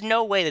 there's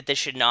no way that this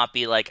should not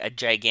be like a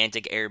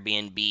gigantic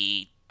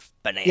Airbnb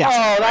bonanza. Yeah.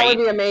 Oh, that right?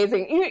 would be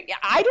amazing.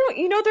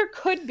 There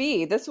could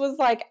be. This was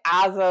like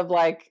as of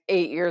like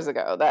 8 years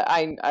ago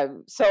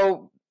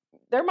so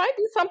there might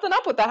be something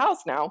up with the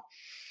house now.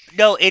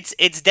 No, it's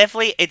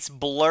definitely, it's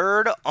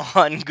blurred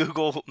on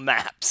Google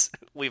Maps,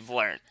 we've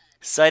learned.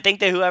 So I think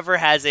that whoever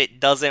has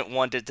it doesn't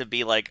want it to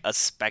be like a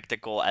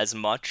spectacle as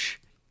much.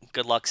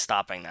 Good luck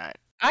stopping that.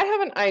 I have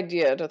an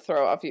idea to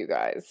throw off you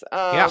guys.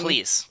 Yeah,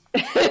 please.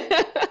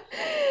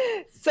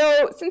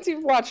 So since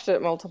you've watched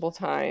it multiple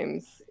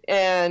times,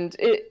 and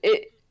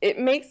it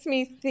makes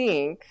me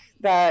think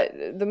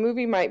that the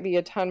movie might be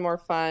a ton more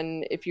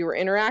fun if you were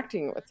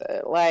interacting with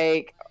it,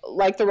 like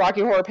the Rocky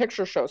Horror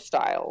Picture Show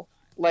style,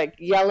 like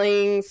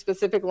yelling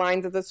specific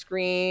lines at the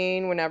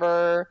screen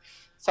whenever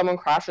someone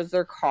crashes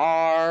their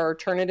car, or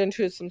turn it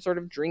into some sort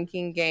of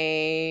drinking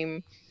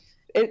game.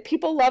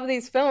 People love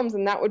these films,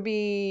 and that would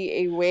be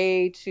a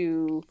way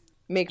to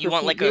make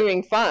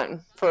viewing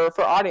fun for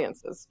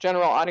audiences,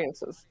 general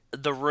audiences.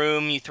 The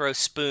Room, you throw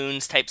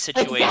spoons type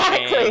situation.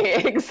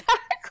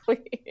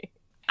 Exactly.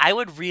 I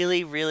would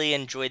really, really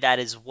enjoy that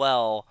as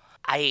well.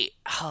 I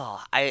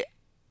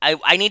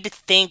need to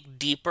think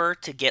deeper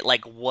to get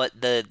like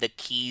what the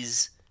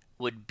keys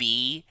would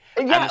be.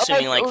 Yeah, I'm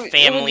assuming like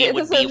family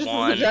would be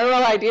one. A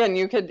general idea, and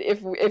you could,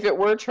 if it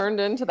were turned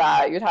into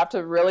that, you'd have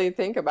to really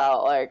think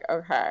about like,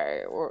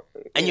 okay,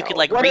 and you could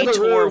like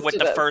retour with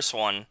the first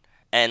one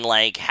and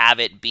like have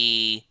it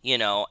be,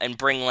 and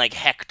bring like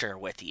Hector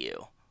with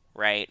you,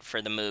 right,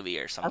 for the movie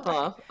or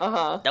something.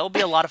 That would be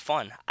a lot of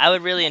fun. I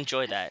would really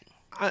enjoy that.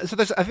 I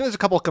think there's a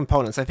couple of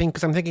components. I think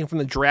because I'm thinking from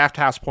the Draft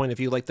House point of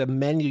view, like the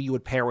menu you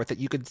would pair with it,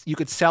 you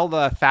could sell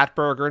the fat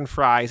burger and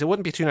fries. It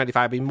wouldn't be $2.95,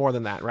 it'd be more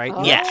than that, right?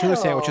 Yeah, tuna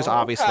sandwiches,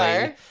 obviously.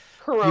 Okay.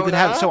 Corona. You could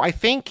have. So I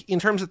think in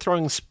terms of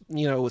throwing,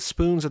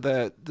 spoons at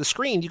the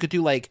screen, you could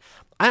do like,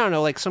 I don't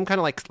know, like some kind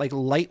of like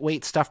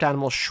lightweight stuffed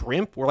animal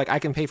shrimp, where like I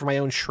can pay for my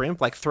own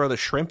shrimp, like throw the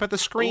shrimp at the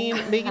screen,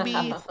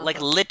 maybe.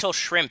 Like little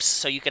shrimps,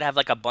 so you could have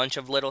like a bunch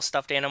of little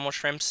stuffed animal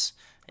shrimps.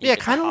 Yeah,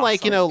 kind of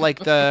like, like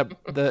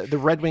the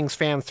Red Wings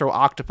fans throw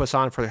octopus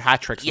on for hat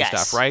tricks and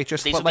stuff, right?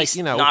 Just these but would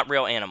be not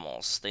real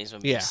animals. These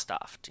would be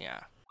stuffed,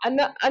 yeah.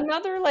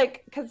 Another,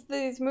 like, because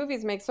these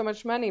movies make so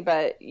much money,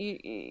 but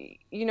if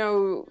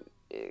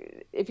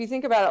you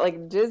think about it,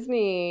 like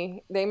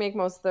Disney, they make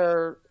most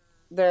of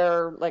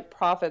their like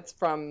profits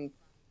from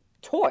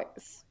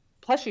toys,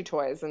 plushie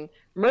toys, and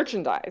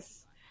merchandise.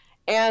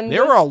 And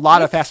there are a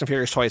lot of Fast and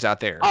Furious toys out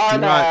there.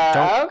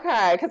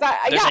 Okay, because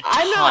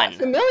I'm not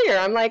familiar.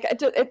 I'm like,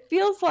 it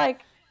feels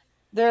like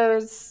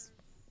there's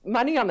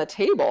money on the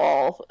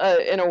table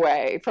in a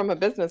way from a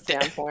business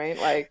standpoint.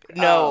 Like,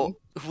 no,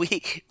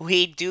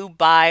 we do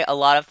buy a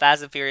lot of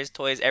Fast and Furious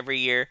toys every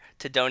year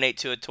to donate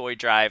to a toy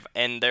drive,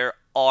 and there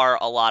are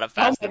a lot of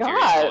Fast and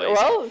Furious toys.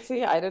 Well,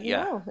 see, I didn't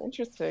know.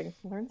 Interesting.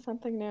 Learned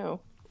something new.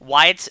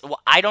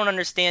 I don't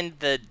understand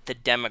the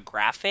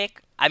demographic.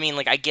 I mean,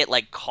 like, I get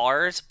like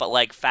cars, but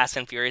like Fast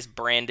and Furious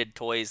branded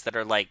toys that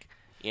are like,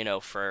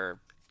 for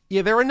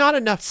there are not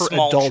enough for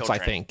small adults, children.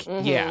 I think.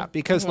 Mm-hmm. Yeah,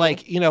 because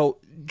like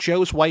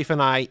Joe's wife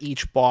and I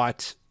each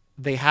bought.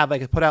 They had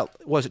put out,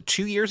 was it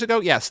 2 years ago?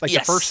 Yes, the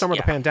first summer of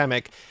the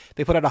pandemic,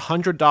 they put out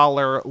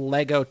 $100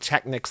 Lego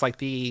Technics, like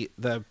the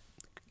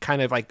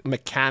kind of like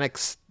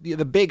mechanics,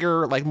 the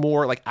bigger, like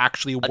more like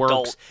actually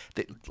works.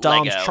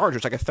 Dom's Lego.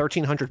 Chargers, like a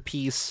 1,300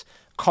 piece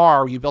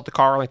car. You built the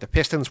car, like the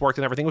pistons worked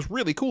and everything. It was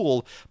really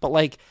cool. But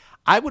like,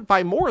 I would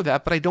buy more of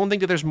that, but I don't think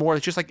that there's more.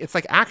 It's just like, it's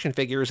like action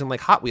figures and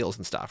like Hot Wheels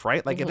and stuff,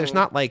 right? Like, there's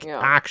not like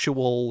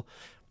actual,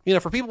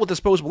 for people with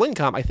disposable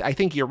income, I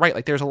think you're right.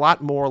 Like, there's a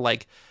lot more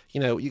like,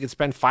 you could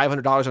spend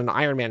 $500 on an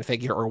Iron Man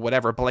figure or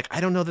whatever, but like,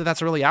 I don't know that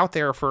that's really out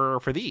there for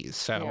these.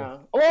 So,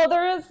 well,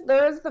 there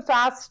is the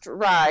Fast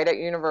ride at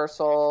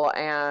Universal,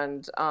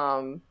 and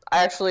I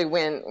actually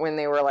went when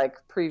they were like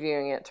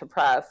previewing it to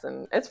press,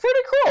 and it's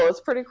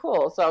pretty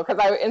cool. So, because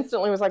I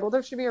instantly was like, well,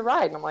 there should be a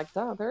ride, and I'm like,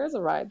 no, there is a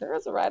ride.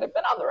 I've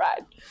been on the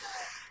ride.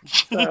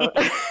 So.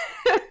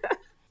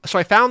 So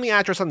I found the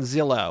address on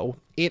Zillow.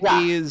 It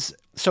was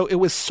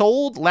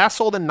sold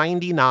in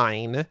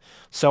 99.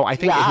 So I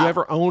think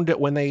whoever owned it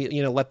when they,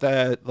 let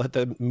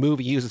the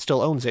movie use it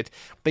still owns it.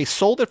 They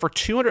sold it for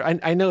 $200.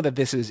 I know that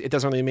it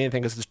doesn't really mean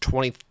anything because it's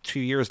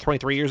 23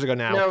 years ago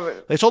now.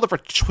 No, they sold it for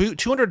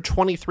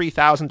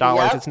 $223,000.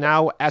 Yep. It's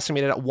now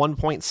estimated at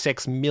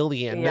 $1.6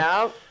 million.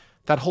 Yep.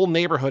 that whole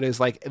neighborhood is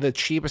like the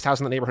cheapest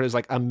house in the neighborhood is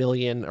like $1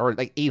 million or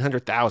like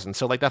 800,000.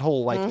 So like that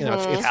whole like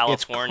it's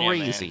California,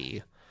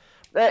 crazy.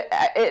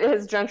 It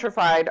has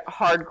gentrified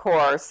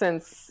hardcore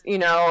since,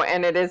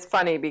 and it is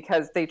funny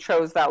because they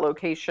chose that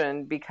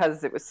location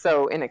because it was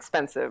so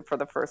inexpensive for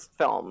the first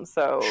film.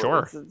 So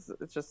sure.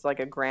 It's just like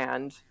a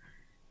grand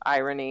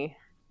irony.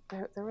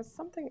 There was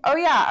something. Oh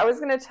yeah, I was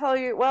going to tell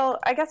you. Well,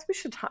 I guess we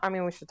should.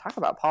 We should talk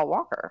about Paul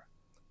Walker,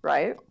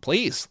 right?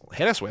 Please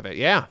hit us with it.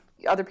 Yeah.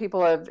 Other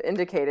people have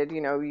indicated,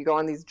 you go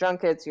on these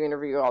junkets, you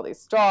interview all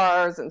these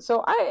stars, and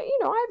so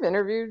I've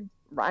interviewed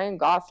Ryan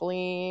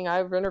Gosling.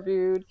 I've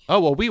interviewed. Oh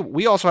well,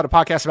 we also had a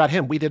podcast about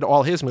him. We did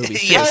all his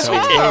movies too. Yes, so we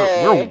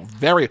did. We're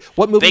very.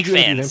 What movie Big did you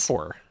interview him fans.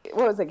 for?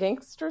 What was it,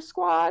 Gangster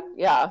Squad?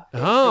 Yeah.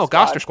 Oh,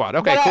 Gangster Squad.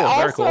 Okay, but cool. I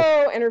Very cool.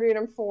 also interviewed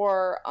him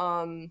for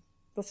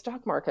the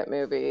stock market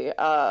movie.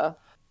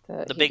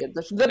 The Big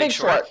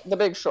Short. The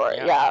Big Short.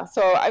 Yeah.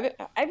 So I've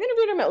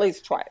interviewed him at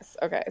least twice.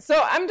 Okay.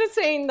 So I'm just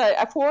saying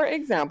that, for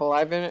example,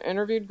 I've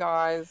interviewed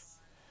guys,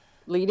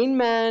 leading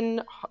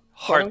men,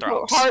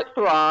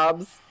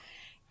 heartthrobs.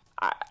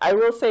 I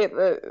will say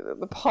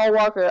the Paul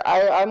Walker,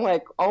 I'm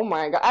like, oh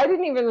my God. I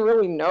didn't even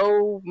really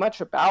know much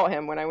about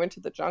him when I went to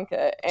the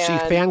junket. And so you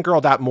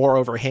fangirled out more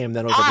over him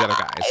than over the other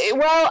guys.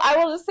 Well, I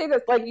will just say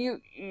this. Like,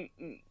 you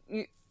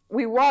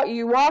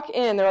walk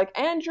in, they're like,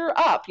 and you're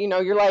up.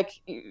 You're like,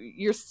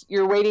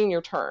 you're waiting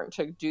your turn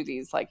to do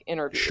these, like,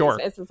 interviews. Sure.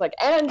 It's just like,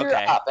 and you're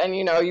up. And,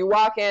 you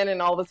walk in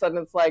and all of a sudden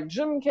it's like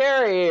Jim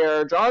Carrey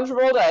or John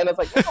Travolta. And it's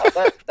like,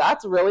 yeah,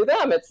 that's really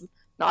them. It's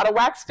not a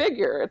wax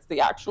figure. It's the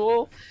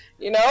actual,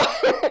 actor.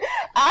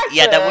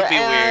 Yeah, that would be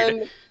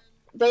weird.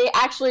 They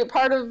actually,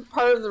 part of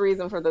the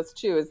reason for this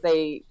too is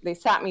they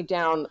sat me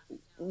down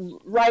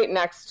right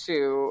next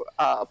to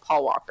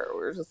Paul Walker. We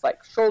were just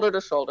like shoulder to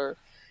shoulder.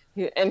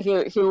 He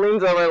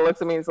leans over and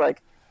looks at me. He's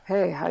like,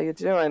 "Hey, how you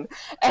doing?"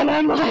 And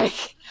I'm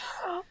like,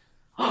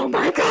 "Oh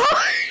my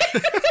God,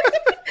 this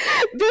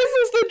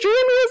is the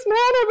dreamiest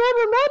man I've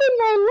ever met in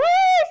my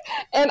life."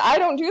 And I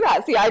don't do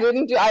that. See, I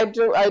didn't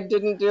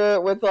do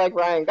it with like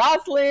Ryan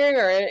Gosling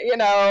or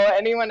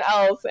anyone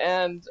else.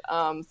 And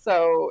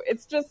so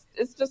it's just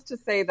to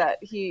say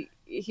that he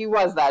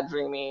was that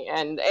dreamy.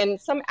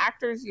 And some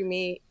actors you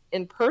meet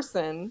in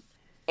person,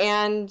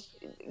 and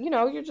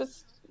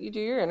you do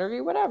your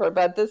interview, whatever.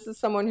 But this is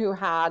someone who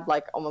had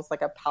like almost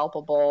like a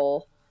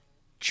palpable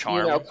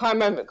charm,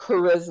 kind of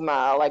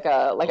charisma, like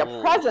a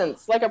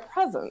presence.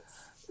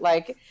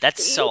 Like,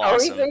 that's so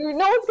awesome.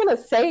 No one's gonna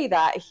say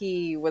that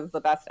he was the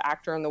best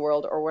actor in the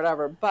world or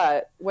whatever,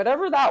 but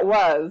whatever that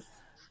was,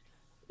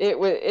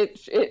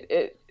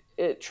 it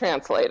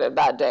translated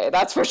that day.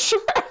 That's for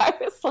sure. I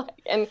was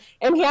like, and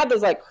he had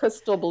those like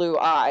crystal blue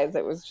eyes.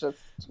 It was just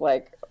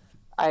like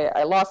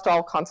I lost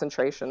all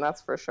concentration.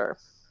 That's for sure.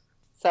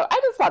 So I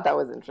just thought that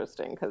was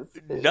interesting because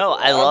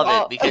I love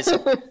it because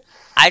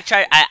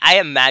I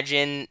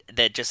imagine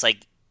that just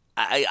like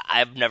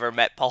I've never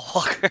met Paul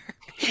Walker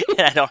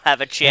and I don't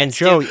have a chance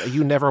to. And Joe,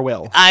 you never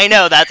will. I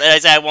know that's I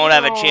said I won't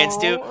have a chance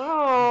to,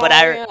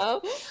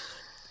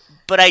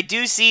 but I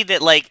do see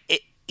that like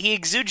he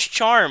exudes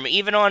charm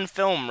even on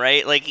film,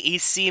 right? Like he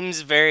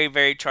seems very,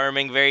 very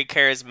charming, very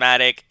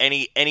charismatic, and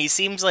he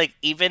seems like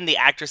even the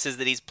actresses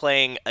that he's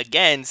playing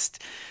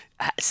against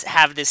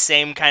have this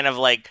same kind of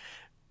like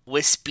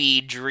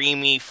wispy,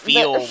 dreamy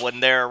feel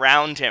when they're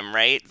around him,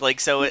 right? Like,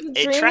 so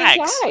it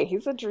tracks.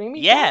 He's a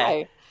dreamy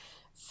guy.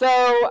 So,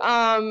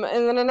 and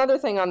then another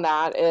thing on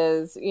that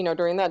is,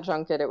 during that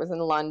junket, it was in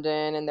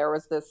London, and there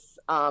was this,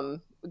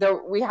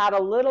 we had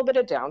a little bit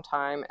of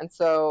downtime, and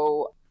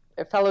so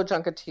a fellow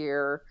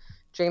junketeer,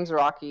 James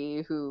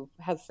Rocky, who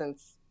has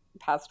since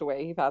passed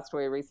away. He passed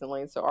away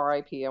recently, so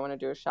R.I.P. I want to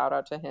do a shout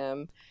out to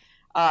him.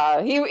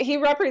 He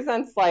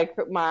represents like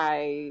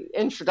my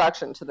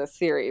introduction to the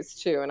series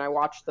too, and I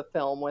watched the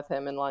film with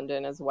him in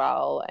London as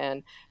well.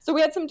 And so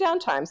we had some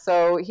downtime.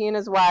 So he and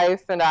his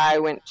wife and I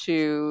went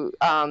to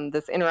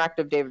this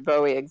interactive David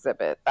Bowie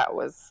exhibit that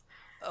was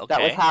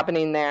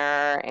happening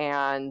there,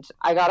 and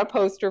I got a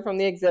poster from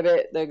the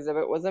exhibit. The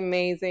exhibit was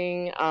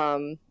amazing. I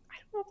don't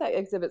know if that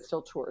exhibit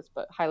still tours,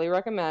 but highly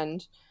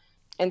recommend.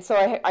 And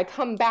so I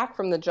come back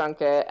from the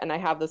junket and I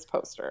have this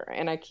poster,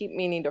 and I keep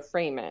meaning to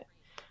frame it.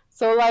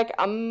 So like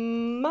a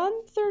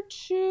month or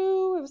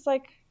two, it was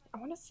like, I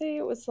want to say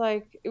it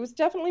was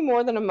definitely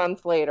more than a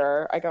month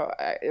later. I go,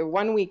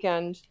 one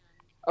weekend,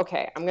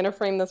 okay, I'm going to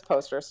frame this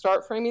poster,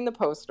 start framing the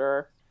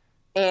poster.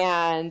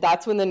 And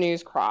that's when the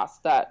news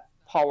crossed that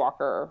Paul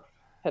Walker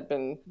had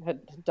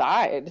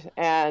died.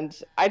 And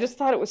I just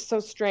thought it was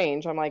so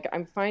strange. I'm like,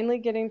 I'm finally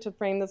getting to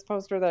frame this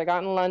poster that I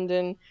got in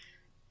London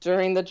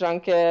during the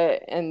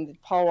junket, and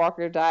Paul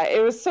Walker died.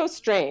 It was so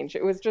strange.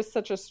 It was just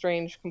such a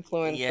strange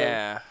confluence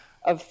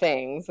of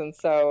things. And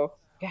so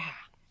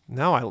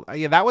No,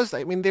 yeah, that was,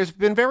 I mean, there's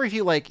been very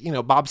few, like,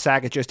 Bob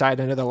Saget just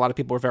died. I know that a lot of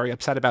people were very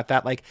upset about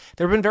that. Like,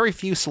 there have been very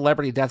few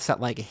celebrity deaths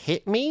that, like,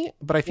 hit me,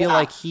 but I feel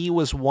like he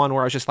was one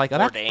where I was just like, oh,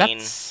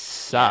 that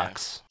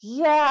sucks.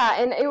 Yeah,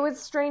 and it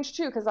was strange,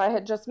 too, because I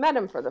had just met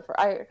him for the first,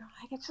 I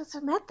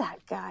just met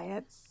that guy.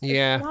 It's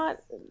not,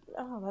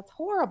 that's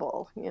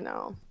horrible,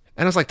 And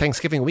it was like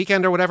Thanksgiving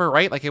weekend or whatever,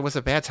 right? Like, it was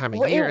a bad time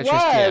of year. It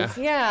was,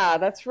 yeah,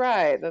 that's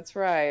right.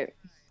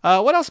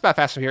 What else about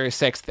Fast and Furious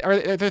 6? Are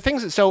there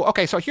things... So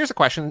here's a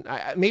question.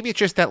 Maybe it's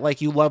just that,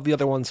 like, you love the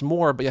other ones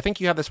more, but I think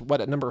you have this,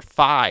 at number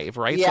 5,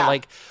 right? Yeah. So,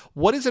 like,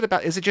 what is it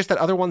about? Is it just that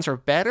other ones are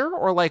better?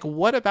 Or, like,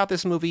 what about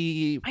this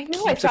movie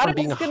keeps it from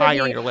being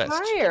higher on your list?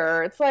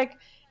 Higher. It's like,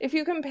 if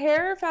you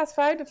compare Fast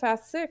 5 to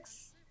Fast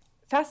 6,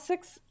 Fast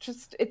 6,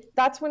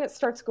 that's when it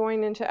starts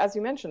going into, as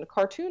you mentioned,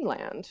 cartoon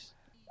land.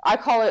 I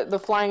call it the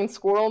flying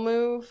squirrel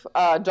move.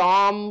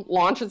 Dom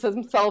launches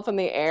himself in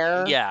the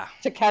air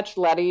to catch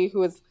Letty,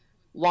 who is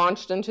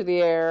launched into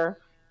the air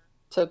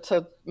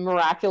to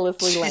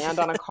miraculously land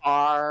on a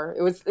car.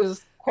 It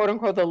was quote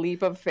unquote the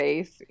leap of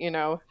faith,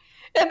 And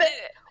then,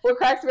 what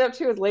cracks me up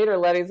too is later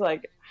Letty's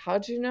like,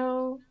 "How'd you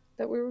know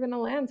that we were going to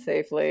land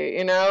safely?"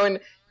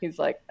 And he's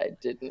like, "I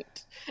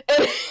didn't."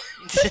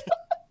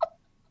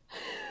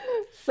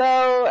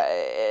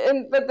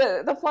 But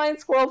the flying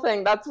squirrel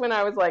thing, that's when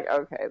I was like,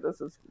 okay, this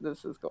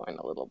is going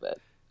a little bit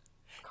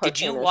cartoonish.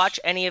 Did you watch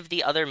any of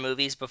the other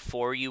movies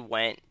before you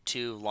went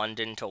to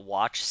London to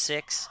watch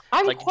 6?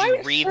 Did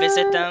you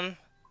revisit them?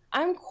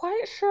 I'm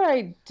quite sure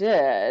I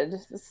did.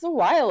 This is a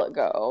while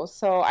ago,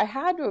 so I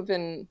had to have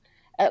been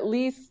at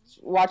least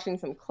watching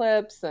some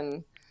clips,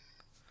 and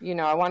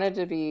I wanted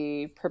to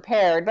be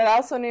prepared, but I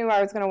also knew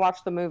I was going to watch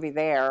the movie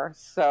there.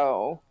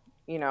 So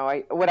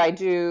what I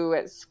do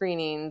at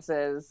screenings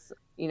is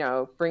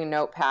bring a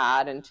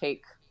notepad and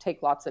take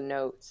lots of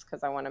notes,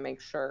 because I want to make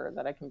sure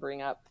that I can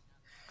bring up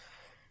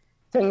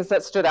things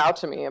that stood out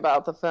to me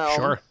about the film.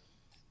 Sure.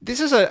 This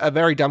is a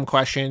very dumb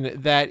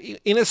question. That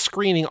in a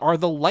screening, are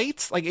the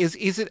lights, like, is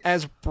it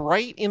as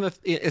bright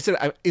is it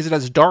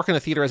as dark in the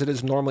theater as it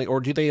is normally, or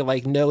do they,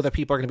 like, know that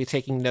people are going to be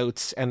taking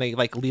notes and they,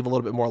 like, leave a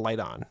little bit more light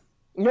on?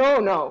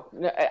 No.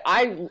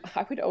 I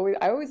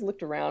always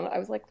looked around. I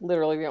was, like,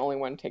 literally the only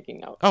one taking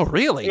notes. Oh,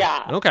 really?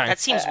 Yeah. Okay. That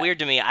seems weird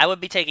to me. I would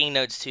be taking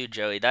notes too,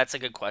 Joey. That's a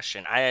good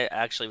question. I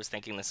actually was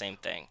thinking the same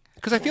thing.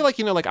 Because I feel like,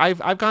 like,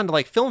 I've gone to,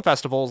 like, film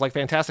festivals, like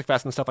Fantastic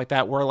Fest and stuff like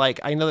that, where, like,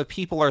 I know that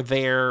people are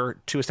there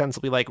to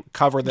ostensibly, like,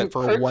 cover that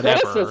for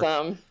whatever.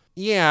 Criticism.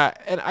 Yeah,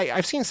 and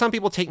I've seen some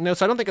people take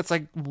notes. I don't think it's,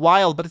 like,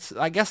 wild, but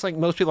I guess, like,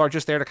 most people are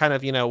just there to kind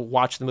of,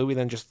 watch the movie,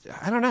 then just,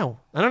 I don't know.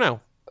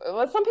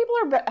 Well, some people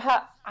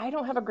I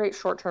don't have a great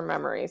short-term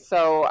memory,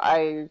 so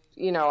I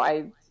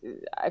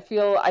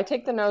feel I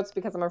take the notes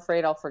because I'm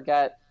afraid I'll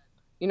forget.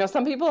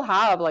 Some people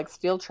have, like,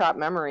 steel trap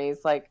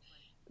memories. Like,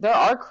 there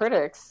are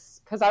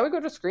critics, because I would go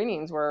to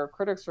screenings where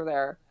critics were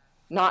there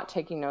not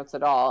taking notes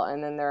at all,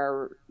 and then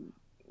their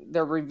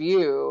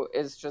review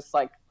is just,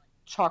 like,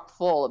 chock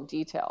full of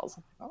details.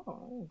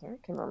 Oh, they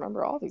can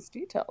remember all these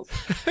details.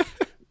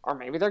 Or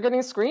maybe they're getting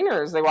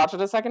screeners. They watch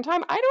it a second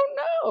time. I don't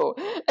know.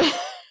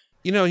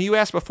 You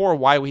asked before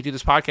why we do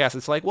this podcast.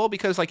 It's like, well,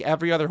 because, like,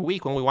 every other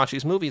week when we watch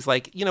these movies,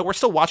 like, we're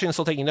still watching and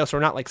still taking notes. So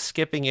we're not, like,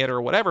 skipping it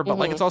or whatever. But,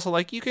 like, it's also,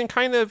 like, you can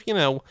kind of,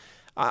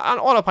 on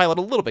autopilot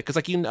a little bit. Because,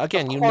 like, know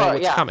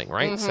what's coming,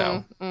 right?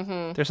 So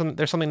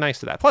there's something nice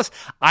to that. Plus,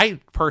 I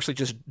personally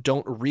just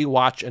don't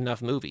rewatch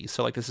enough movies.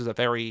 So, like, this is a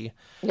very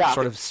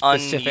sort of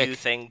specific un-you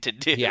thing to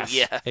do. Yes,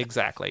 yeah,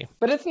 exactly.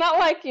 But it's not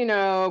like,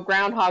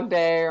 Groundhog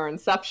Day or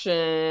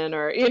Inception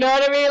or, you know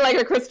what I mean? Like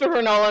a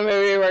Christopher Nolan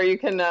movie where you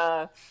can...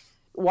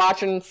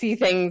 watch and see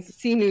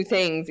new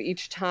things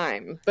each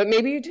time, but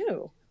maybe you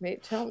do.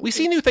 We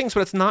see new things,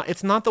 but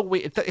it's not the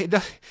way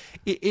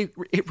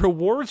it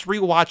rewards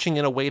rewatching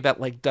in a way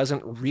that, like,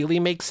 doesn't really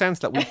make sense,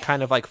 that we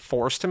kind of, like,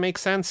 forced to make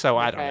sense. So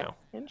I don't know.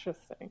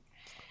 Interesting.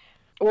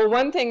 Well,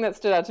 one thing that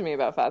stood out to me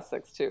about Fast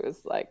 6 too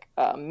is, like,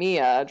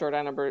 Mia,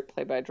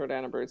 played by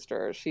Jordana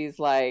Brewster. She's,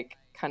 like,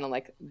 kind of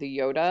like the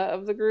Yoda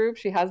of the group.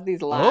 She has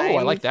these lines. Oh,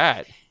 I like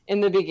that.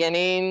 In the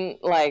beginning,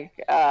 like,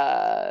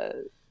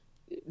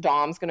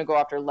 Dom's gonna go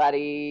after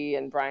Letty,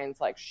 and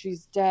Brian's like,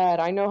 "She's dead.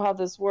 I know how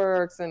this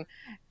works,"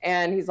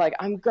 and he's like,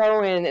 "I'm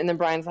going," and then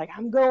Brian's like,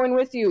 "I'm going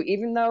with you,"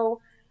 even though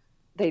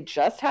they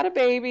just had a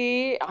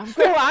baby.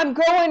 I'm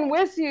going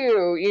with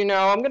you.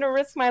 I'm gonna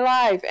risk my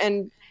life.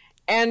 And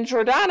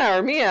Jordana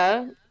or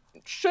Mia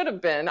should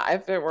have been.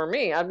 If it were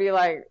me, I'd be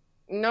like,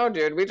 "No,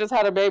 dude, we just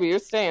had a baby. You're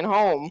staying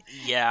home."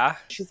 Yeah.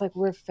 She's like,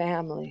 "We're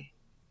family.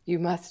 You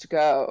must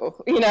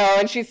go,"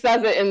 and she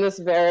says it in this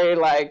very,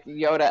 like,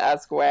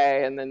 Yoda-esque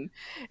way. And then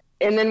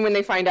when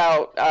they find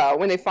out,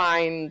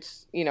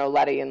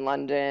 Letty in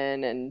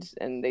London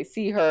and they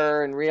see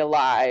her in real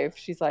life,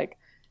 she's like,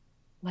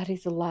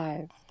 "Letty's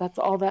alive. That's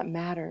all that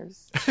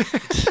matters."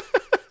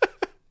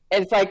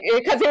 It's like,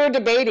 because they were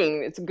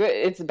debating, it's good,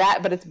 it's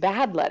bad, but it's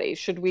bad Letty.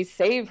 Should we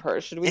save her?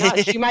 Should we not?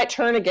 She might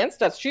turn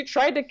against us. She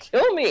tried to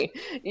kill me,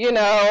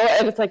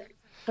 and it's like,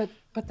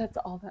 but that's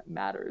all that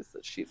matters,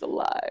 that she's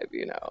alive,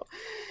 you know.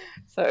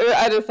 So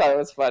I just thought it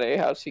was funny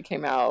how she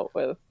came out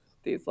with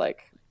these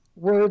like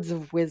words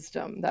of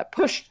wisdom that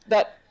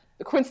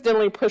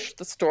coincidentally pushed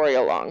the story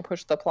along,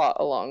 pushed the plot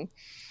along.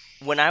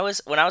 When I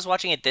was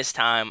watching it this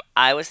time,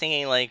 I was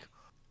thinking like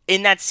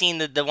in that scene,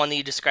 the one that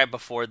you described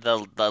before,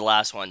 the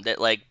last one, that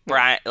like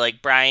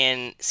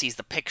Brian sees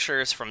the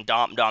pictures from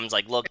Dom. Dom's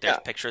like, look, there's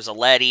pictures of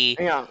Letty.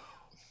 Yeah.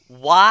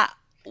 Why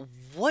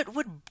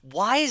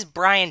is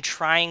Brian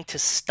trying to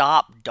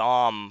stop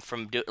Dom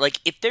from doing, like,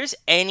 if there's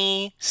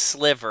any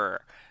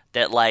sliver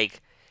that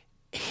like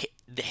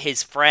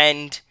his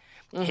friend's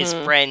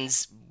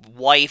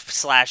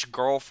wife /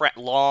 girlfriend,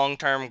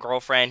 long-term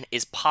girlfriend,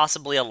 is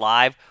possibly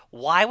alive,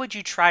 why would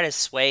you try to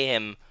sway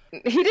him?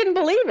 He didn't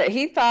believe it.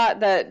 He thought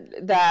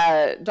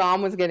that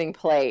Dom was getting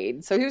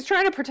played, so he was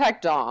trying to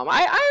protect Dom.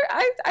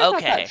 I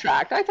thought that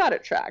tracked. I thought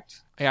it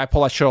tracked. Yeah, I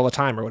pull that shit all the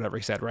time, or whatever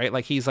he said, right?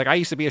 Like, he's like, I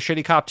used to be a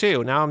shitty cop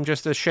too. Now I'm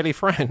just a shitty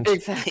friend.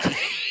 Exactly.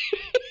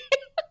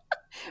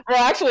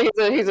 Well, actually,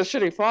 he's a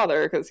shitty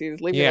father because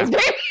he's leaving his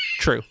baby.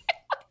 True.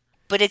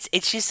 But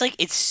it's just like,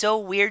 it's so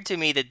weird to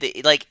me that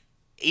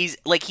he's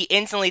like, he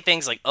instantly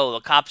thinks like, oh, the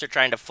cops are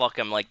trying to fuck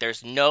him. Like,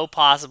 there's no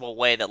possible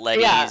way that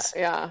Letty's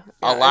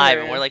alive.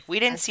 And we're like, we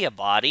didn't see a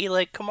body.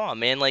 Like, come on,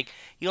 man. Like,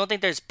 you don't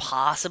think there's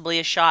possibly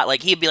a shot?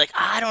 Like, he'd be like,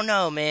 I don't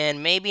know,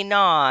 man. Maybe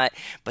not.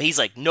 But he's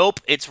like, nope,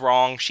 it's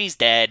wrong. She's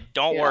dead.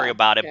 Don't worry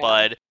about it,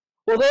 bud.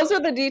 Well, those are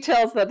the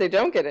details that they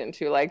don't get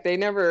into. Like, they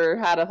never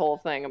had a whole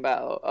thing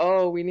about,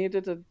 oh, we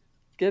needed to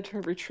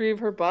retrieve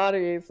her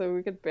body so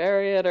we could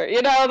bury it, or,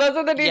 you know, those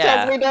are the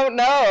details we don't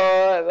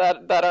know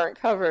that aren't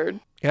covered.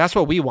 Yeah, that's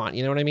what we want.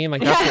 You know what I mean?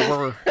 Like, that's what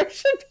we're.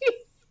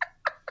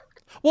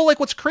 Well,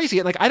 like, what's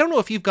crazy, like, I don't know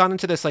if you've gone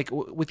into this, like,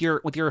 with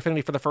your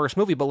affinity for the first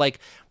movie, but, like,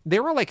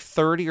 there were, like,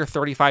 30 or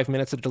 35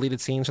 minutes of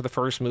deleted scenes for the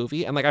first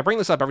movie, and, like, I bring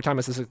this up every time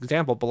as this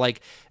example, but, like,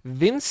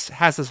 Vince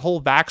has this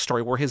whole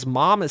backstory where his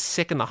mom is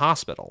sick in the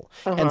hospital,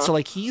 and so,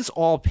 like, he's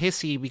all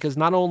pissy because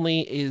not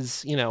only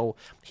is, you know,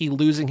 he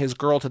losing his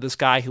girl to this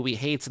guy who he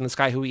hates, and this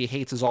guy who he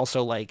hates is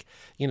also, like,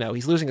 you know,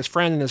 he's losing his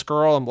friend and his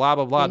girl and blah,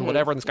 blah, blah, and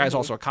whatever, and this guy's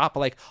also a cop, but,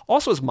 like,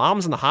 also his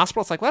mom's in the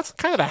hospital. It's like, well, that's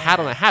kind of a hat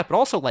on a hat, but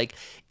also, like,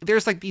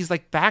 there's, like, these,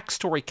 like,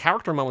 backstory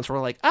character moments where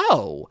we're like,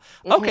 oh,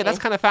 okay, that's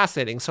kind of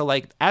fascinating. So,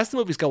 like, as the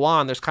movies go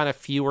on, there's kind of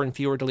fewer and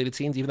fewer deleted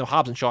scenes, even though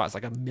Hobbs and Shaw is,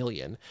 like, 1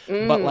 million.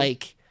 But,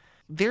 like,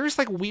 there's,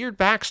 like, weird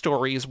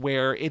backstories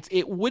where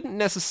it wouldn't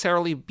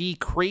necessarily be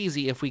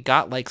crazy if we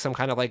got, like, some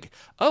kind of, like,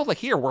 oh, like,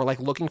 here, we're,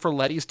 like, looking for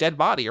Letty's dead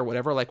body or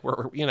whatever. Like,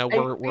 we're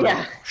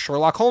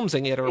Sherlock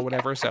Holmesing it or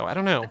whatever. So, I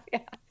don't know.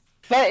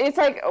 But it's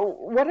like,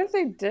 what if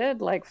they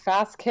did like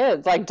Fast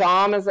Kids, like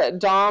Dom as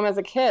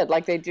a kid,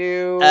 like they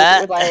do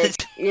with, like,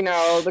 you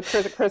know, the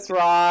Chris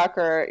Rock,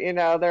 or, you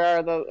know, there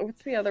are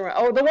what's the other one?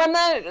 Oh, the one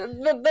that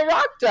the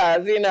Rock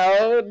does, you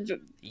know,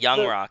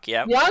 Young Rock,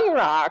 yeah. Young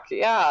Rock,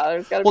 yeah.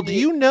 There's got to Well, do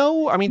you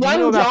know? I mean, do you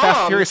know about Fast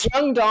and Furious?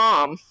 Young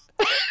Dom.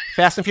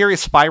 Fast and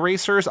Furious Spy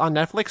Racers on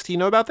Netflix. Do you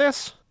know about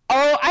this?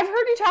 Oh, I've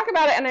heard you talk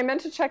about it, and I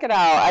meant to check it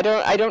out.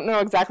 I don't know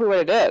exactly what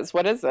it is.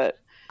 What is it?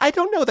 I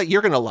don't know that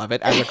you're going to love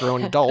it as a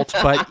grown adult,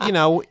 but, you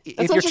know,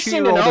 if your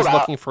 2-year-old is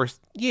looking for,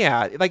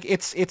 like,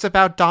 it's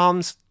about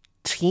Dom's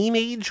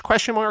teenage ?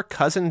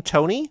 Cousin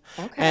Tony.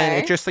 Okay. And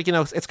it's just like, you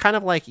know, it's kind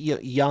of like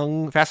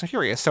young Fast and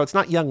Furious. So it's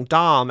not young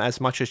Dom as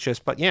much as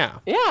just, but yeah.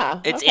 Yeah.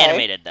 It's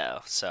animated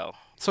though, so.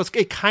 So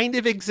it kind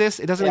of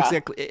exists. It doesn't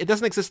it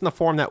doesn't exist in the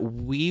form that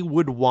we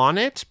would want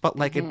it, but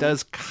like it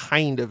does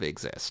kind of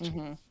exist.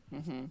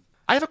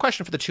 I have a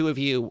question for the two of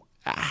you.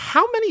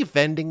 How many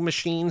vending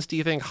machines do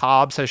you think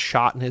Hobbs has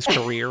shot in his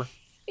career?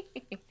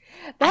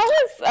 That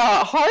was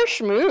a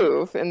harsh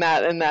move in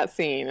that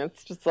scene.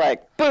 It's just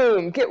like,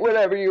 boom, get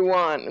whatever you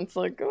want. It's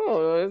like,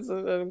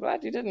 I'm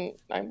glad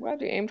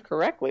you aimed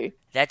correctly.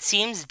 That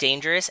seems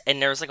dangerous,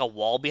 and there's like a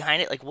wall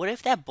behind it. Like, what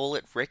if that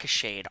bullet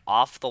ricocheted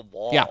off the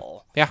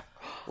wall? Yeah.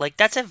 Like,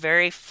 that's a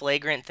very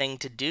flagrant thing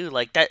to do.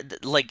 Like,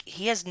 that, like,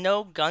 he has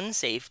no gun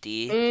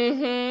safety.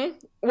 Mm-hmm.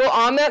 Well,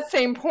 on that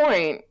same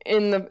point,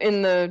 in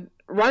the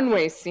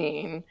runway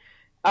scene,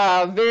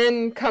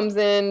 Vin comes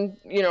in,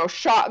 you know,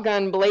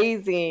 shotgun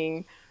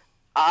blazing.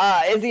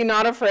 Is he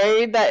not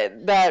afraid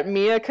that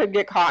Mia could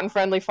get caught in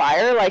friendly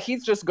fire? Like,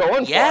 he's just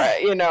going for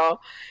it, you know?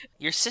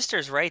 Your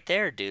sister's right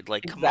there, dude.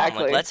 Like, come on,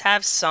 like, let's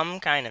have some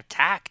kind of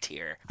tact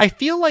here. I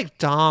feel like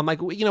Dom,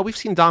 like, you know, we've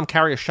seen Dom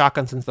carry a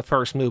shotgun since the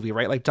first movie,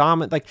 right? Like, Dom,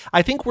 like,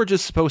 I think we're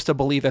just supposed to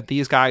believe that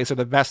these guys are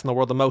the best in the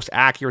world, the most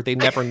accurate, they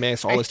never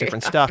miss, all this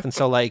different stuff. And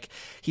so, like,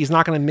 he's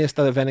not going to miss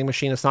the vending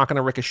machine. It's not going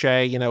to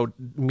ricochet. You know,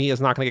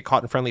 Mia's not going to get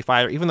caught in friendly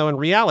fire, even though in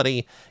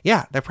reality,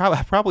 yeah, that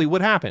probably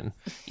would happen.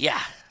 Yeah.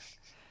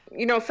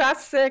 You know,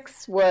 Fast 5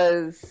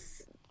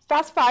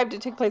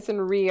 did take place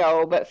in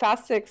Rio, but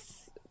Fast 6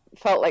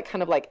 felt like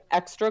kind of like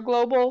extra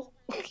global.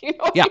 You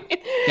know, yeah.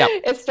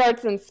 It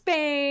starts in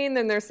Spain,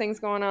 then there's things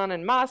going on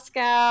in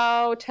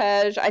Moscow,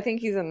 Tej, I think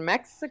he's in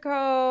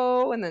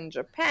Mexico, and then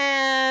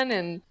Japan,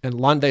 and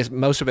London.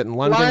 Most of it in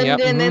London.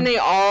 And then they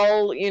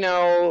all, you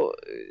know,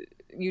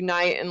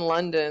 unite in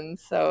London.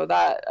 So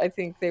that, I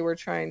think they were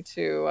trying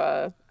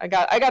to. I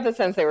got the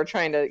sense they were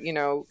trying to,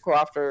 go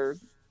after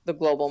the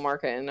global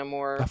market in a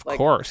more of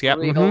course, yeah,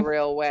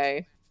 real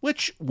way.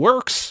 Which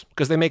works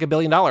because they make $1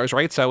 billion,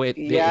 right? So it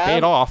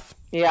paid off.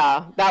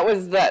 Yeah, that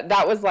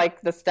was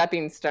like the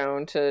stepping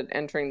stone to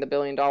entering the $1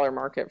 billion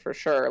market for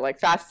sure. Like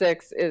Fast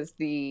 6 is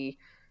the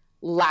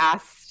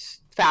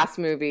last Fast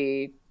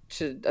movie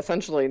to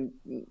essentially,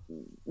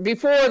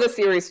 before the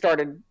series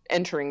started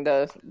entering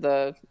the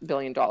 $1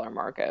 billion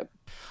market.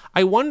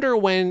 I wonder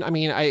when, I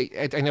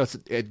know it's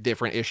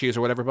different issues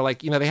or whatever, but like,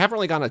 they haven't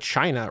really gone to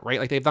China, right?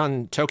 Like they've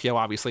done Tokyo,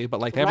 obviously,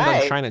 but like they haven't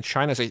done China.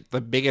 China's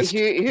the biggest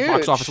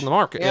box office in the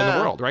market, in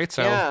the world, right?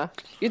 So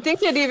you'd think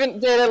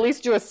they'd at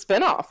least do a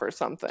spinoff or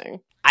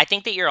something. I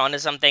think that you're onto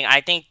something. I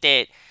think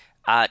that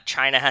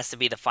China has to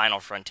be the final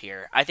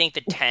frontier. I think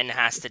the 10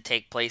 has to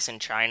take place in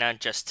China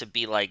just to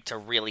be like, to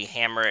really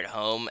hammer it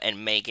home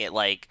and make it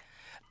like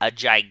a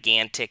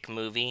gigantic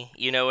movie.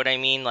 You know what I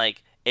mean?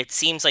 Like, it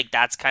seems like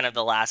that's kind of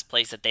the last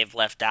place that they've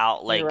left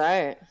out. Like,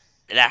 right.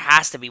 That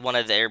has to be one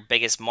of their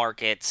biggest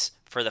markets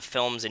for the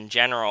films in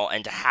general,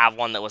 and to have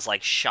one that was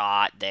like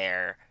shot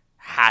there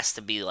has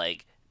to be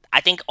like,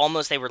 I think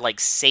almost they were like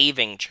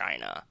saving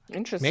China.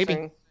 Interesting.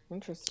 Maybe.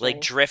 Interesting.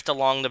 Like drift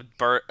along the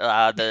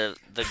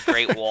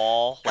Great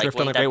Wall. Like, drift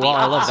on the Great Wall.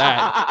 I love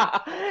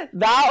that.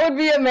 That would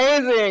be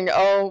amazing.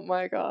 Oh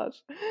my gosh.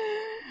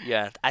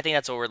 Yeah, I think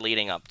that's what we're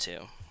leading up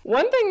to.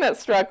 One thing that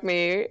struck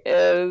me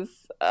is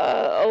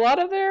a lot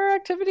of their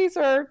activities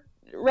are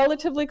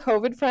relatively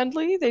COVID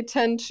friendly. They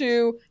tend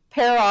to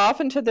pair off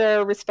into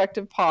their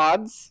respective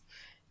pods,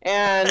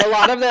 and a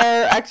lot of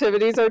their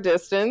activities are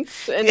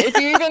distanced. And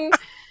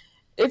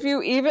if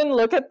you even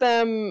look at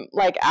them,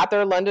 like at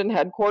their London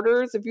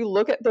headquarters,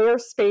 they are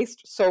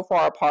spaced so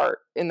far apart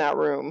in that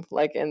room,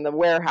 like in the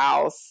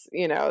warehouse,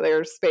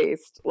 they're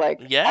spaced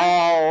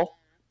all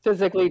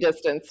physically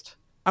distanced.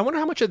 I wonder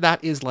how much of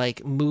that is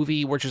like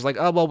movie, which is like,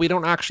 oh, well, we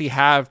don't actually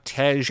have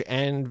Tej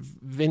and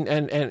Vin,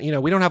 and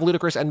we don't have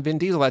Ludacris and Vin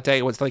Diesel that day.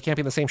 So they can't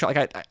be in the same shot.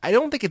 Like, I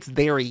don't think it's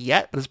there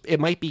yet, but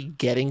it might be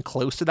getting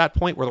close to that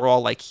point where they're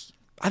all like,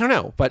 I don't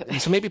know. But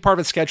so maybe part of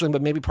it's scheduling,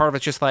 but maybe part of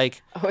it's just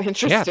like, oh,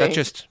 interesting.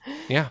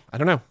 I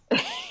don't know.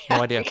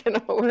 No idea.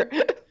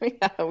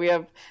 We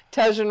have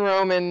Tej and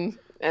Roman,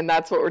 and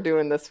that's what we're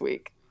doing this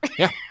week.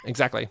 Yeah,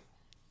 exactly.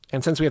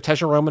 And since we have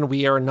Tej and Roman,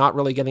 we are not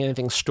really getting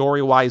anything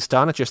story-wise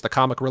done. It's just the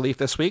comic relief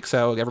this week,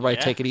 so everybody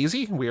take it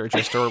easy. We are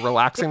just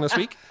relaxing this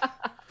week.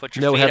 Put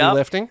your feet heavy up.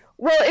 lifting.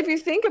 Well, if you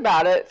think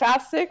about it,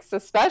 Fast 6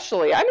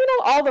 especially,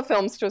 all the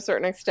films to a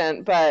certain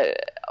extent, but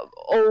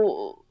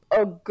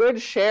a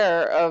good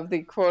share of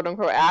the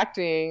quote-unquote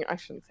acting, I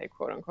shouldn't say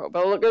quote-unquote,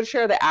 but a good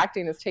share of the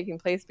acting is taking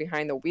place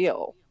behind the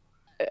wheel.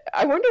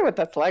 I wonder what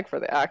that's like for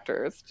the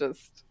actors,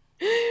 just...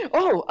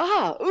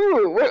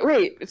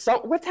 wait. So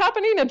what's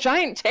happening? A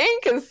giant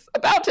tank is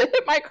about to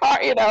hit my car,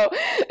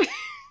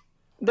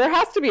 There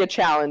has to be a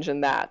challenge in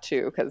that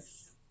too,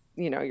 because,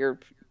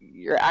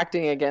 you're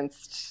acting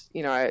against,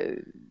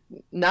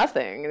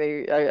 nothing,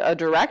 a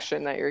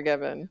direction that you're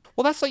given.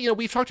 Well, that's like,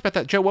 we've talked about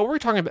that. Joe, what were we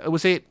talking about?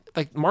 Was it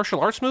like martial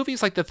arts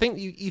movies? Like the thing,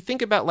 you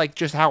think about like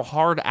just how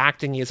hard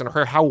acting is and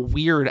how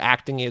weird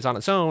acting is on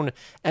its own.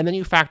 And then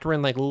you factor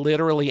in like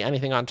literally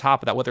anything on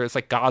top of that, whether it's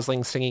like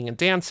Gosling singing and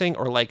dancing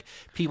or like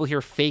people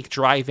here fake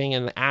driving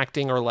and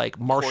acting or like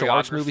martial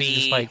arts movies.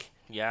 Just like,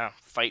 yeah,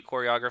 fight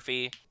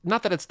choreography.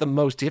 Not that it's the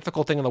most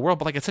difficult thing in the world,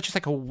 but like it's such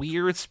like a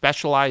weird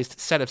specialized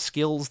set of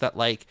skills that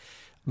like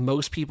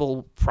most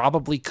people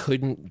probably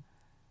couldn't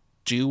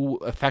do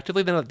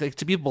effectively. Then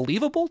to be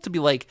believable, to be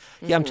like,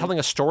 yeah, I'm telling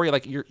a story,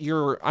 like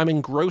I'm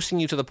engrossing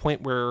you to the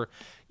point where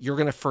you're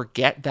gonna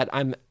forget that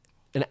I'm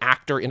an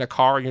actor in a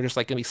car and you're just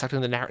like gonna be sucked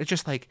into the narrative. It's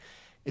just like,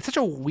 it's such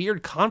a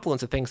weird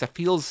confluence of things that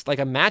feels like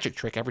a magic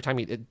trick every time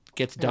it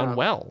gets done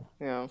well.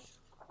 Yeah.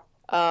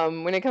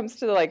 When it comes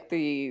to like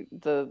the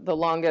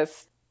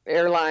longest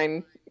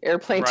airplane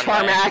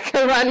tarmac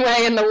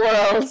runway in the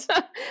world,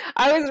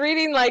 I was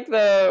reading like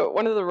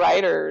one of the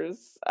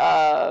writers,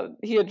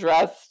 he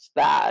addressed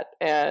that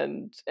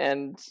and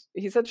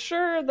he said,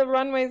 sure, the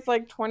runway's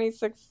like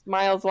 26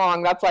 miles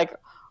long. That's like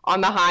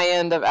on the high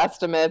end of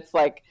estimates,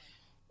 like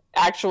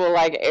actual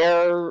like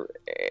air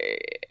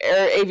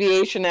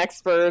aviation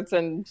experts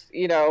and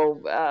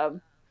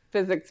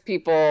physics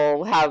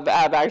people have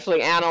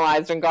actually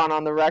analyzed and gone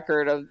on the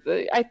record of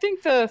I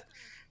think the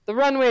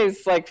runway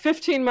is like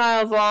 15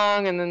 miles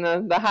long, and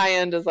then the high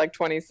end is like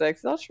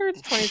 26. Not sure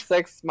it's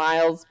 26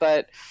 miles,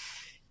 but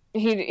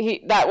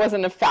he that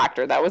wasn't a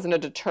factor. That wasn't a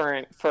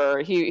deterrent for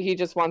he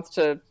just wants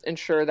to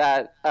ensure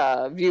that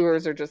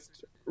viewers are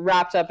just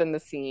wrapped up in the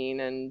scene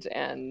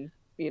and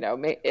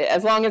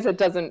as long as it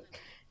doesn't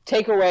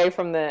take away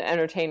from the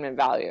entertainment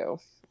value.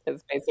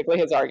 is basically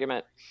his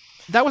argument.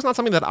 That was not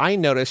something that I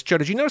noticed. Joe,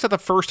 did you notice that the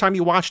first time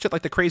you watched it,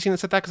 like the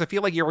craziness of that? Because I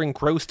feel like you're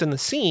engrossed in the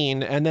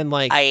scene, and then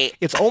like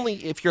it's only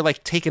if you're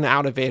like taken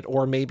out of it,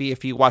 or maybe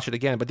if you watch it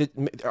again. But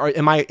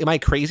am I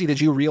crazy?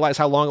 Did you realize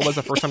how long it was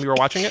the first time you were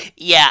watching it?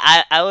 Yeah,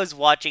 I was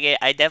watching it.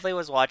 I definitely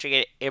was watching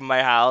it in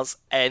my house,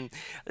 and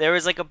there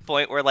was like a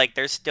point where like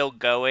they're still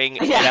going,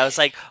 and I was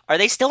like, "Are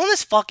they still on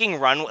this fucking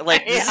runway?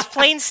 Like, is this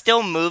plane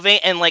still moving?"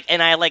 And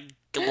I like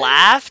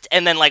laughed,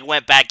 and then like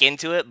went back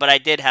into it. But I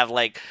did have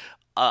like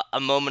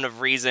a moment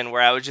of reason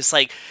where I was just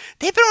like,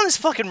 they've been on this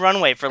fucking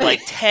runway for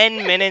like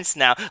 10 minutes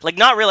now, like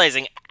not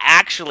realizing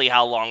actually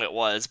how long it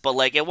was, but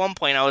like at one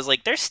point I was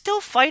like, they're still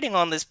fighting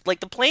on this,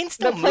 like the plane's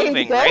still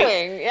moving, going.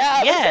 Right?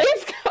 Yeah.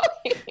 The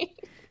plane's going.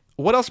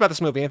 What else about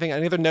this movie? Anything?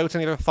 Any other notes?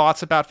 Any other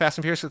thoughts about Fast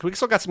and Furious? We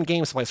still got some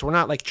games to play, so we're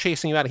not like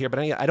chasing you out of here. But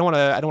I don't want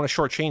to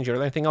shortchange you. Is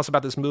there anything else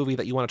about this movie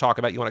that you want to talk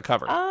about? You want to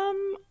cover?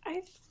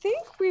 I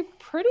think we've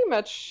pretty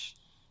much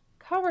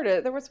covered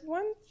it. There was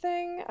one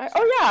thing.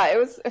 It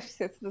was.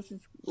 This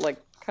is like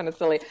kind of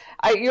silly.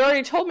 You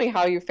already told me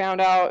how you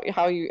found out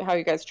how you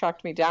guys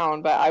tracked me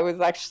down, but I was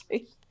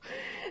actually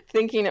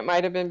thinking it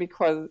might have been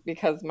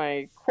because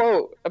my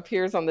quote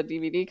appears on the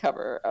DVD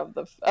cover of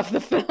the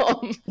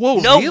film. Whoa!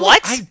 No, really?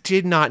 what? I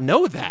did not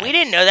know that. We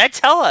didn't know that.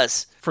 Tell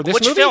us. For this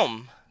Which movie?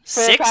 film?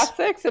 For 6? Fast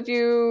 6. If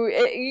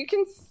you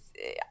can,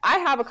 I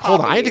have a copy.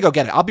 Hold on, I need to go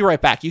get it. I'll be right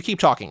back. You keep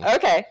talking.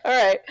 Okay, all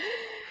right.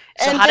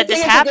 So and how did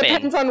this happen? It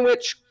depends on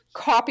which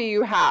copy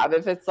you have.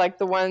 If it's like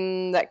the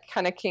one that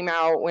kind of came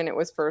out when it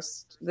was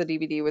first, the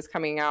DVD was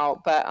coming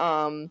out, but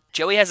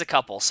Joey has a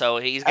couple, so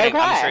he's gonna. Okay.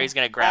 I'm sure he's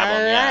gonna grab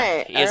them.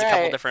 Yeah, he has a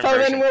couple different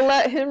versions. So then we'll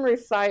let him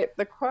recite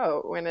the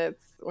quote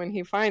when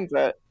he finds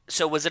it.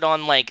 So was it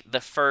on like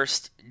the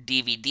first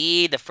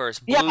DVD, the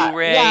first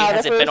Blu-ray?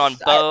 Has it been on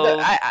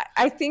both?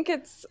 I think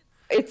it's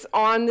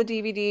on the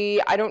DVD.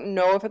 I don't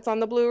know if it's on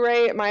the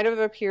Blu-ray. It might have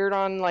appeared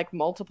on like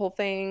multiple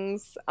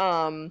things.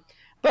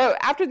 But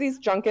after these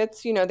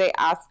junkets, they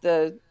ask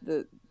the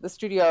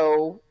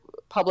studio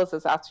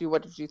publicist asks you,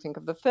 what did you think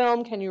of the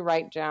film? Can you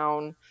write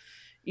down,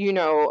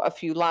 a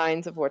few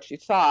lines of what you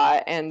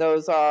thought? And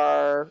those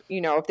are,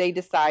 if they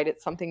decide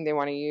it's something they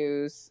want to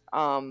use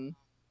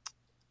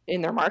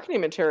in their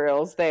marketing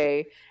materials,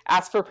 they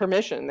ask for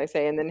permission. They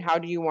say, and then how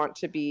do you want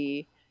to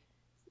be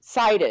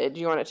cited? Do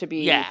you want it to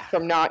be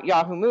from not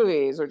Yahoo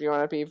Movies, or do you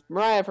want it to be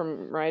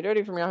Mariah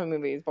Doty from Yahoo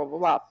Movies, blah, blah,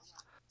 blah.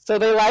 So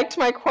they liked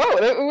my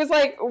quote. It was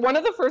like one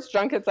of the first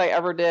junkets I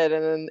ever did,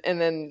 and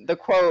then the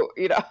quote,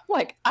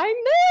 like I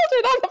nailed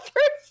it on the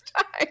first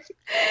time.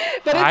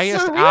 But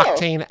highest it's surreal.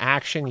 Octane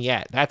action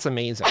yet. That's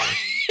amazing.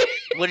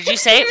 What did you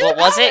say? What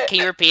was it? Can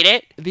you repeat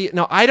it?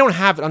 No, I don't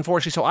have it,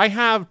 unfortunately.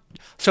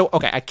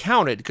 Okay, I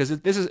counted because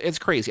it's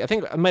crazy. I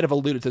think I might have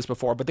alluded to this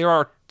before, but there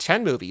are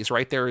 10 movies,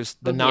 right? There's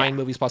the 9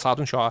 movies plus Hobbs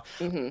and Shaw.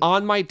 Mm-hmm.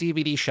 On my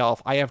DVD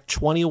shelf, I have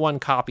 21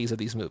 copies of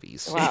these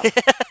movies. Wow.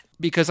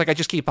 Because I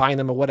just keep buying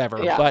them or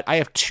whatever. Yeah. But I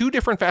have 2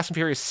 different Fast and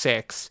Furious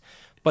 6,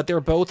 but they're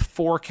both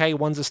 4K.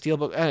 One's a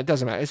steelbook. It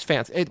doesn't matter. It's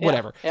fancy.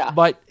 Whatever. Yeah.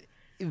 But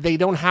they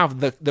don't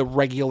have the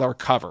regular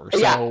cover.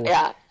 So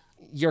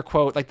your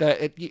quote, like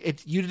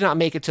you did not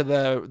make it to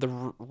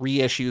the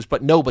reissues,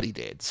 but nobody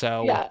did.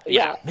 So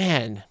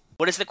man.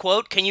 What is the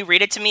quote? Can you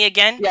read it to me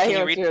again? Yeah, he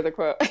wants to hear the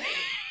quote.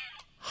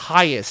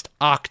 Highest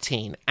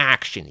octane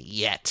action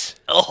yet.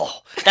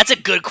 Oh, that's a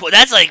good quote.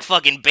 That's like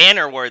fucking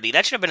banner worthy.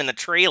 That should have been in the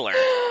trailer.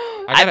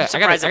 I'm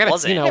surprised it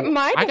wasn't. It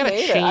might have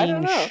made it. I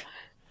don't know.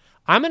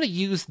 I'm gonna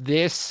use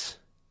this,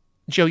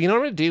 Joe. You know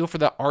what I'm gonna do for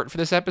the art for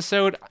this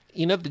episode?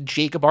 The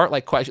Jacob art,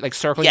 like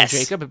circling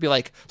Jacob. It'd be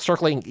like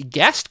circling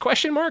guest ?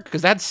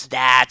 Because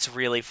that's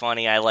really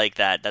funny. I like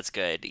that. That's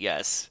good.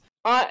 Yes.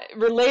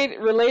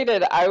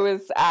 Related, I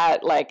was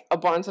at like a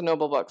Barnes &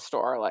 Noble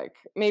bookstore like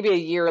maybe a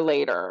year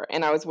later,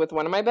 and I was with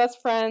one of my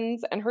best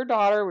friends and her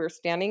daughter. We were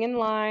standing in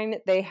line.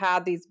 They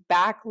had these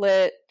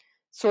backlit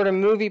sort of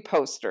movie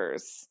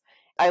posters.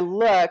 I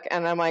look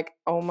and I'm like,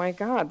 oh my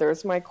God,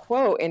 there's my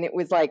quote. And it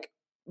was like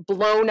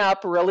blown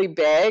up really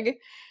big.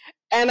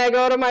 And I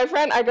go to my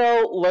friend, I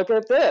go, look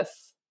at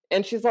this.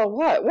 And she's like,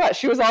 what?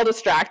 She was all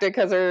distracted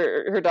because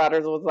her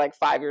daughter was like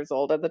 5 years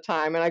old at the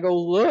time. And I go,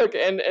 look.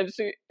 And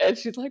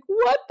she's like,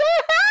 what the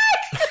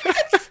heck?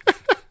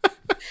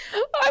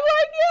 I'm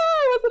like,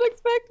 I wasn't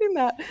expecting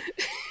that.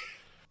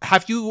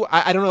 Have you,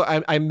 I don't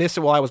know, I missed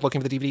it while I was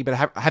looking for the DVD,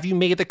 but have you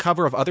made the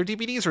cover of other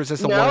DVDs, or is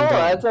this a one and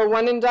done? No, it's a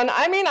one and done.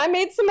 I mean, I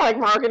made some like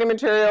marketing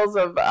materials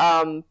of,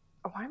 why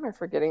am I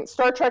forgetting?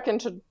 Star Trek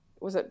Into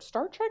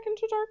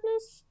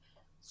Darkness?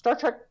 Star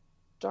Trek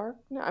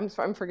Darkness?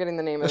 I'm forgetting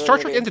the name of it. Star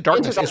Trek Into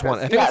Darkness is one.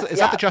 I think is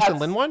that the Justin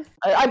Lin one?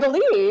 I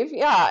believe,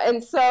 yeah.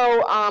 And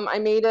so I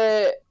made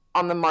it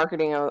on the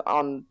marketing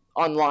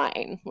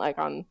online, like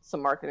on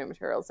some marketing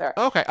materials there.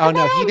 Okay. Oh,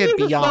 no, he did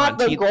Beyond. It's not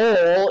the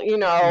goal,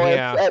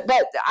 Yeah.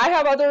 But I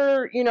have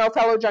other,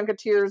 fellow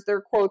junketeers,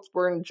 their quotes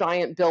were in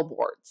giant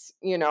billboards.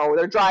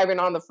 They're driving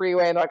on the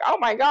freeway and they're like, oh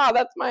my God,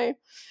 that's my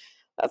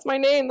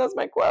name, that's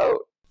my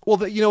quote. Well,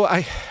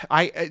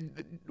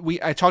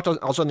 I talked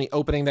also in the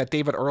opening that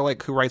David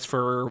Ehrlich, who writes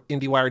for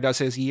IndieWire, does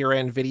his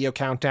year-end video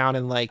countdown,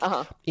 and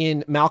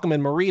in Malcolm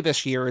and Marie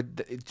this year,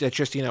 it's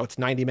just it's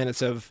 90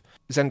 minutes of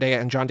Zendaya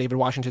and John David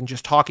Washington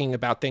just talking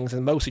about things,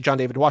 and mostly John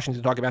David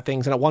Washington talking about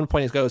things. And at one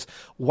point, it goes,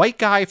 "White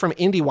guy from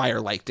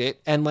IndieWire liked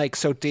it," and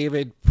so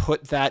David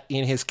put that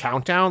in his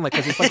countdown,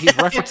 because it's he's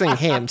referencing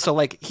him, so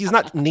he's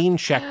not name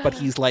checked, but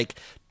he's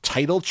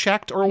title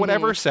checked or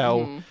whatever.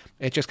 So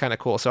it's just kind of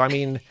cool. So I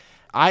mean,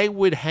 I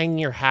would hang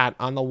your hat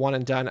on the one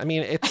and done. I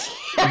mean, it's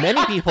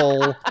many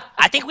people.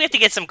 I think we have to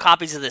get some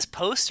copies of this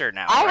poster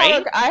now,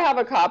 right? I have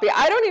a copy.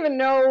 I don't even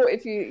know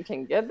if you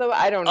can get them.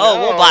 I don't know. Oh,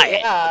 we'll buy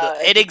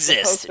it. It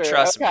exists.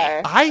 Trust me.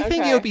 I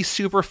think it would be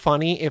super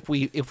funny if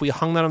we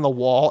hung that on the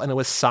wall and it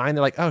was signed.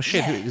 They're like, oh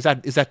shit, is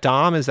that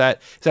Dom? Is that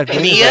Mia?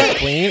 Is that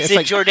Clean? Is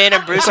it Jordan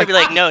and Bruce? I'd be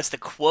like, no, it's the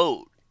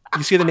quote.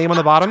 You see the name on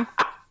the bottom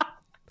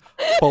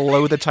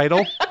below the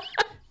title.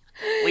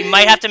 We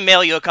might have to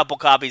mail you a couple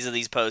copies of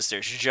these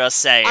posters, just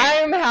saying.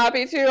 I'm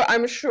happy to.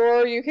 I'm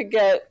sure you could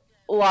get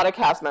a lot of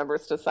cast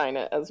members to sign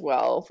it as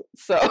well.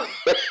 So,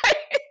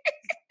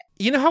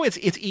 you know how it's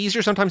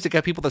easier sometimes to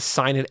get people to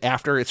sign it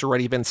after it's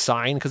already been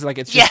signed, because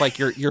it's just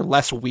you're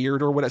less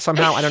weird or what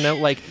somehow. I don't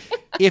know.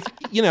 If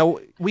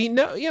we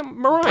know,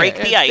 Mariah, break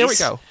the ice. There we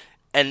go.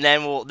 And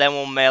then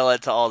we'll mail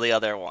it to all the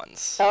other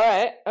ones. All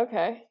right.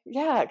 Okay.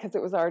 Yeah, because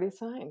it was already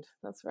signed.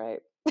 That's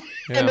right.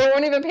 Yeah. And they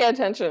won't even pay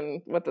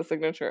attention with the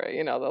signature.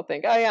 They'll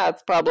think, oh yeah,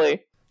 it's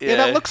probably. Yeah,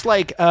 that looks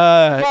like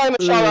probably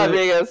Michelle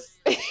Rodriguez.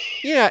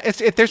 Yeah,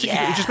 there's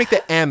just make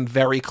the M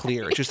very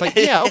clear. It's just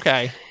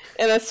okay.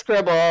 In a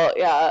scribble,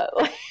 yeah.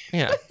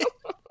 Yeah.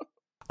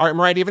 All right,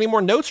 Mariah, do you have any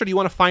more notes, or do you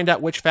want to find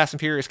out which Fast and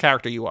Furious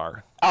character you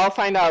are? I'll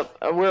find out.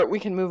 We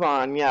can move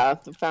on. Yeah,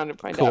 find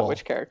out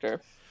which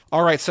character.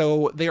 All right,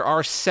 so there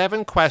are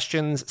 7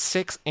 questions,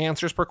 6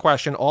 answers per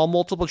question, all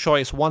multiple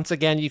choice. Once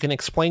again, you can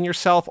explain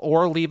yourself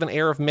or leave an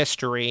air of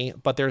mystery,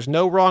 but there's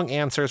no wrong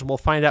answers. We'll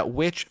find out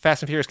which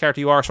Fast and Furious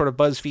character you are, sort of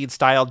BuzzFeed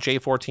style,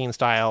 J14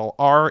 style.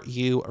 Are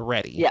you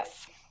ready?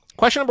 Yes.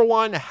 Question number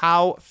 1,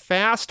 how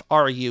fast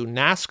are you?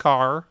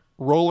 NASCAR,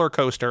 roller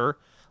coaster,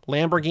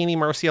 Lamborghini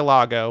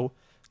Murcielago,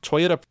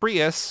 Toyota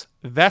Prius,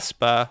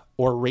 Vespa,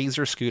 or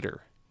Razor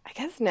scooter? I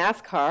guess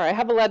NASCAR. I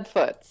have a lead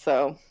foot,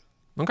 so.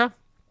 Okay.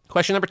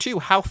 Question number 2,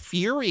 how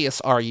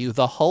furious are you?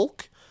 The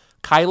Hulk,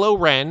 Kylo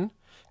Ren,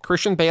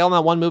 Christian Bale in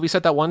that one movie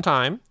set that one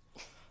time,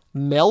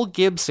 Mel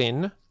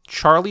Gibson,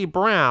 Charlie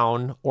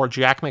Brown, or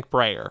Jack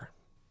McBrayer?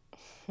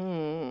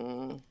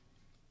 Kylo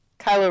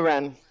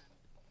Ren.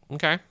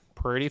 Okay,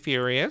 pretty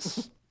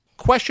furious.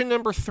 Question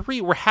number 3,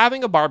 we're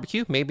having a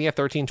barbecue, maybe at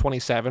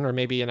 1327 or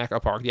maybe in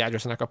Echo Park, the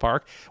address in Echo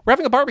Park. We're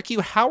having a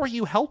barbecue. How are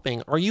you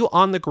helping? Are you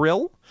on the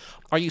grill?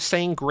 Are you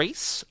saying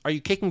grace? Are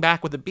you kicking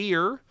back with a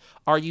beer?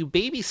 Are you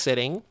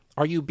babysitting?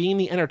 Are you being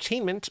the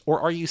entertainment,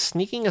 or are you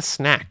sneaking a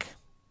snack?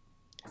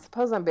 I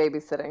suppose I'm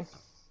babysitting.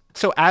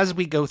 So as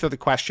we go through the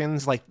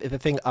questions, the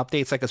thing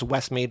updates, as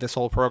Wes made this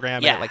whole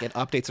program, and it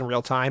updates in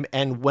real time.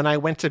 And when I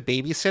went to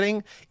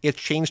babysitting, it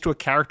changed to a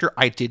character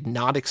I did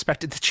not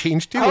expect it to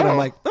change to. And I'm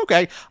like,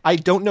 okay, I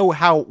don't know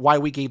why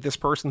we gave this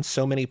person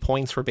so many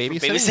points for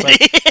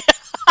babysitting.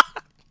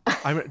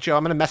 Joe,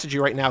 I'm going to message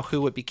you right now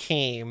who it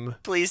became.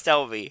 Please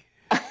tell me.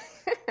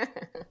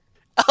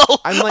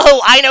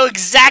 I know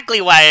exactly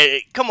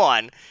why. Come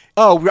on.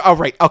 Oh,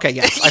 right. Okay,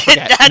 yes. I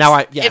forget.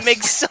 Yes. It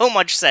makes so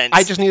much sense.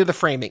 I just needed the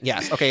framing.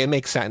 Yes. Okay, it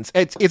makes sense.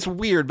 It's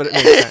weird, but it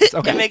makes sense.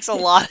 Okay. It makes a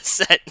lot of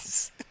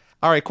sense.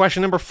 All right,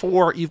 question number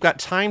 4. You've got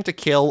time to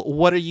kill.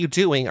 What are you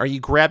doing? Are you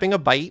grabbing a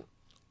bite,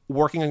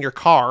 working on your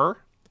car,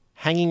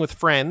 hanging with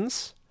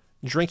friends,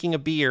 drinking a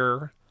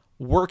beer,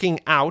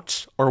 working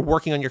out, or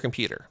working on your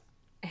computer?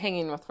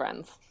 Hanging with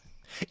friends.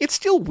 It's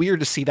still weird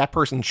to see that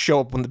person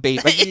show up when the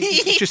baby.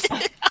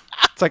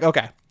 It's like,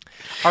 okay.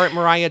 All right,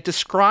 Mariah,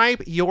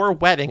 describe your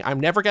wedding. I'm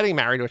never getting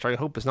married, which I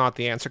hope is not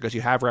the answer because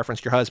you have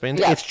referenced your husband.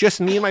 Yes. It's just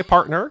me and my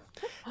partner.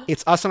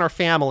 It's us and our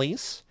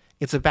families.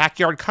 It's a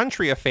backyard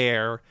country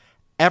affair.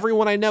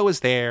 Everyone I know is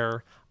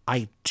there.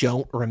 I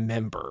don't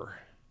remember.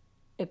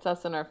 It's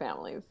us and our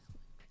families.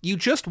 You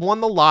just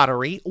won the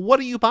lottery. What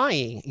are you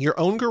buying? Your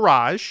own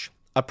garage,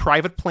 a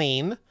private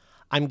plane.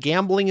 I'm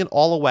gambling it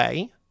all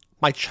away.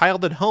 My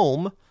childhood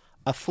home,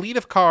 a fleet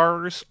of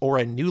cars, or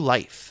a new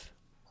life.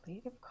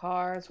 Fleet of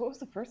cars. What was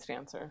the first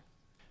answer?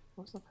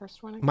 What was the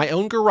first one again? My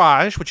own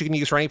garage, which you can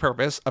use for any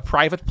purpose, a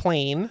private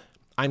plane.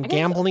 I'm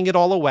gambling it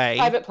all away.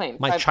 Private plane.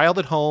 My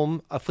childhood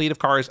home, a fleet of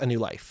cars, a new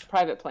life.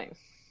 Private plane.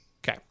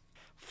 Okay.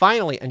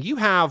 Finally, and you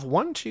have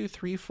 1, 2,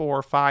 3,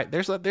 4, 5.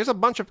 There's a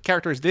bunch of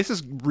characters. This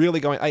is really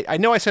going. I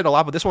know I said a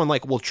lot, but this one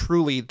will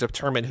truly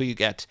determine who you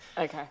get.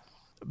 Okay.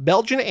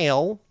 Belgian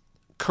ale,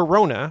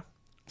 Corona,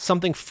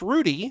 something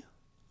fruity,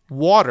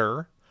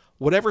 water,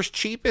 whatever's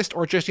cheapest,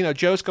 or just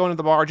Joe's going to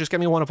the bar. Just get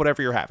me one of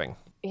whatever you're having.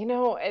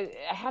 I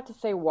have to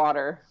say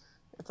water.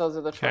 If those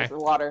are the choices,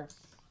 water.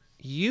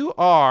 You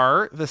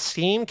are the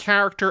same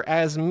character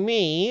as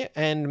me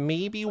and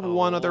maybe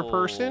one other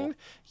person.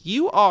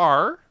 You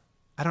are.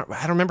 I don't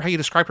remember how you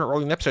described her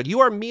early in the episode. You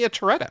are Mia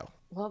Toretto.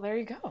 Well, there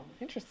you go.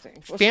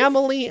 Interesting. Well,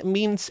 Family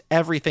means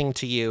everything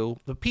to you,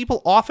 but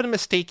people often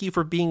mistake you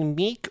for being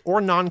meek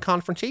or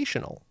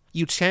non-confrontational.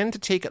 You tend to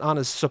take it on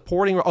a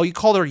supporting role. Oh, you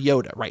called her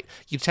Yoda, right?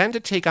 You tend to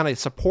take on a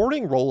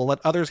supporting role and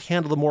let others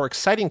handle the more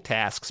exciting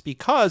tasks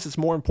because it's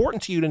more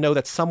important to you to know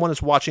that someone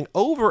is watching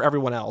over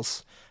everyone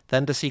else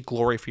than to seek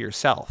glory for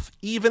yourself.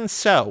 Even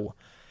so,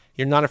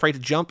 you're not afraid to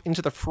jump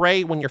into the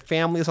fray when your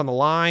family is on the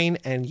line,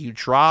 and you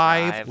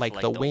drive like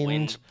the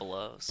wind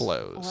blows.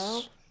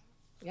 Well,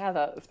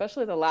 yeah,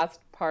 especially the last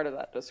part of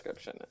that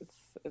description.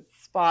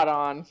 It's spot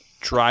on.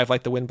 Drive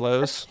like the wind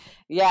blows.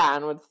 Yeah,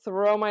 and would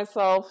throw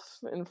myself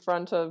in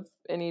front of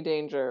any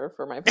danger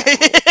for my family.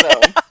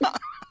 So.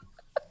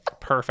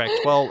 Perfect.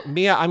 Well,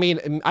 Mia, I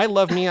mean, I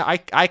love Mia.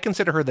 I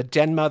consider her the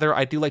den mother.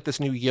 I do like this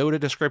new Yoda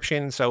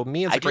description. So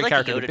Mia's a great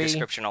character to be. I do like the Yoda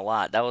description a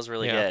lot. That was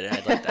really good.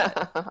 I like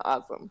that.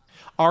 Awesome.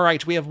 All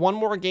right, we have one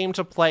more game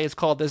to play. It's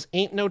called This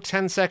Ain't No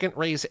 10-Second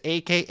Race,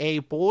 a.k.a.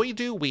 Boy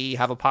Do We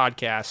Have a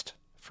Podcast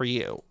for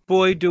You.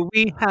 Boy, do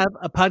we have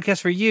a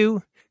podcast for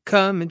you.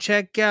 Come and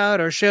check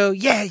out our show.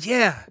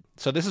 Yeah.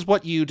 So this is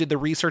what you did the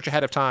research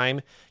ahead of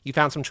time. You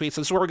found some tweets.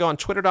 So this is where we go on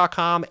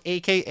twitter.com,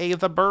 a.k.a.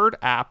 the Bird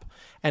app,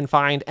 and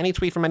find any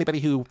tweet from anybody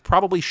who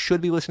probably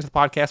should be listening to the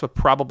podcast, but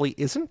probably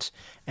isn't.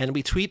 And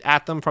we tweet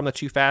at them from the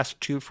Too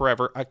Fast, Too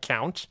Forever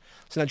account.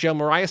 So now, Joe,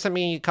 Mariah sent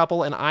me a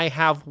couple, and I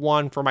have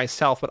one for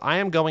myself, but I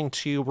am going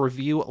to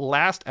review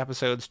last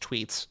episode's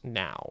tweets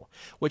now,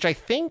 which I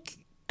think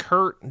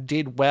Kurt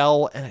did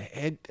well,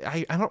 and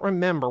I don't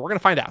remember. We're going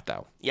to find out,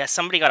 though. Yeah,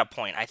 somebody got a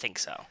point. I think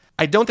so.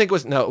 I don't think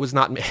it was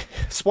not me.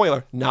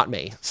 Spoiler, not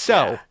me.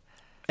 So,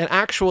 and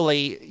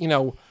actually,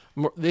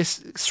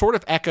 this sort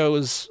of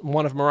echoes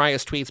one of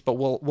Mariah's tweets, but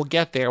we'll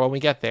get there when we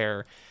get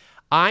there.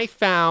 I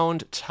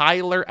found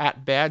Tyler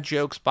at Bad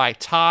Jokes by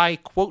Ty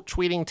quote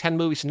tweeting 10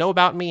 movies to know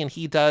about me, and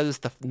he does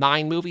the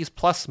 9 movies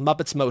plus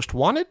Muppets Most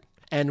Wanted.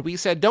 And we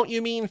said, don't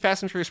you mean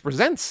Fast and Furious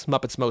Presents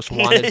Muppets Most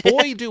Wanted?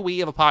 Boy, do we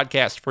have a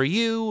podcast for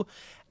you.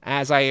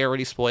 As I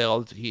already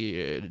spoiled,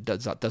 he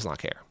does not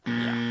care.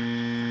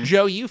 Yeah.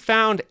 Joe, you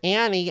found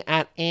Annie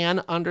at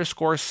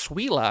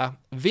Ann_Swila,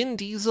 Vin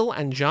Diesel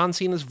and John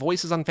Cena's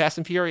voices on Fast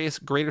and Furious, !,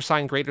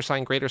 blissful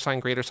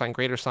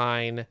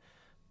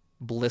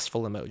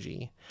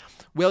emoji.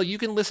 Well, you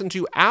can listen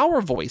to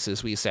our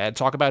voices, we said,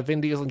 talk about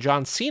Vin Diesel and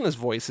John Cena's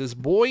voices.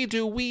 Boy,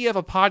 do we have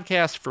a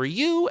podcast for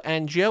you.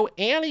 And Joe,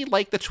 Annie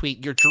liked the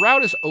tweet. Your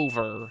drought is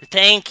over.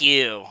 Thank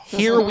you.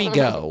 Here we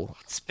go.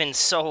 It's been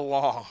so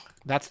long.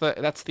 That's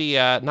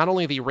the not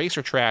only the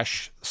Racer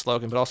Trash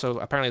slogan, but also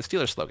apparently the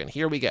Steelers slogan.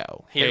 Here we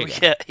go. Here we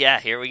go. Yeah,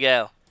 here we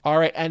go. All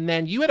right, and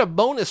then you had a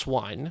bonus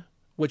one,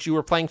 which you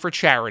were playing for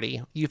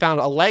charity. You found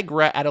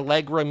Allegra at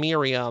Allegra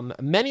Miriam.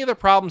 Many of the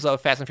problems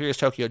of Fast and Furious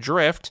Tokyo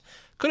Drift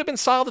could have been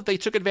solved if they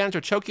took advantage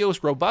of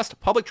Tokyo's robust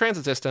public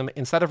transit system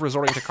instead of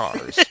resorting to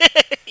cars.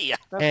 Yeah.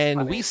 And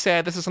funny. We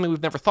said this is something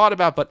we've never thought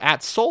about, but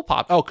at Soul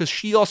Pop, because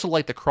she also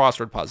liked the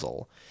crossword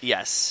puzzle.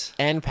 Yes.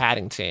 And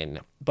Paddington.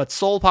 But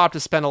Soul Pop to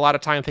spend a lot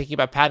of time thinking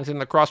about Paddington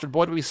and the crossword.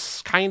 Boy, do we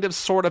kind of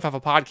sort of have a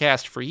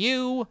podcast for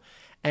you.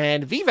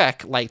 And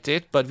Vivek liked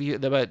it, but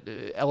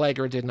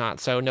Allegra did not,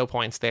 so no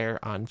points there,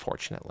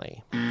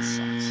 unfortunately.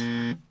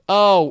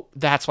 Oh,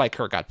 that's why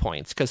Kurt got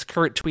points, because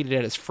Kurt tweeted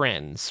at his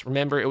friends.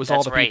 Remember, it was that's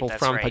all the right, people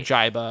from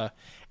Pajiba.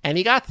 And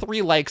he got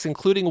 3 likes,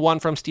 including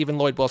one from Stephen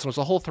Lloyd Wilson. It was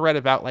a whole thread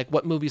about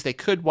what movies they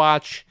could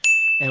watch.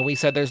 And we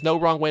said, there's no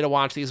wrong way to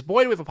watch these.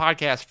 Boy, do we have a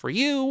podcast for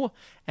you.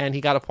 And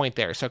he got a point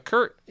there. So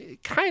Kurt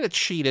kind of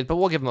cheated, but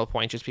we'll give him a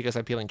point just because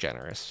I'm feeling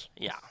generous.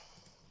 Yeah.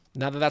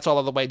 Now that that's all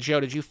out of the way,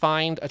 Joe, did you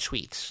find a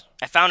tweet?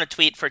 I found a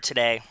tweet for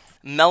today.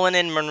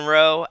 Melanin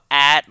Monroe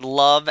at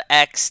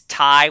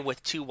LoveXTy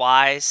with 2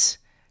 Ys.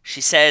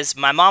 She says,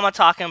 my mama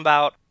talking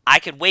about, I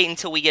could wait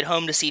until we get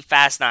home to see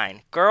Fast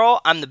 9.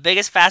 Girl, I'm the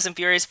biggest Fast and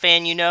Furious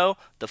fan you know.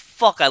 The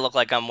fuck I look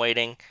like I'm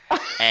waiting.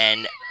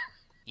 And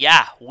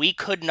yeah, we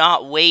could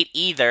not wait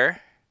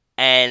either.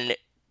 And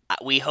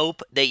we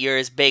hope that you're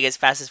as big as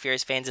Fast and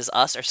Furious fans as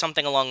us or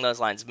something along those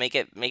lines. Make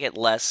it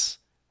less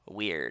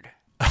weird.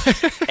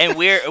 and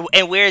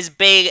we're as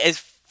big as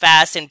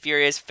Fast and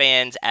Furious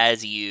fans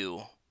as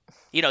you.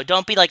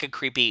 Don't be like a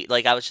creepy,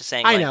 like I was just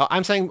saying. I know.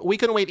 I'm saying we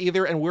couldn't wait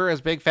either, and we're as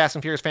big Fast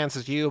and Furious fans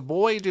as you.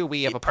 Boy, do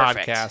we have a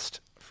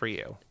podcast for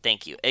you.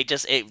 Thank you.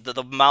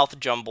 The mouth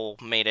jumble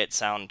made it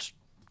sound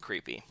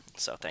creepy,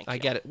 so thank you. I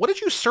get it. What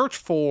did you search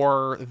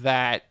for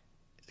that?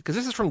 Because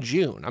this is from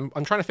June.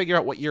 I'm trying to figure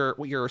out what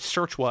your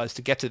search was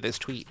to get to this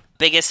tweet.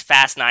 Biggest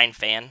Fast 9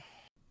 fan.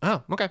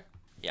 Oh, okay.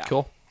 Yeah.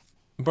 Cool.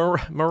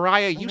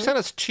 Mariah, you sent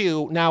us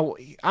 2. Now,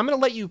 I'm going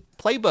to let you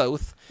play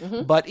both,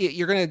 but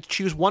you're going to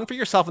choose one for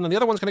yourself, and then the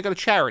other one's going to go to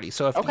charity.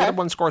 So if the other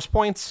one scores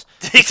points,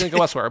 it's going to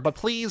go elsewhere. But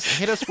please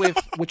hit us with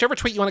whichever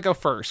tweet you want to go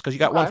first, because you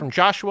got one from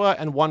Joshua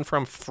and one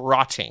from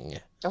Frotting.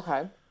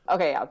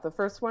 Okay, yeah, the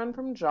first one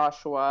from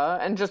Joshua,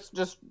 and just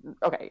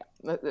okay.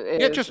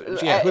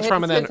 Who's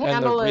from, and then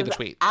read the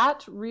tweet.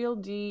 At Real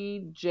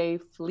DJ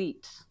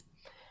Fleet,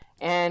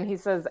 and he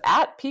says,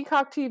 at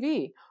Peacock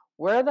TV,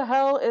 where the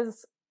hell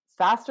is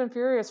Fast and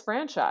Furious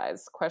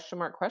franchise? ?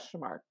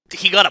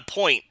 He got a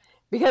point.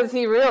 Because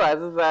he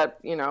realizes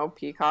that,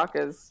 Peacock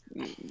is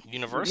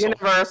Universal.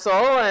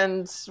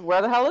 and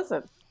where the hell is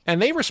it? And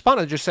they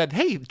responded, just said,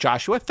 hey,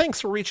 Joshua,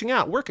 thanks for reaching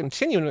out. We're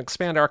continuing to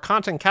expand our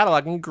content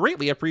catalog and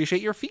greatly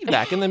appreciate your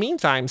feedback. In the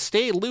meantime,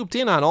 stay looped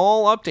in on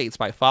all updates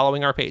by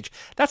following our page.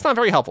 That's not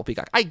very helpful,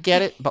 Peacock. I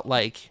get it, but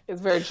it's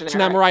very generic. So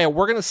now, Mariah,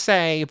 we're going to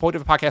say, boy, we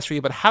have a podcast for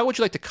you, but how would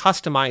you like to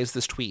customize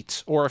this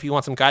tweet? Or if you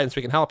want some guidance,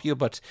 we can help you.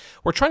 But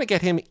we're trying to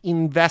get him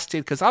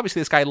invested because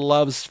obviously this guy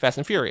loves Fast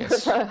and Furious.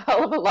 There's a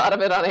hell of a lot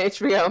of it on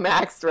HBO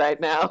Max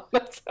right now.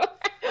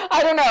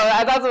 I don't know.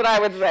 That's what I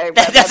would say.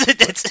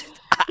 That's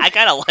I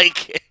kind of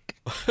like it.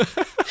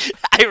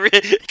 I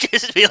really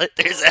just feel like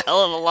there's a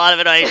hell of a lot of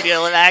it on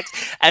HBO Max,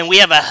 and we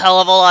have a hell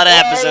of a lot of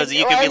episodes that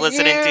you could be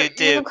listening to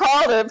too. You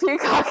called it.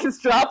 Peacock is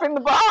dropping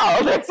the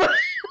ball. There's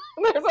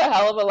a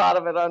hell of a lot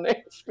of it on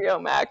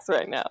HBO Max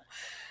right now.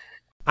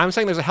 I'm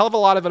saying there's a hell of a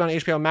lot of it on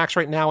HBO Max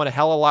right now, and a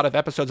hell of a lot of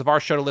episodes of our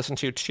show to listen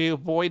to too.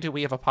 Boy, do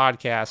we have a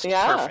podcast.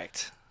 Yeah.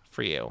 Perfect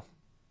for you.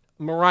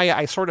 Mariah,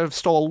 I sort of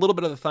stole a little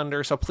bit of the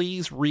thunder, so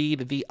please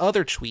read the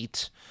other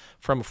tweet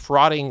from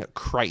Frauding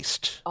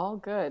Christ. All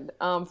good.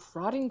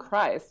 Frauding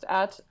Christ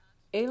at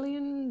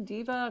Alien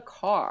Diva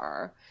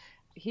Car.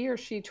 He or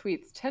she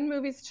tweets 10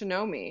 movies to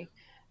know me.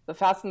 The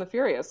Fast and the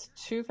Furious,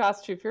 Too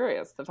Fast, Too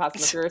Furious, The Fast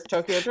and the Furious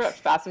Tokyo Drift,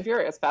 Fast and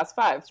Furious, Fast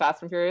 5,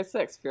 Fast and Furious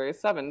 6,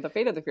 Furious 7, The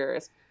Fate of the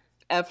Furious,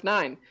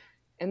 F9,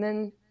 and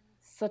then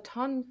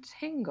Satan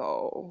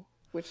Tango.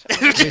 Which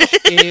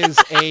is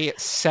a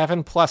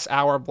 7+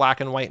 hour black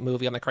and white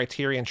movie on the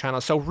Criterion Channel.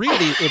 So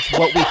really, it's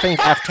what we think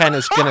F10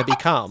 is going to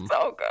become.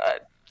 So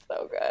good.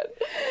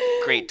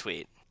 Great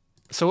tweet.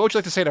 So what would you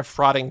like to say to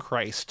Frauding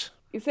Christ?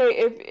 You say,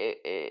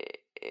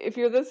 if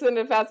you're this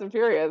into Fast and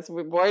Furious,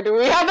 boy, do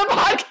we have the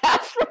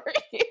podcast for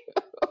you.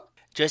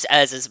 Just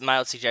as a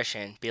mild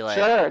suggestion, be like,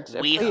 sure,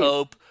 we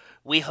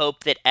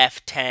hope that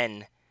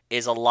F10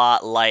 is a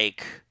lot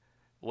like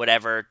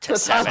whatever to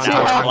 7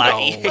 hour black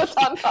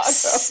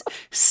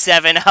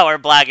 7 hour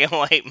black and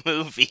white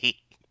movie.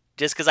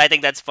 Just because I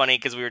think that's funny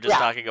because we were just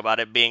talking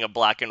about it being a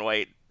black and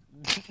white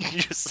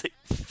just like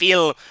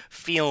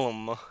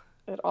film.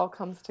 It all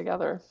comes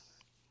together.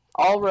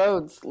 All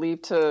roads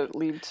lead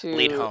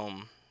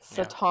home.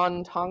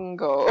 Satan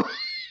Tango.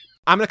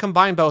 I'm going to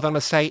combine both. I'm going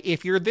to say,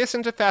 if you're this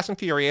into Fast and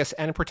Furious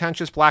and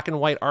pretentious black and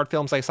white art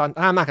films like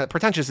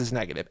pretentious is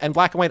negative, and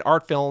black and white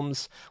art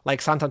films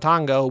like Satan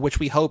Tango, which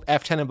we hope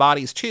F10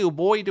 embodies too,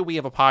 boy, do we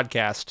have a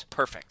podcast.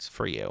 Perfect.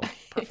 For you.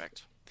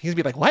 Perfect. He's going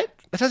to be like, what?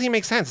 That doesn't even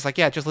make sense. It's like,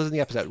 yeah, just listen to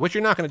the episode, which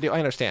you're not going to do. I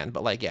understand,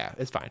 but like, yeah,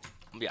 it's fine.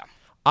 Yeah.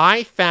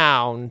 I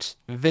found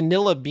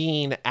Vanilla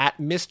Bean at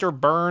Mr.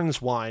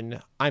 Burns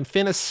one. I'm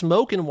finna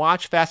smoke and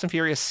watch Fast and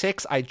Furious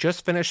 6. I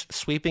just finished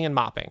sweeping and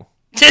mopping.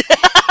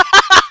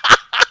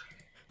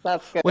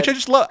 That's good. Which I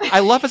just love. I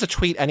love as a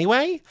tweet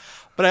anyway,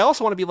 but I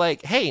also want to be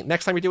like, hey,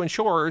 next time you're doing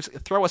chores,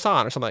 throw us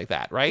on or something like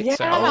that, right? Yeah,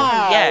 so,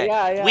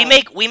 yeah.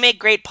 We make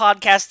great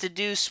podcasts to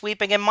do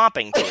sweeping and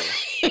mopping too.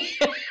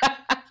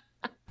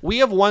 We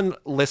have one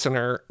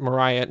listener,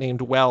 Mariah,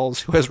 named Wells,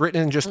 who has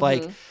written just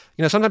like,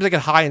 sometimes I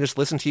get high and just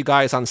listen to you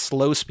guys on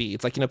slow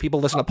speeds. Like, people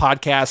listen to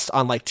podcasts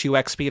on like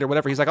 2x speed or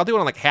whatever. He's like, I'll do it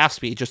on like half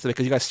speed just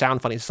because you guys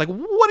sound funny. It's like,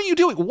 what are you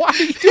doing? Why are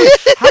you doing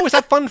it? How is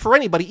that fun for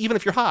anybody, even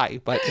if you're high?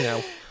 But,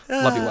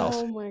 love you, Wells.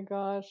 Oh my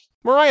gosh.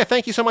 Mariah,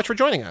 thank you so much for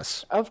joining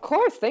us. Of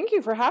course. Thank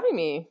you for having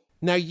me.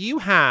 Now, you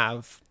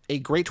have a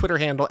great Twitter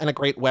handle and a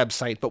great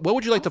website, but what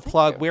would you like to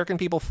plug? Where can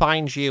people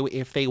find you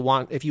if you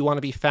want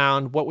to be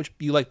found? What would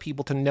you like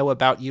people to know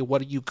about you?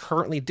 What are you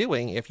currently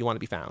doing if you want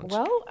to be found?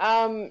 Well,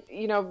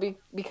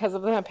 because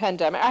of the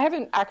pandemic, I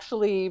haven't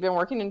actually been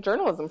working in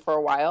journalism for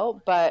a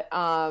while, but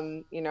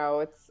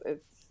it's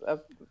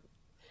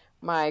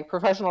my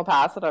professional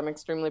past that I'm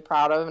extremely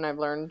proud of and I've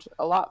learned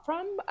a lot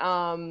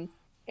from.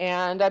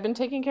 And I've been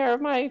taking care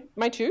of my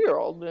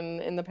 2-year-old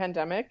in the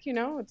pandemic.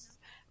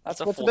 That's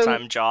a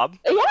full-time job.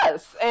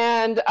 Yes,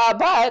 and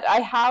but I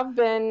have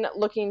been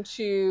looking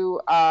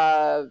to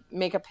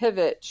make a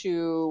pivot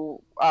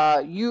to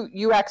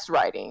UX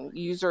writing,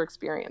 user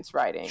experience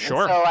writing.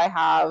 Sure. And so I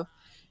have,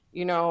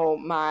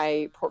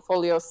 my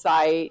portfolio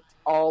site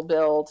all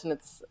built, and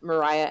it's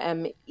Mariah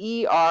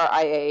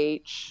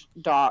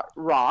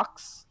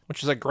MERIAH.rocks.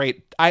 Which is a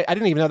great. I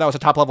didn't even know that was a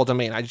top-level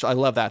domain. I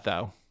love that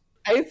though.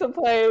 I used to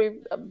play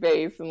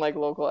bass in like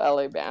local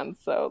LA bands,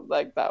 so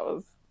like that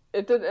was.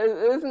 It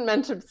isn't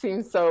meant to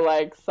seem so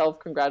like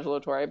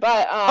self-congratulatory,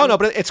 but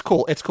but it's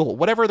cool. It's cool.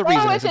 Whatever the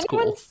reason is, it's cool.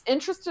 If anyone's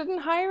interested in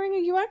hiring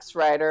a UX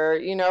writer,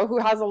 who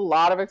has a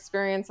lot of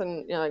experience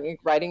in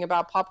writing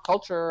about pop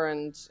culture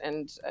and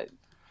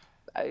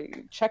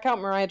check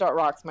out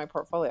Mariah.rocks, my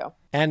portfolio.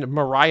 And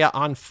Mariah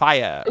on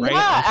Fire, right?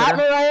 Yeah, at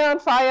Mariah on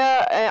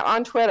Fire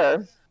on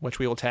Twitter. Which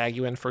we will tag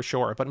you in for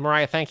sure. But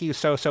Mariah, thank you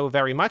so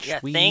very much.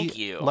 Yeah, thank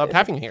you. Loved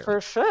having you here. For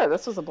sure.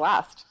 This was a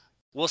blast.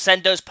 We'll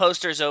send those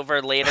posters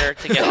over later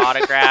to get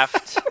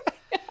autographed.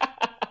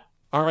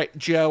 All right,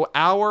 Joe,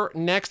 our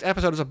next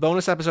episode is a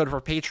bonus episode for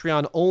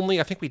Patreon only.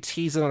 I think we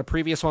teased it on a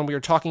previous one. We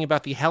were talking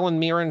about the Helen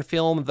Mirren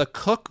film, The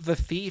Cook, the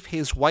Thief,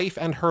 His Wife,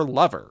 and Her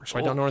Lover. So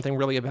I don't know anything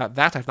really about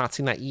that. I've not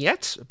seen that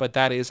yet, but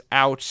that is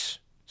out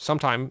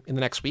sometime in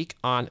the next week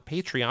on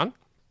Patreon.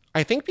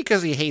 I think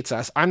because he hates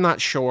us, I'm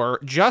not sure.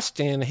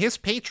 Justin, his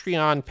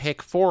Patreon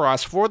pick for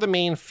us for the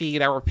main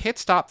feed, our pit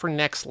stop for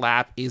Next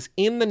Lap, is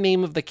In the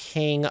Name of the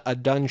King, A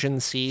Dungeon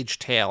Siege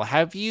Tale.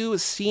 Have you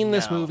seen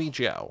this movie,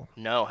 Joe?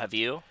 No, have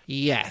you?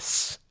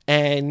 Yes.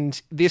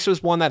 And this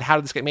was one that How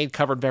Did This Get Made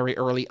covered very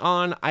early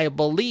on. I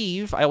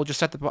believe, I will just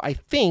set I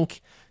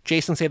think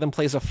Jason Statham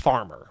plays a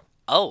farmer.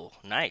 Oh,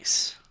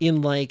 nice.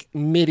 In like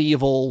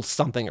medieval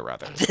something or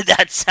other.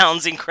 That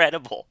sounds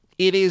incredible.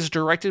 It is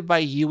directed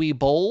by Uwe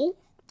Boll,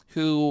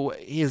 who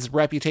his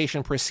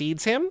reputation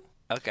precedes him.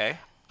 Okay.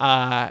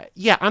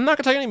 Yeah, I'm not going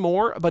to tell you any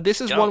more, but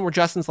this is one where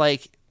Justin's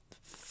like,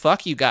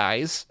 fuck you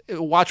guys.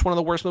 Watch one of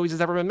the worst movies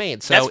that's ever been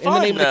made. So, That's In fun,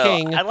 the Name of the though.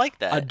 King, I like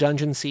that. A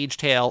Dungeon Siege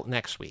Tale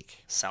next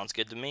week. Sounds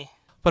good to me.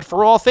 But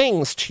for all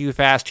things Too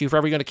Fast, Too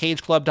Forever, you go to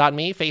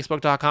cageclub.me,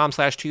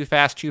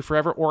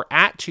 facebook.com/TooFastTooForever, or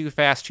at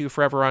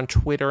TooFastTooForever on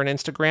Twitter and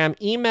Instagram.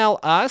 Email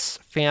us,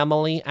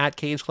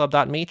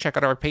 family@cageclub.me. Check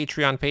out our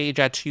Patreon page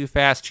at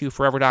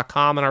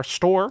TooFastTooForever.com and our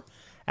store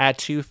at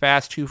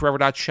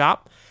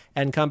TooFastTooForever.shop.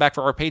 And come back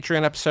for our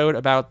Patreon episode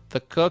about the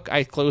cook.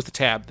 I closed the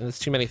tab, and it's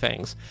too many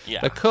things. Yeah.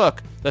 The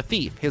cook, the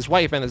thief, his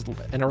wife,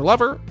 and her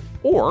lover,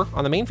 or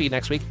on the main feed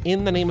next week,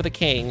 In the Name of the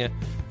King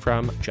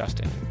from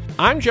Justin.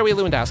 I'm Joey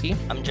Lewandowski.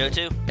 I'm Joe,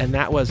 too. And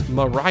that was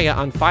Mariah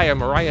on Fire,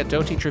 Mariah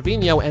Doty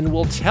Trevino, and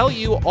we'll tell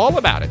you all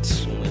about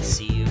it. We'll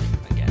see you